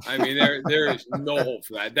year. I mean, there is no hope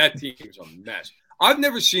for that. That team is a mess. I've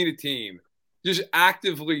never seen a team just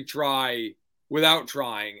actively try, without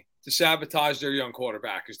trying, to sabotage their young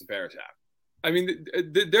quarterback as the Bears have. I mean,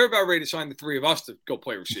 they're about ready to sign the 3 of us to go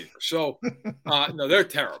play receiver. So, no, they're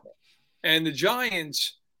terrible. And the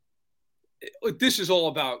Giants, this is all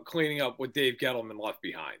about cleaning up what Dave Gettleman left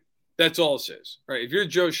behind. That's all it is, right? If you're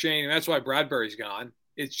Joe Schoen, and that's why Bradbury's gone,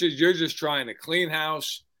 it's just you're just trying to clean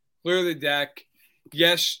house, clear the deck.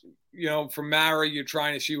 Yes, from Mara, you're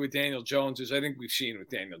trying to see what Daniel Jones is. I think we've seen what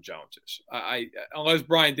Daniel Jones is. Unless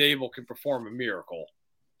Brian Dable can perform a miracle,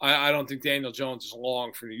 I don't think Daniel Jones is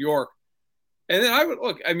long for New York. And then I would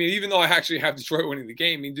look, I mean, even though I actually have Detroit winning the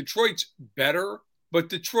game, I mean, Detroit's better, but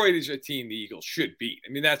Detroit is a team the Eagles should beat. I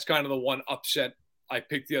mean, that's kind of the one upset I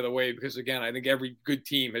picked the other way because, again, I think every good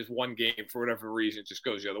team has one game for whatever reason. It just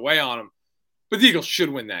goes the other way on them. But the Eagles should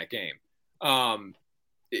win that game. And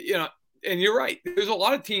you're right. There's a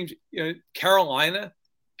lot of teams, Carolina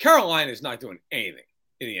is not doing anything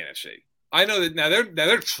in the NFC. I know that now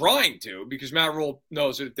they're trying to because Matt Rule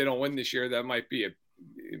knows that if they don't win this year, that might be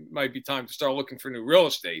time to start looking for new real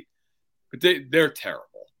estate. But they're terrible.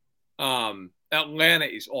 Atlanta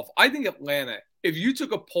is awful. I think Atlanta, if you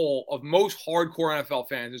took a poll of most hardcore NFL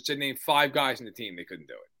fans and said name 5 guys in the team, they couldn't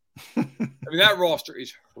do it. I mean, that roster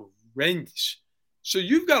is horrendous. So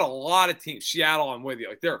you've got a lot of teams. Seattle, I'm with you.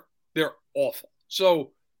 Like they're awful.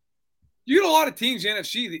 So you get a lot of teams in the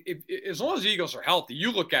NFC. As long as the Eagles are healthy,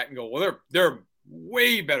 you look at and go, well, they're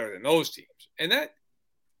way better than those teams. And that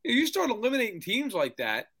you start eliminating teams like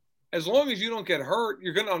that. As long as you don't get hurt,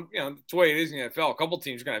 you're going to, it's the way it is in the NFL. A couple of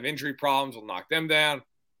teams are going to have injury problems. Will knock them down.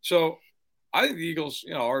 So I think the Eagles,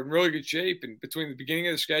 are in really good shape. And between the beginning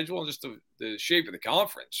of the schedule and just the shape of the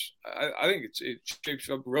conference, I think it shapes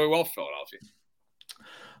up really well for Philadelphia.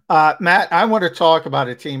 Matt, I want to talk about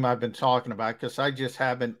a team I've been talking about because I just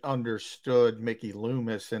haven't understood Mickey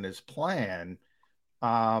Loomis and his plan,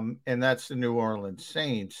 and that's the New Orleans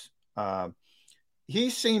Saints. He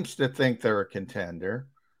seems to think they're a contender.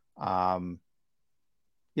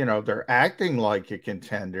 They're acting like a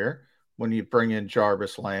contender when you bring in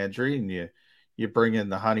Jarvis Landry and you bring in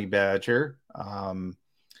the Honey Badger.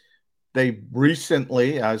 They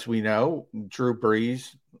recently, as we know, Drew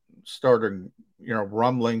Brees started,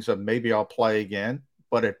 rumblings of maybe I'll play again,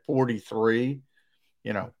 but at 43,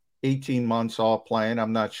 18 months off playing,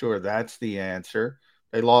 I'm not sure that's the answer.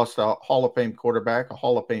 They lost a Hall of Fame quarterback, a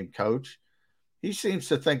Hall of Fame coach. He seems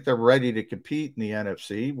to think they're ready to compete in the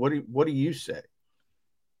NFC. What do you say?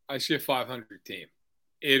 I see a 500 team,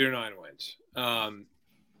 8 or 9 wins.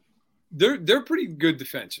 They're pretty good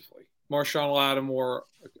defensively. Marshawn Lattimore,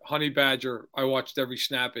 Honey Badger, I watched every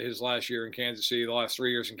snap of his last year in Kansas City, the last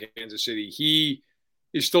 3 years in Kansas City. He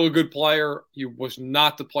is still a good player. He was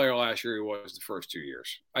not the player last year he was the first 2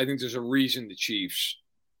 years. I think there's a reason the Chiefs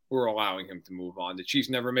were allowing him to move on. The Chiefs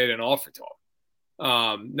never made an offer to him.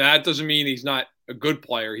 Now, that doesn't mean he's not a good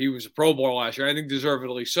player. He was a Pro Bowler last year. I think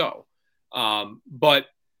deservedly so. But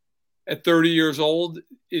at 30 years old,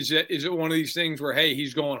 is it one of these things where, hey,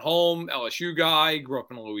 he's going home, LSU guy, grew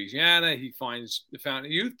up in Louisiana, he finds the fountain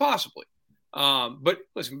of youth? Possibly. But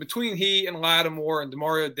listen, between he and Lattimore and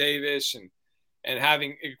Demario Davis and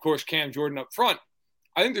having, of course, Cam Jordan up front,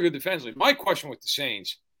 I think they're good defensively. My question with the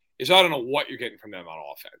Saints is I don't know what you're getting from them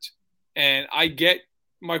on offense. And I get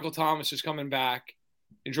Michael Thomas is coming back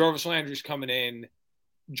and Jarvis Landry's coming in.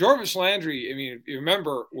 Jarvis Landry, I mean, you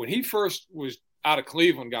remember when he first was out of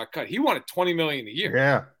Cleveland got cut. He wanted $20 million a year.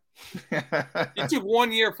 Yeah. He took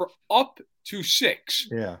 1 year for up to 6.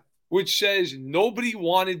 Yeah. Which says nobody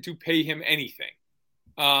wanted to pay him anything.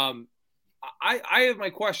 I have my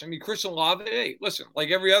question. I mean, Christian Olave, hey, listen, like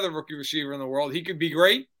every other rookie receiver in the world, he could be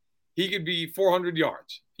great. He could be 400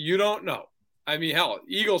 yards. You don't know. I mean, hell,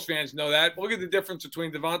 Eagles fans know that. Look at the difference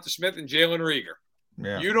between Devonta Smith and Jalen Reagor.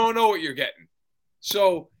 Yeah. You don't know what you're getting.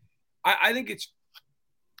 So I think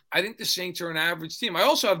the Saints are an average team. I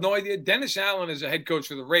also have no idea. Dennis Allen is a head coach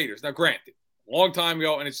for the Raiders. Now, granted, a long time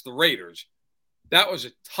ago, and it's the Raiders. That was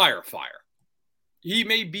a tire fire. He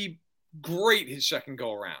may be great his second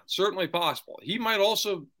go around. Certainly possible. He might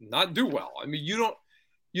also not do well. I mean, you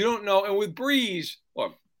don't know. And with Breeze,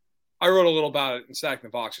 look, I wrote a little about it in Stack in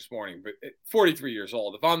the Box this morning, but at 43 years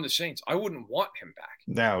old, if I'm the Saints, I wouldn't want him back.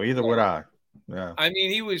 No, either would I. Yeah. I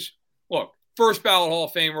mean, he was, look, first ballot Hall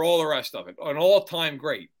of Famer, all the rest of it, an all-time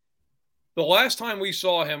great. The last time we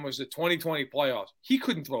saw him was the 2020 playoffs. He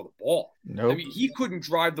couldn't throw the ball. Nope. I mean, he couldn't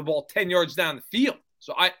drive the ball 10 yards down the field.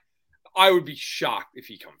 So I would be shocked if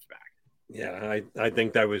he comes back. Yeah, I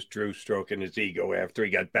think that was Drew stroking his ego after he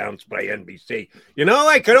got bounced by NBC. You know,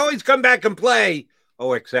 I could always come back and play.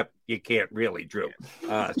 Oh, except you can't really, Drew.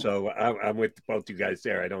 So I'm with both you guys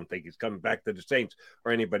there. I don't think he's coming back to the Saints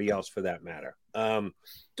or anybody else for that matter.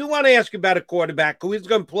 Do want to ask you about a quarterback who is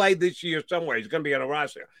going to play this year somewhere. He's going to be on a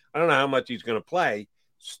roster. I don't know how much he's going to play.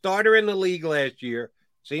 Starter in the league last year.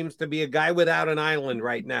 Seems to be a guy without an island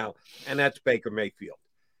right now, and that's Baker Mayfield.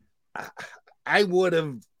 I would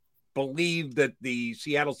have believed that the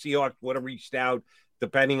Seattle Seahawks would have reached out,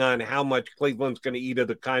 depending on how much Cleveland's going to eat of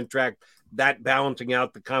the contract, that balancing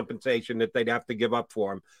out the compensation that they'd have to give up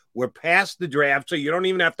for him. We're past the draft, so you don't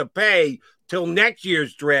even have to pay till next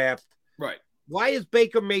year's draft. Right. Why is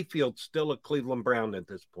Baker Mayfield still a Cleveland Brown at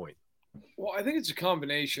this point? Well, I think it's a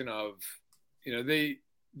combination of, they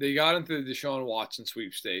got into the Deshaun Watson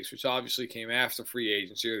sweepstakes, which obviously came after free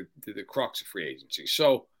agency, or the crux of free agency.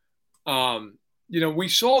 So, we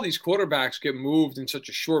saw these quarterbacks get moved in such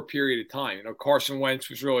a short period of time. Carson Wentz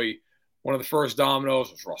was really one of the first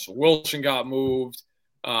dominoes. Russell Wilson got moved.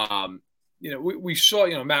 We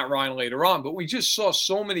saw, Matt Ryan later on, but we just saw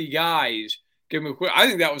so many guys get moved quick. I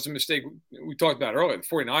think that was the mistake we talked about earlier. The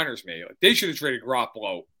 49ers made. They should have traded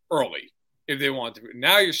Garoppolo early if they wanted to.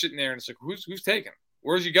 Now you're sitting there and it's like, who's taking him?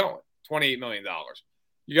 Where's he going? $28 million.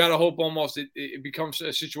 You got to hope almost it becomes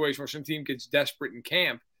a situation where some team gets desperate in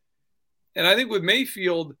camp. And I think with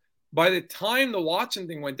Mayfield, by the time the Watson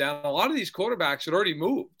thing went down, a lot of these quarterbacks had already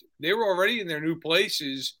moved. They were already in their new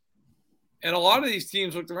places. And a lot of these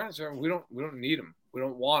teams looked around and said, we don't need him. We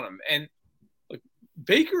don't want him. And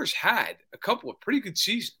Baker's had a couple of pretty good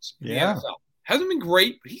seasons in the NFL. Hasn't been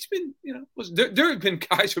great, but he's been, there have been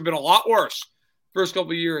guys who have been a lot worse first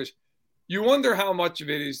couple of years. You wonder how much of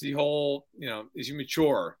it is the whole, is you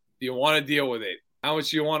mature? Do you want to deal with it? How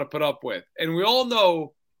much do you want to put up with? And we all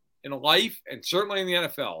know in life, and certainly in the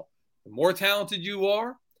NFL, the more talented you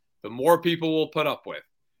are, the more people will put up with.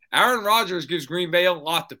 Aaron Rodgers gives Green Bay a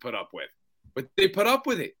lot to put up with, but they put up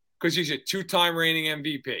with it because he's a 2-time reigning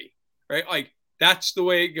MVP, right? That's the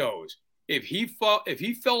way it goes. If he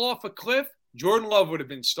fell off a cliff, Jordan Love would have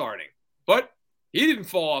been starting, but he didn't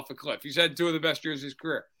fall off a cliff. He's had 2 of the best years of his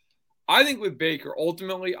career. I think with Baker,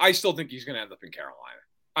 ultimately, I still think he's going to end up in Carolina.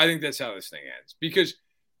 I think that's how this thing ends, because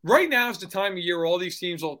right now is the time of year where all these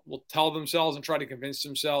teams will tell themselves and try to convince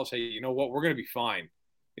themselves, hey, you know what, we're going to be fine.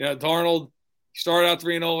 Darnold started out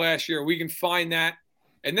 3-0 last year. We can find that.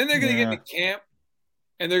 And then they're going to get into camp,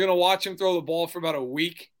 and they're going to watch him throw the ball for about a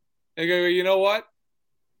week. They're going to go, you know what?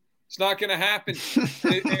 It's not going to happen.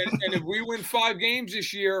 and if we win 5 games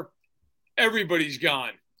this year, everybody's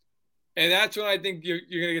gone. And that's when I think you're going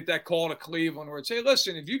to get that call to Cleveland where it's, hey,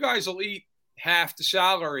 listen, if you guys will eat half the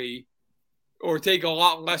salary or take a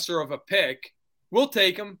lot lesser of a pick, we'll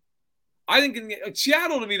take them. I think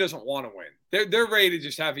Seattle, to me, doesn't want to win. They're ready to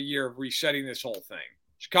just have a year of resetting this whole thing.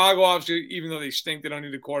 Chicago, obviously, even though they stink, they don't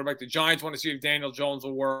need a quarterback. The Giants want to see if Daniel Jones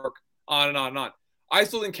will work, on and on and on. I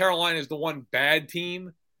still think Carolina is the one bad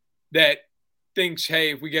team that thinks,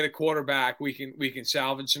 hey, if we get a quarterback, we can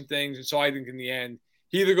salvage some things. And so I think in the end,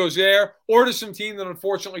 he either goes there or to some team that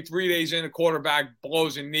unfortunately 3 days in, a quarterback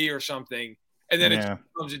blows a knee or something, and then it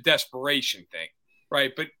becomes a desperation thing,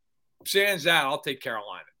 right? But sans that, I'll take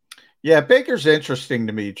Carolina. Yeah, Baker's interesting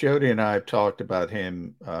to me. Jody and I have talked about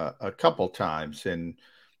him a couple times, and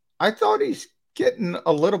I thought he's getting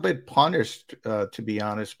a little bit punished, to be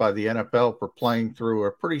honest, by the NFL for playing through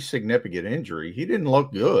a pretty significant injury. He didn't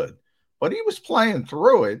look good, but he was playing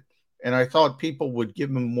through it, and I thought people would give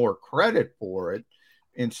him more credit for it.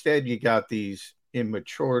 Instead, you got these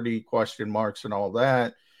immaturity, question marks, and all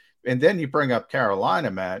that. And then you bring up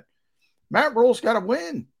Carolina, Matt. Matt Rule's got to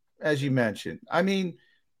win, as you mentioned. I mean,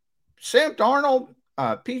 Sam Darnold,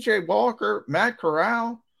 PJ Walker, Matt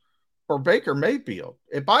Corral, or Baker Mayfield.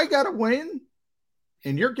 If I got to win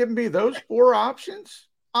and you're giving me those 4 options,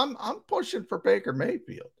 I'm pushing for Baker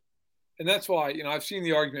Mayfield. And that's why, I've seen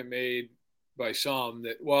the argument made by some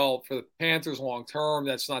that, well, for the Panthers long term,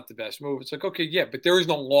 that's not the best move. It's like, okay, yeah, but there is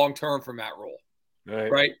no long term for Matt Rule,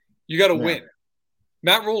 right? You got to win.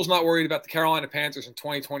 Matt Rule's not worried about the Carolina Panthers in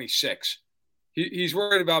 2026. He's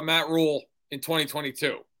worried about Matt Rule in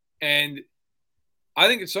 2022. And I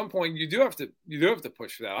think at some point you do have to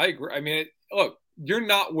push for that. I agree. I mean, look, you're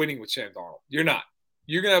not winning with Sam Darnold. You're not.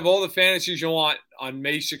 You're going to have all the fantasies you want on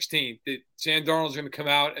May 16th that Sam Darnold's going to come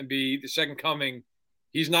out and be the second coming.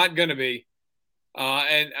 He's not going to be.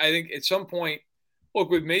 And I think at some point, look,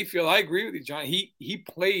 with Mayfield, I agree with you, John. He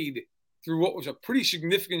played through what was a pretty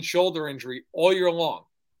significant shoulder injury all year long.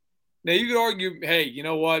 Now, you could argue, hey, you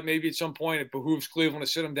know what? Maybe at some point it behooves Cleveland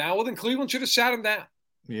to sit him down. Well, then Cleveland should have sat him down.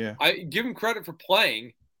 Yeah. I give him credit for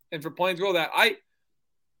playing and for playing through all that.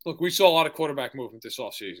 Look, we saw a lot of quarterback movement this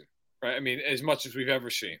offseason, right? I mean, as much as we've ever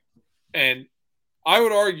seen. And I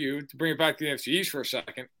would argue, to bring it back to the NFC East for a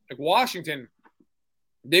second, like Washington,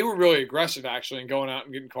 they were really aggressive, actually, in going out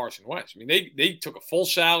and getting Carson Wentz. I mean, they took a full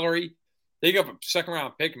salary. They got a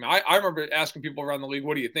second-round pick. I mean, I remember asking people around the league,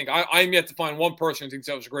 what do you think? I'm yet to find one person who thinks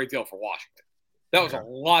that was a great deal for Washington. That was a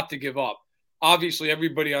lot to give up. Obviously,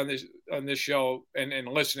 everybody on this show and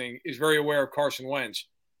listening is very aware of Carson Wentz.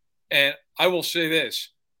 And I will say this.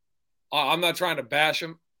 I'm not trying to bash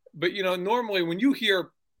him. But, normally when you hear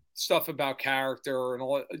stuff about character and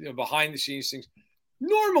all behind-the-scenes things,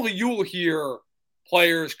 normally you will hear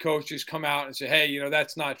players, coaches come out and say, hey,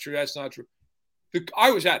 that's not true. That's not true. I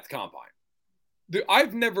was at the Combine.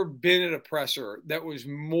 I've never been at a presser that was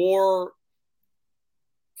more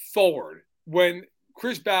forward when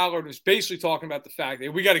Chris Ballard was basically talking about the fact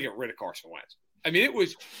that we got to get rid of Carson Wentz. I mean,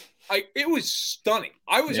 it was stunning.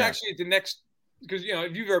 I was actually at the next, because,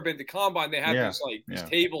 if you've ever been to Combine, they have these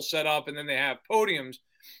tables set up and then they have podiums,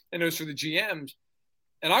 and those for the GMs.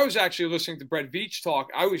 And I was actually listening to Brett Veach talk.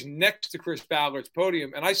 I was next to Chris Ballard's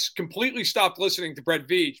podium, and I completely stopped listening to Brett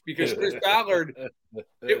Veach because Chris Ballard,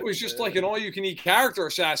 it was just like an all-you-can-eat character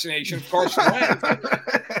assassination of Carson Wentz.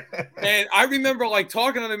 And I remember,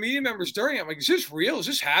 talking to the media members during it. I'm like, is this real? Is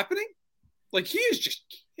this happening? Like, he is just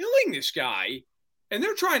killing this guy, and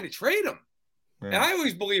they're trying to trade him. Yeah. And I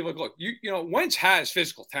always believe, look, Wentz has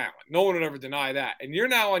physical talent. No one would ever deny that. And you're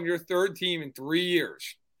now on your third team in 3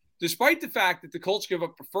 years. Despite the fact that the Colts give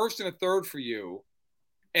up a first and a third for you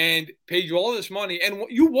and paid you all this money, and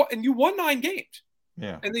you won 9 games.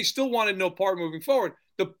 Yeah. And they still wanted no part moving forward.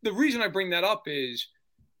 The reason I bring that up is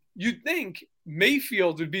you'd think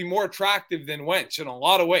Mayfield would be more attractive than Wentz in a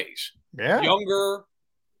lot of ways. Yeah. Younger.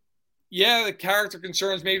 Yeah, the character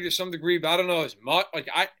concerns maybe to some degree, but I don't know as much.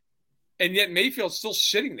 And yet Mayfield's still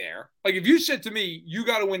sitting there. Like, if you said to me, you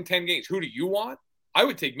got to win 10 games, who do you want? I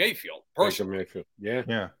would take Mayfield, personally. Mayfield. Yeah.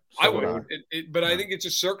 Yeah. I would. But I think it's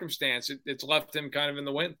a circumstance. It's left him kind of in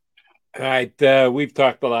the wind. All right. We've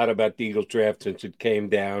talked a lot about the Eagles draft since it came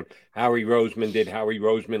down. Howie Roseman did Howie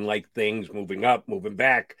Roseman-like things, moving up, moving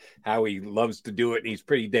back. Howie loves to do it, and he's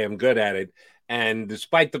pretty damn good at it. And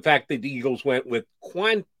despite the fact that the Eagles went with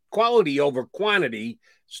quality over quantity,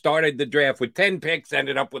 started the draft with 10 picks,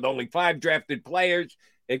 ended up with only 5 drafted players,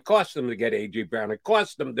 it cost them to get A.J. Brown. It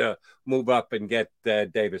cost them to move up and get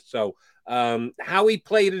Davis. So Howie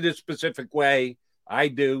played it a specific way. I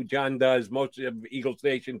do. John does. Most of Eagles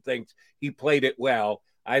Nation thinks he played it well.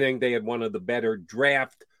 I think they had one of the better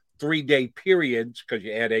draft 3-day periods, because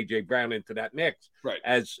you add A.J. Brown into that mix, right,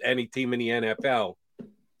 as any team in the NFL.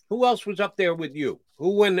 Who else was up there with you?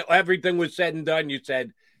 Who, when everything was said and done, you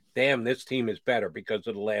said, damn, this team is better because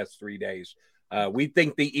of the last 3 days? We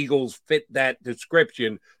think the Eagles fit that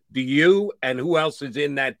description. Do you, and who else is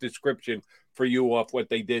in that description for you off what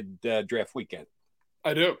they did draft weekend?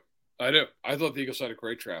 I do. I thought the Eagles had a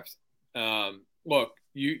great draft. Look,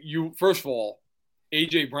 you first of all,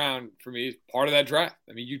 A.J. Brown, for me, is part of that draft.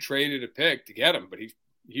 I mean, you traded a pick to get him, but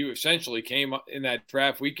he essentially came up in that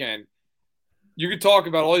draft weekend. You could talk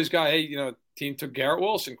about all these guys. Hey, team took Garrett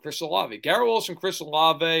Wilson, Chris Olave. Garrett Wilson, Chris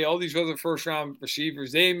Olave, all these other first-round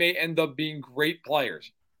receivers, they may end up being great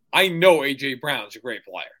players. I know A.J. Brown's a great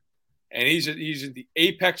player. And he's at the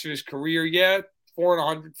apex of his career. Yeah, 4 and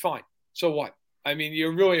 100, fine. So what? I mean,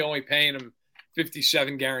 you're really only paying him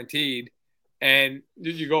 $57 guaranteed, and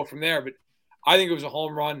you go from there. But I think it was a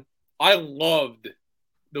home run. I loved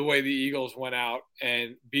the way the Eagles went out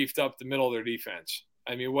and beefed up the middle of their defense.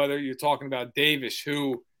 I mean, whether you're talking about Davis,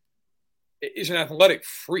 who is an athletic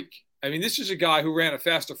freak. I mean, this is a guy who ran a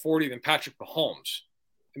faster 40 than Patrick Mahomes.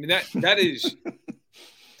 I mean, that is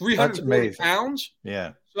 340 pounds.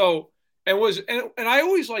 Yeah. So, and I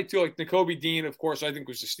always like to, like, Nakobe Dean, of course, I think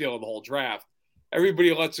was the steal of the whole draft.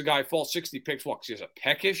 Everybody lets a guy fall 60 picks. What, 'cause he has a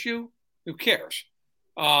pec issue? Who cares?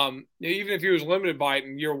 Even if he was limited by it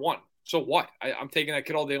in year one. So what? I'm taking that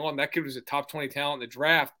kid all day long. That kid was a top 20 talent in the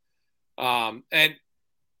draft. And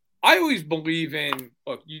I always believe in,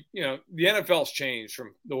 look, you know, the NFL's changed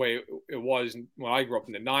from the way it was when I grew up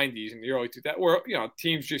in the 90s and the early 2000s, where, you know,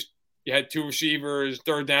 teams just, you had two receivers,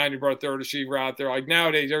 third down, you brought a third receiver out there. Like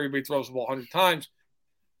nowadays, everybody throws the ball 100 times.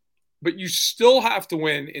 But you still have to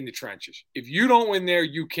win in the trenches. If you don't win there,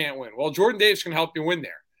 you can't win. Well, Jordan Davis can help you win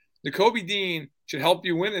there. Nakobe Dean should help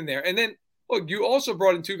you win in there. And then, look, you also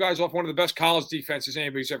brought in two guys off one of the best college defenses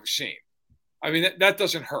anybody's ever seen. I mean, that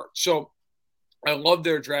doesn't hurt. So I loved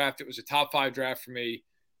their draft. It was a top 5 draft for me.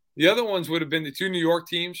 The other ones would have been the two New York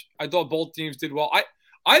teams. I thought both teams did well.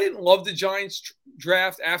 I didn't love the Giants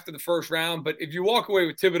draft after the first round, but if you walk away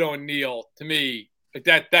with Thibodeau and Neal, to me, like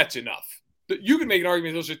that's enough. You can make an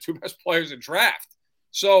argument those are the two best players in draft.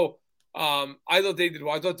 So I thought they did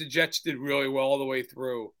well. I thought the Jets did really well all the way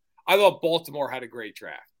through. I thought Baltimore had a great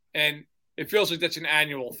draft. And it feels like that's an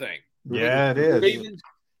annual thing. Yeah, it is. Ravens,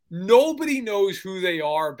 nobody knows who they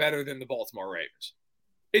are better than the Baltimore Ravens.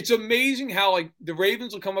 It's amazing how, like, the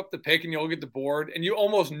Ravens will come up the pick and you'll look at the board and you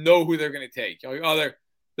almost know who they're going to take. You're like, oh,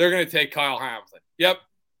 they're going to take Kyle Hamilton. Yep.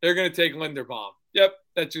 They're going to take Linderbaum. Yep.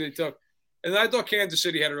 That's who they took. And I thought Kansas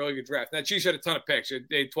City had a really good draft. Now, Chiefs had a ton of picks.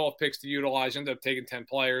 They had 12 picks to utilize, ended up taking 10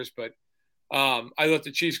 players. But I thought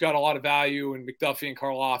the Chiefs got a lot of value in McDuffie and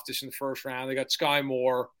Karlaftis in the first round. They got Sky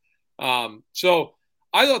Moore. So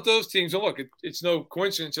I thought those teams, and look, it's no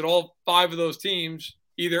coincidence that all 5 of those teams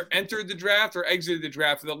either entered the draft or exited the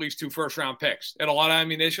draft with at least 2 first-round picks. And a lot of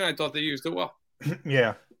ammunition. I thought they used it well.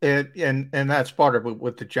 Yeah. And that's part of it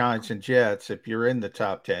with the Giants and Jets. If you're in the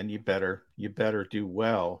top 10, you better do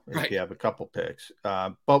well if you have a couple picks.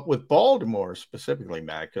 But with Baltimore specifically,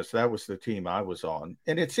 Matt, because that was the team I was on,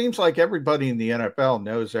 and it seems like everybody in the NFL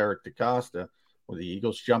knows Eric DeCosta. Well, the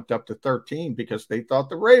Eagles jumped up to 13 because they thought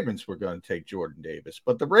the Ravens were going to take Jordan Davis.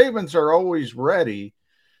 But the Ravens are always ready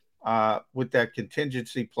with that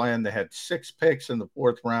contingency plan. They had 6 picks in the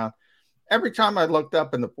 4th round. Every time I looked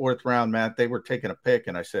up in the 4th round, Matt, they were taking a pick,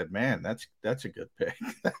 and I said, man, that's a good pick.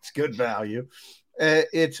 That's good value.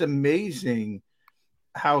 It's amazing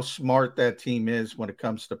how smart that team is when it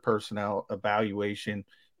comes to personnel evaluation.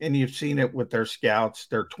 And you've seen it with their scouts,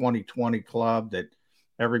 their 2020 club that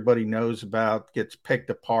everybody knows about, gets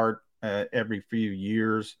picked apart every few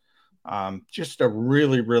years. Just a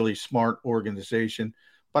really, really smart organization.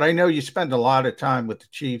 But I know you spend a lot of time with the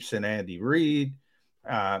Chiefs and Andy Reid.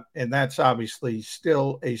 And that's obviously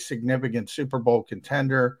still a significant Super Bowl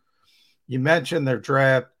contender. You mentioned their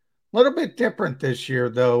draft. A little bit different this year,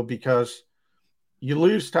 though, because you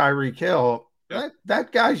lose Tyreek Hill.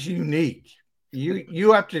 That guy's unique.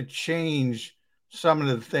 You have to change some of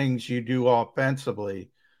the things you do offensively.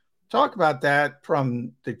 Talk about that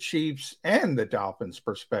from the Chiefs and the Dolphins'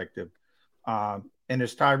 perspective. And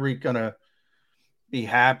is Tyreek going to be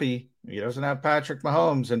happy? He doesn't have Patrick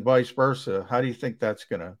Mahomes and vice versa. How do you think that's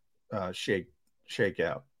going to shake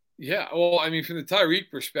out? Yeah, well, I mean, from the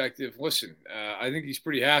Tyreek perspective, listen, I think he's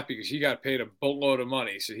pretty happy because he got paid a boatload of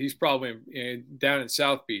money. So he's probably down in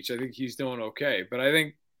South Beach. I think he's doing okay. But I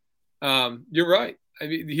think you're right. I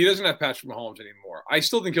mean, he doesn't have Patrick Mahomes anymore. I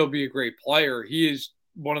still think he'll be a great player. He is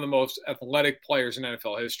one of the most athletic players in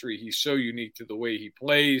NFL history. He's so unique to the way he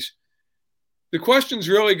plays. The question's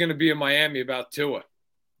really going to be in Miami about Tua.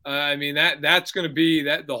 I mean, that's going to be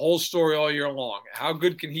the whole story all year long. How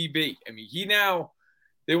good can he be? I mean,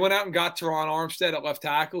 they went out and got Teron Armstead at left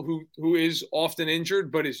tackle, who is often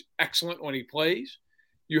injured but is excellent when he plays.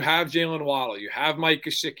 You have Jalen Waddle. You have Mike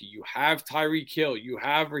Gesicki. You have Tyreek Hill. You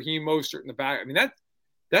have Raheem Mostert in the back. I mean,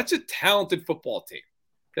 that's a talented football team.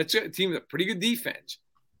 That's a team with a pretty good defense.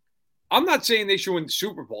 I'm not saying they should win the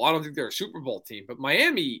Super Bowl. I don't think they're a Super Bowl team. But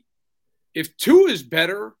Miami, if Tua is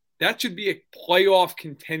better, that should be a playoff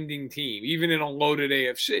contending team, even in a loaded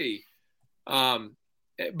AFC.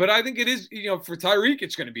 But I think it is, for Tyreek,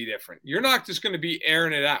 it's going to be different. You're not just going to be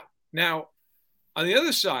airing it out. Now, on the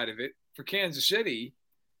other side of it, for Kansas City,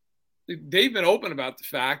 they've been open about the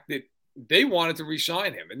fact that they wanted to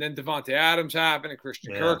re-sign him. And then Devontae Adams happened and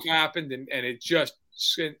Christian Kirk happened, and it just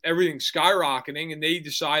everything's skyrocketing. And they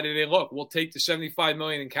decided, hey, look, we'll take the $75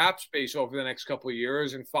 million in cap space over the next couple of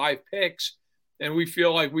years and 5 picks. And we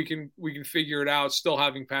feel like we can figure it out, still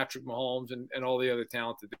having Patrick Mahomes and all the other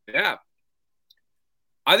talent that they have.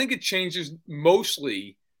 I think it changes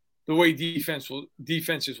mostly the way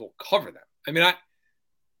defenses will cover them. I mean,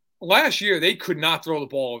 last year they could not throw the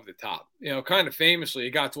ball over the top. Kind of famously,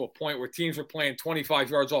 it got to a point where teams were playing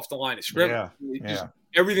 25 yards off the line of scrimmage.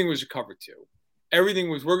 Everything was a cover two. Everything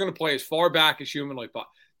was, we're going to play as far back as humanly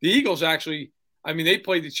possible. The Eagles actually, I mean, they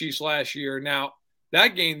played the Chiefs last year. Now, that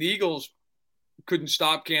game, the Eagles couldn't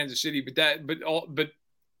stop Kansas City, but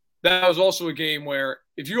that was also a game where,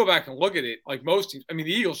 if you go back and look at it, like most teams, I mean,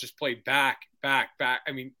 the Eagles just played back.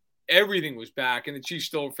 I mean, everything was back, and the Chiefs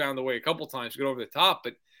still found a way a couple times to get over the top.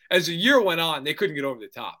 But as the year went on, they couldn't get over the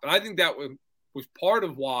top. And I think that was part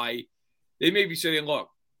of why they may be saying, look,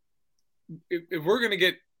 if we're going to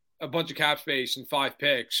get a bunch of cap space and 5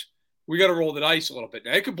 picks, we got to roll the dice a little bit.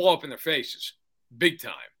 Now, it could blow up in their faces big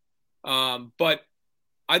time. But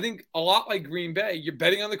I think a lot like Green Bay, you're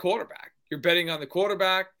betting on the quarterback. You're betting on the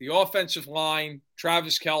quarterback, the offensive line,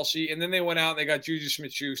 Travis Kelce, and then they went out and they got Juju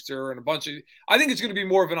Smith-Schuster and a bunch of – I think it's going to be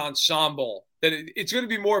more of an ensemble. It's going to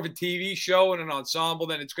be more of a TV show and an ensemble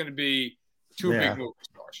than it's going to be two big movie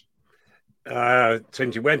stars.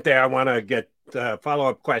 Since you went there, I want to get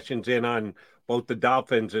follow-up questions in on both the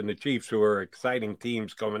Dolphins and the Chiefs, who are exciting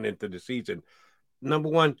teams coming into the season. Number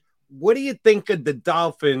one, what do you think of the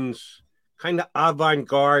Dolphins' kind of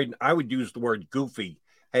avant-garde, I would use the word goofy,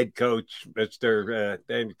 head coach, Mr.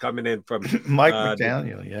 coming in from Mike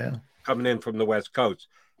McDaniel, coming in from the West Coast.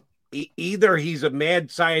 Either he's a mad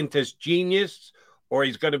scientist genius or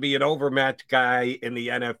he's going to be an overmatched guy in the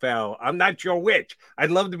NFL. I'm not sure which. I'd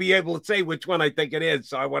love to be able to say which one I think it is,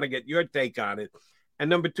 so I want to get your take on it. And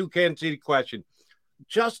number two, Kansas City question.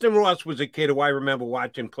 Justin Ross was a kid who I remember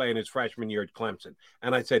watching playing his freshman year at Clemson.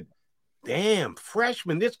 And I said, damn,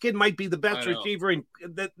 freshman, this kid might be the best receiver in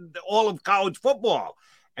all of college football.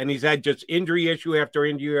 And he's had just injury issue after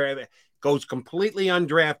injury, goes completely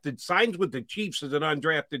undrafted, signs with the Chiefs as an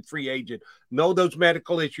undrafted free agent. No, those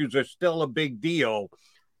medical issues are still a big deal.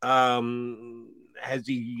 Has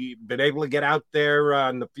he been able to get out there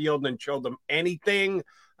on the field and show them anything?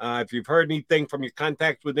 If you've heard anything from your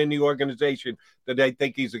contacts within the organization, that they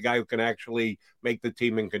think he's a guy who can actually make the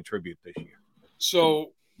team and contribute this year.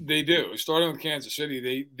 So they do. Starting with Kansas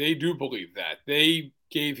City, they do believe that. They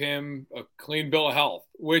gave him a clean bill of health,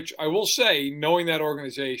 which I will say, knowing that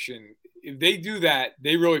organization, if they do that,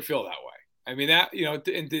 they really feel that way. I mean, that,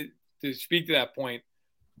 and to speak to that point,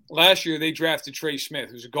 last year they drafted Trey Smith,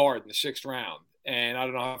 who's a guard in the 6th round. And I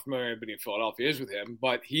don't know how familiar anybody in Philadelphia is with him,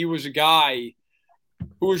 but he was a guy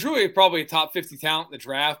who was really probably a top 50 talent in the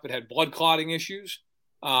draft, but had blood clotting issues.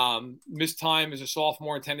 Missed time as a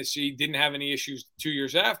sophomore in Tennessee, didn't have any issues 2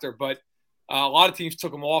 years after, but a lot of teams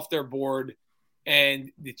took him off their board,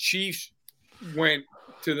 and the Chiefs went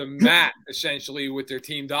to the mat essentially with their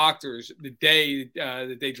team doctors the day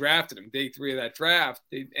that they drafted him, day 3 of that draft,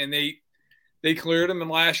 and they cleared him. And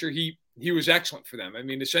last year he was excellent for them. I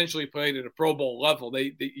mean, essentially played at a Pro Bowl level.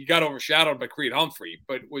 He got overshadowed by Creed Humphrey,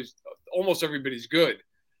 but was almost everybody's good.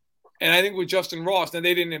 And I think with Justin Ross, now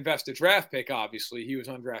they didn't invest a draft pick, obviously. He was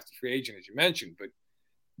undrafted free agent, as you mentioned, but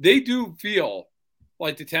they do feel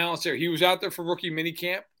like the talent's there. He was out there for rookie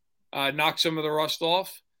minicamp, knocked some of the rust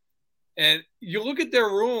off. And you look at their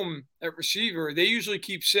room at receiver, they usually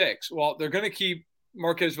keep 6. Well, they're going to keep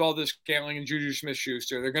Marquez Valdes-Scantling and Juju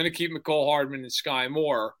Smith-Schuster. They're going to keep Mecole Hardman and Sky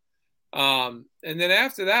Moore. And then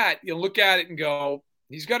after that, you look at it and go,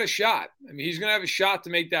 he's got a shot. I mean, he's going to have a shot to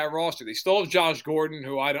make that roster. They still have Josh Gordon,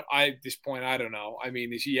 who at this point, I don't know. I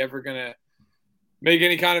mean, is he ever going to make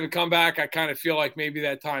any kind of a comeback? I kind of feel like maybe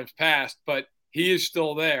that time's passed, but he is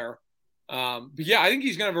still there. But yeah, I think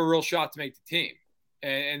he's going to have a real shot to make the team.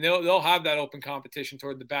 And they'll have that open competition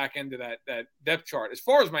toward the back end of that depth chart. As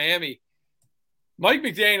far as Miami, Mike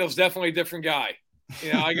McDaniel's definitely a different guy.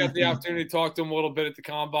 I got the opportunity to talk to him a little bit at the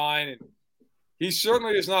Combine, and he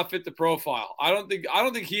certainly does not fit the profile. I don't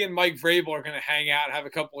think he and Mike Vrabel are going to hang out and have a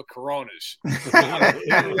couple of Coronas.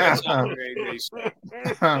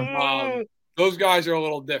 Those guys are a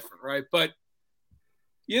little different, right? But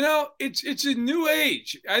it's a new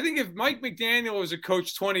age. I think if Mike McDaniel was a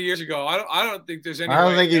coach 20 years ago, I don't think there's any. I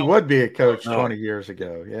don't think he would be a coach 20 years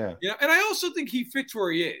ago. Yeah. And I also think he fits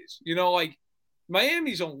where he is. Like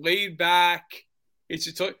Miami's a laid back.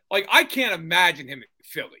 I can't imagine him in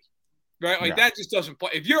Philly, right? Like that just doesn't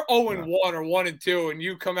play. If you're 0-1 or 1-2 and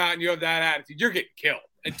you come out and you have that attitude, you're getting killed.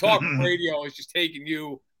 And talk radio is just taking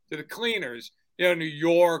you to the cleaners. New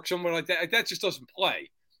York, somewhere like that. Like that just doesn't play.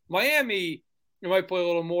 Miami, you might play a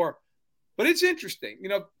little more, but it's interesting.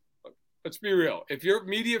 Let's be real. If you're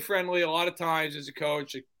media friendly, a lot of times as a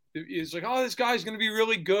coach, it's like, oh, this guy's going to be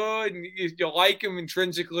really good, and you like him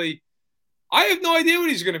intrinsically. I have no idea what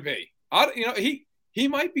he's going to be. he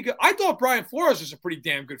might be good. I thought Brian Flores was a pretty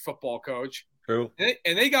damn good football coach. True. And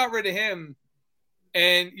they got rid of him.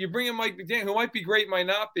 And you bring in Mike McDaniel, who might be great, might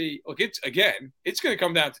not be. Look, it's going to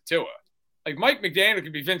come down to Tua. Like, Mike McDaniel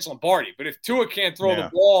could be Vince Lombardi, but if Tua can't throw the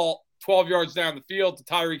ball 12 yards down the field to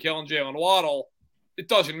Tyreek Hill and Jalen Waddle, it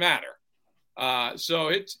doesn't matter. So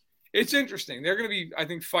it's interesting. They're going to be, I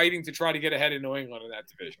think, fighting to try to get ahead of New England in that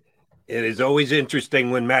division. It is always interesting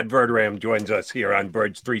when Matt Verderam joins us here on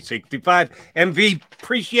Birds 365. MV,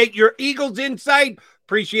 appreciate your Eagles insight.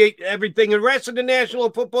 Appreciate everything in the rest of the National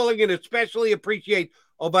Football League, and especially appreciate,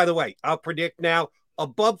 oh, by the way, I'll predict now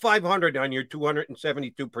above 500 on your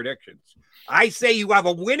 272 predictions. I say you have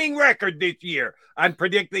a winning record this year on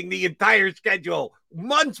predicting the entire schedule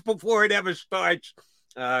months before it ever starts.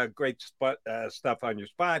 Great stuff on your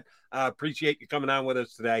spot. Appreciate you coming on with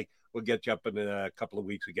us today. We'll get you up in a couple of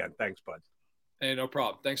weeks again. Thanks, bud. Hey, no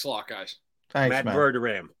problem. Thanks a lot, guys. Thanks, Matt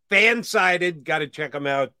Verderam. Fansided. Got to check him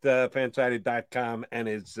out, fansided.com, and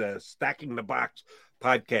his Stacking the Box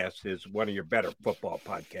podcast is one of your better football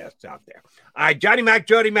podcasts out there. All right, Johnny Mac,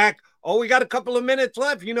 Jody Mac. Oh, we got a couple of minutes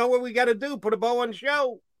left. You know what we got to do. Put a bow on the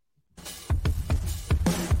show.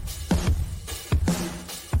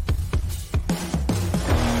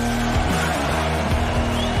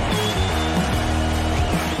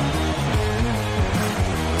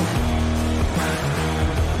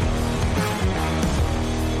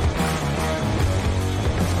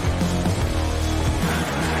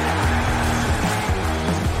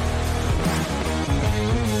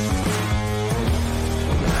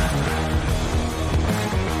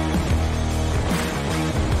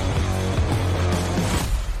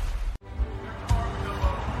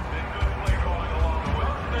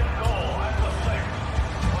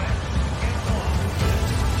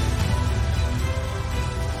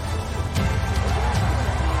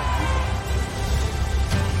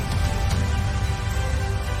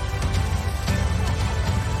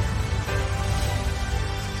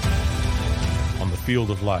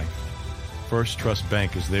 Field of life, First Trust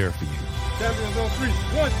Bank is there for you.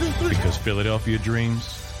 1, 2, 3. Because Philadelphia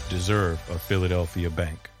dreams deserve a Philadelphia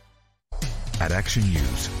bank. At Action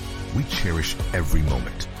News, we cherish every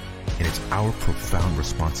moment, and it's our profound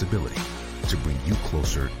responsibility to bring you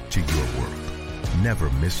closer to your world. Never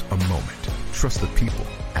miss a moment. Trust the people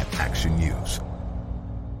at Action News.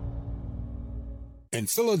 In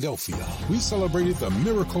Philadelphia, we celebrated the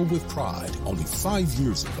miracle with pride only 5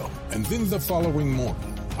 years ago. And then the following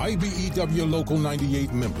morning, IBEW Local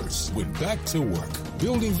 98 members went back to work,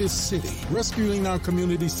 building this city, rescuing our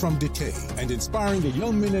communities from decay, and inspiring the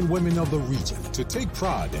young men and women of the region to take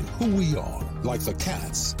pride in who we are. Like the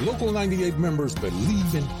Cats, Local 98 members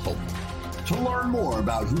believe in hope. To learn more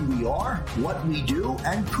about who we are, what we do,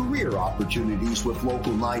 and career opportunities with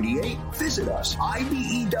Local 98, visit us,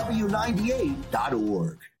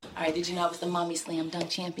 IBEW98.org. All right, did you know I was the Mommy Slam Dunk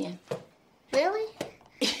Champion? Really?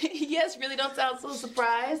 Yes, really, don't sound so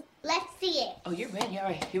surprised. Let's see it. Oh, you're ready. All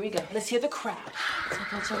right, here we go. Let's hear the crowd. So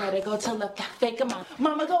go to right, I go to left, fake 'em out.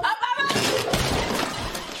 Mama, go up, mama!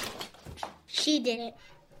 She did it.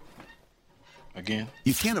 Again?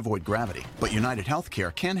 You can't avoid gravity, but United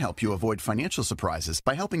Healthcare can help you avoid financial surprises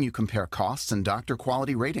by helping you compare costs and doctor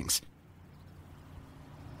quality ratings.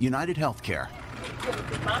 United Healthcare.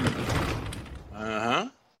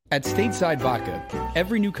 At Stateside Vodka,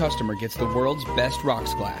 every new customer gets the world's best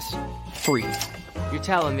rocks glass, free. You're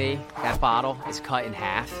telling me that bottle is cut in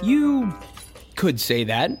half? You could say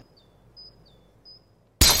that.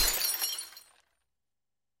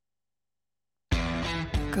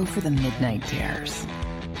 Go for the midnight dares.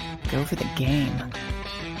 Go for the game.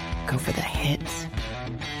 Go for the hits.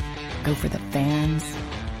 Go for the fans.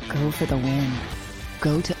 Go for the win.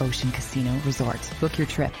 Go to Ocean Casino Resort. Book your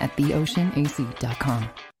trip at theoceanac.com.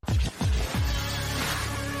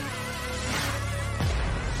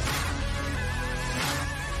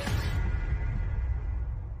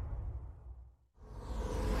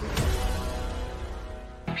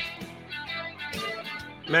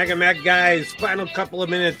 Mac guys, final couple of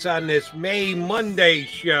minutes on this May Monday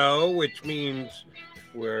show, which means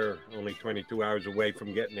we're only 22 hours away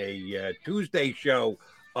from getting a Tuesday show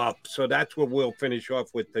up. So that's what we'll finish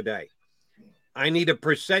off with today. I need a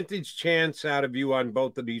percentage chance out of you on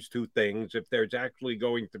both of these two things. If there's actually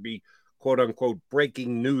going to be quote unquote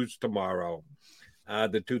breaking news tomorrow,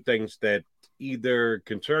 the two things that either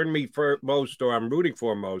concern me most or I'm rooting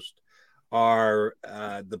for most are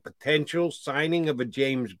the potential signing of a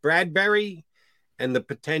James Bradberry and the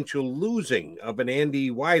potential losing of an Andy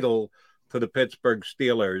Weidl to the Pittsburgh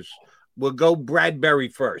Steelers. We'll go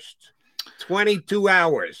Bradberry first. 22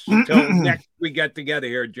 hours until next we get together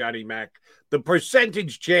here, Johnny Mac. The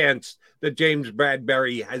percentage chance that James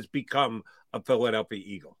Bradberry has become a Philadelphia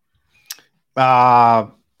Eagle?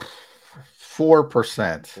 4%.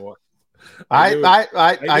 I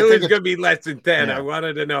knew it was going to be less than 10. Yeah. I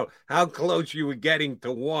wanted to know how close you were getting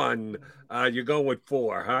to 1. You're going with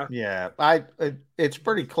 4, huh? Yeah, it's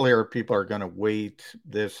pretty clear people are going to wait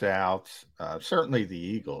this out. Certainly the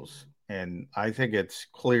Eagles, and I think it's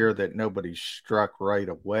clear that nobody's struck right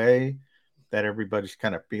away. That everybody's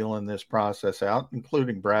kind of feeling this process out,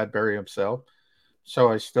 including Bradberry himself.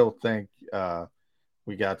 So I still think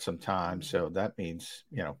we got some time. So that means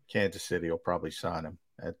Kansas City will probably sign him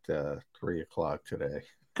at 3:00 today.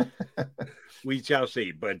 We shall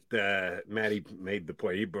see. But Matty made the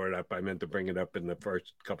point. He brought it up. I meant to bring it up in the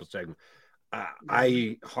first couple segments.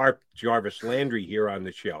 I harped Jarvis Landry here on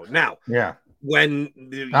the show. Now, yeah, when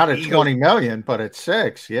the not at $20 million, but at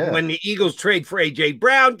 $6 million, yeah. When the Eagles trade for A.J.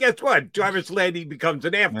 Brown, guess what? Jarvis Landry becomes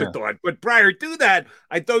an afterthought. Yeah. But prior to that,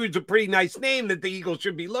 I thought it was a pretty nice name that the Eagles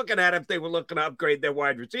should be looking at if they were looking to upgrade their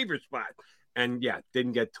wide receiver spot. And yeah,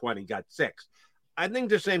 didn't get 20, got 6. I think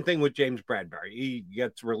the same thing with James Bradberry. He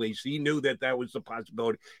gets released. He knew that was the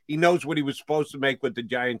possibility. He knows what he was supposed to make with the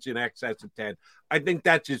Giants in excess of 10. I think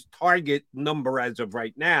that's his target number as of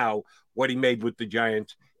right now, what he made with the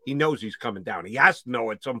Giants. He knows he's coming down. He has to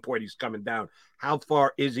know at some point he's coming down. How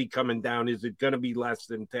far is he coming down? Is it going to be less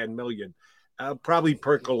than 10 million? Probably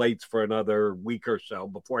percolates for another week or so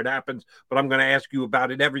before it happens. But I'm going to ask you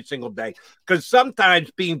about it every single day because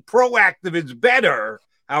sometimes being proactive is better,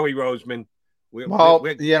 Howie Roseman.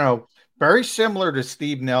 Very similar to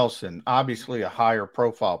Steve Nelson, obviously a higher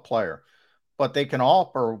profile player, but they can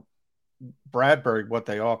offer Bradberry what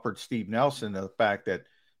they offered Steve Nelson, the fact that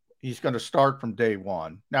he's going to start from day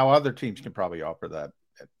one. Now, other teams can probably offer that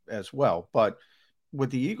as well, but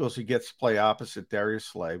with the Eagles, he gets to play opposite Darius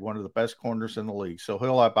Slay, one of the best corners in the league. So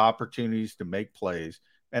he'll have opportunities to make plays,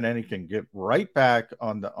 and then he can get right back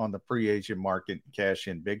on the free agent market and cash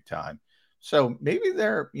in big time. So maybe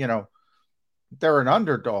they're an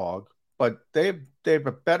underdog, but they have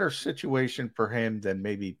a better situation for him than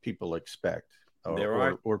maybe people expect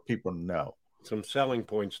or people know. Some selling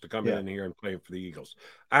points to come in here and play for the Eagles.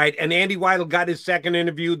 All right, and Andy Weidl got his second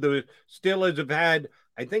interview. The Steelers have had,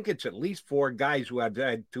 I think it's at least 4 guys who have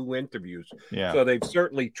had 2 interviews. Yeah. So they've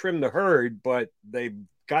certainly trimmed the herd, but they've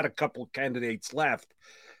got a couple candidates left.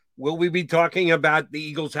 Will we be talking about the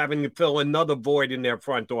Eagles having to fill another void in their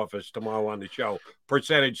front office tomorrow on the show?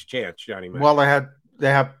 Percentage chance, Johnny Mac. Well, they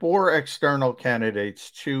have 4 external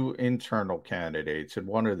candidates, 2 internal candidates, and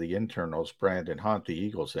one of the internals, Brandon Hunt, the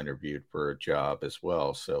Eagles interviewed for a job as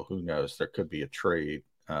well. So who knows? There could be a trade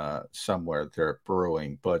somewhere there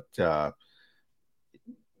brewing. But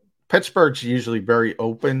Pittsburgh's usually very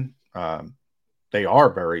open. They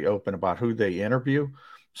are very open about who they interview.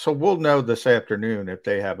 So we'll know this afternoon if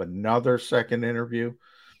they have another second interview.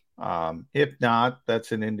 If not,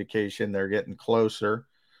 that's an indication they're getting closer.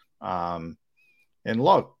 And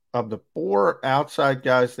look, of the 4 outside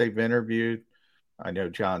guys they've interviewed, I know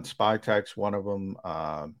John Spytek's one of them.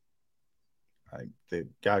 The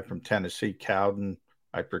guy from Tennessee, Cowden,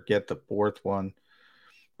 I forget the 4th one.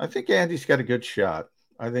 I think Andy's got a good shot.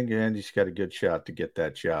 To get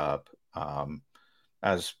that job.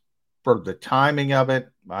 As for the timing of it,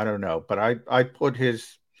 I don't know, but I put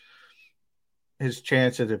his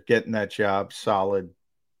chances of getting that job solid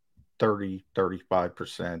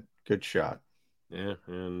 30-35%. Good shot. Yeah,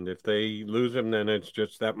 and if they lose him, then it's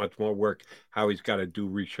just that much more work. How he's got to do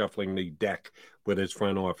reshuffling the deck with his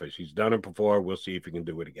front office. He's done it before. We'll see if he can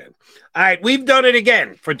do it again. All right, we've done it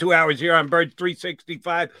again for 2 hours here on Birds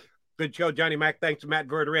 365. Good show, Johnny Mac. Thanks to Matt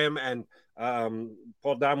Verderam and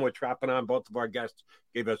Paul Domowitch dropping on. Both of our guests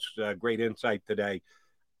gave us great insight today.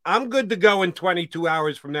 I'm good to go in 22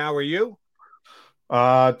 hours from now. Are you?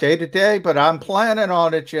 Day to day, but I'm planning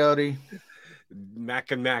on it, Jody.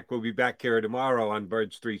 Mac and Mac will be back here tomorrow on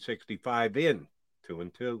Birds 365 in 2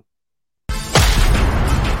 and 2.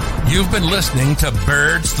 You've been listening to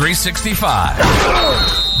Birds 365,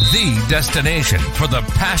 the destination for the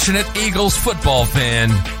passionate Eagles football fan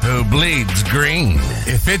who bleeds green.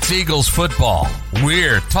 If it's Eagles football,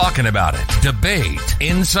 we're talking about it. Debate,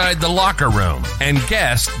 inside the locker room, and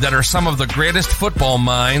guests that are some of the greatest football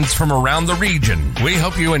minds from around the region. We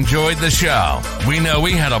hope you enjoyed the show. We know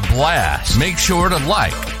we had a blast. Make sure to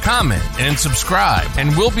like, comment, and subscribe,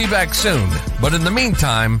 and we'll be back soon. But in the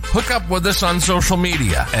meantime, hook up with us on social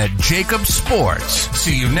media at Jacob Sports.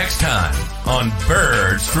 See you next time on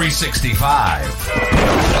Birds 365.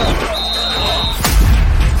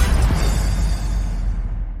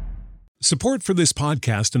 Support for this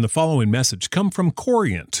podcast and the following message come from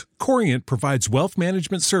Corient. Corient provides wealth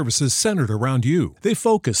management services centered around you. They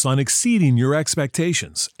focus on exceeding your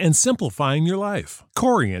expectations and simplifying your life.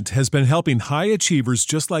 Corient has been helping high achievers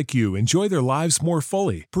just like you enjoy their lives more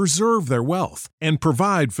fully, preserve their wealth, and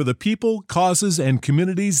provide for the people, causes, and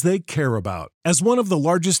communities they care about. As one of the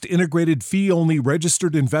largest integrated fee-only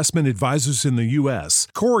registered investment advisors in the U.S.,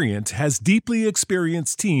 Corient has deeply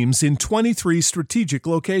experienced teams in 23 strategic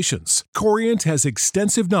locations. Corient has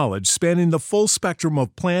extensive knowledge spanning the full spectrum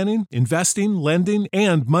of planning, investing, lending,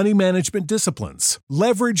 and money management disciplines.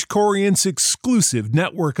 Leverage Corient's exclusive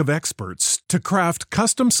network of experts to craft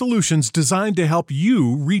custom solutions designed to help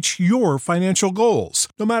you reach your financial goals,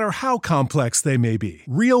 no matter how complex they may be.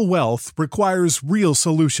 Real wealth requires real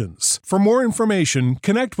solutions. For more information,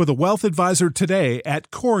 connect with a wealth advisor today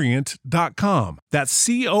at Corient.com. That's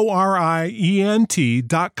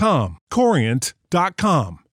Corient.com. Corient.com.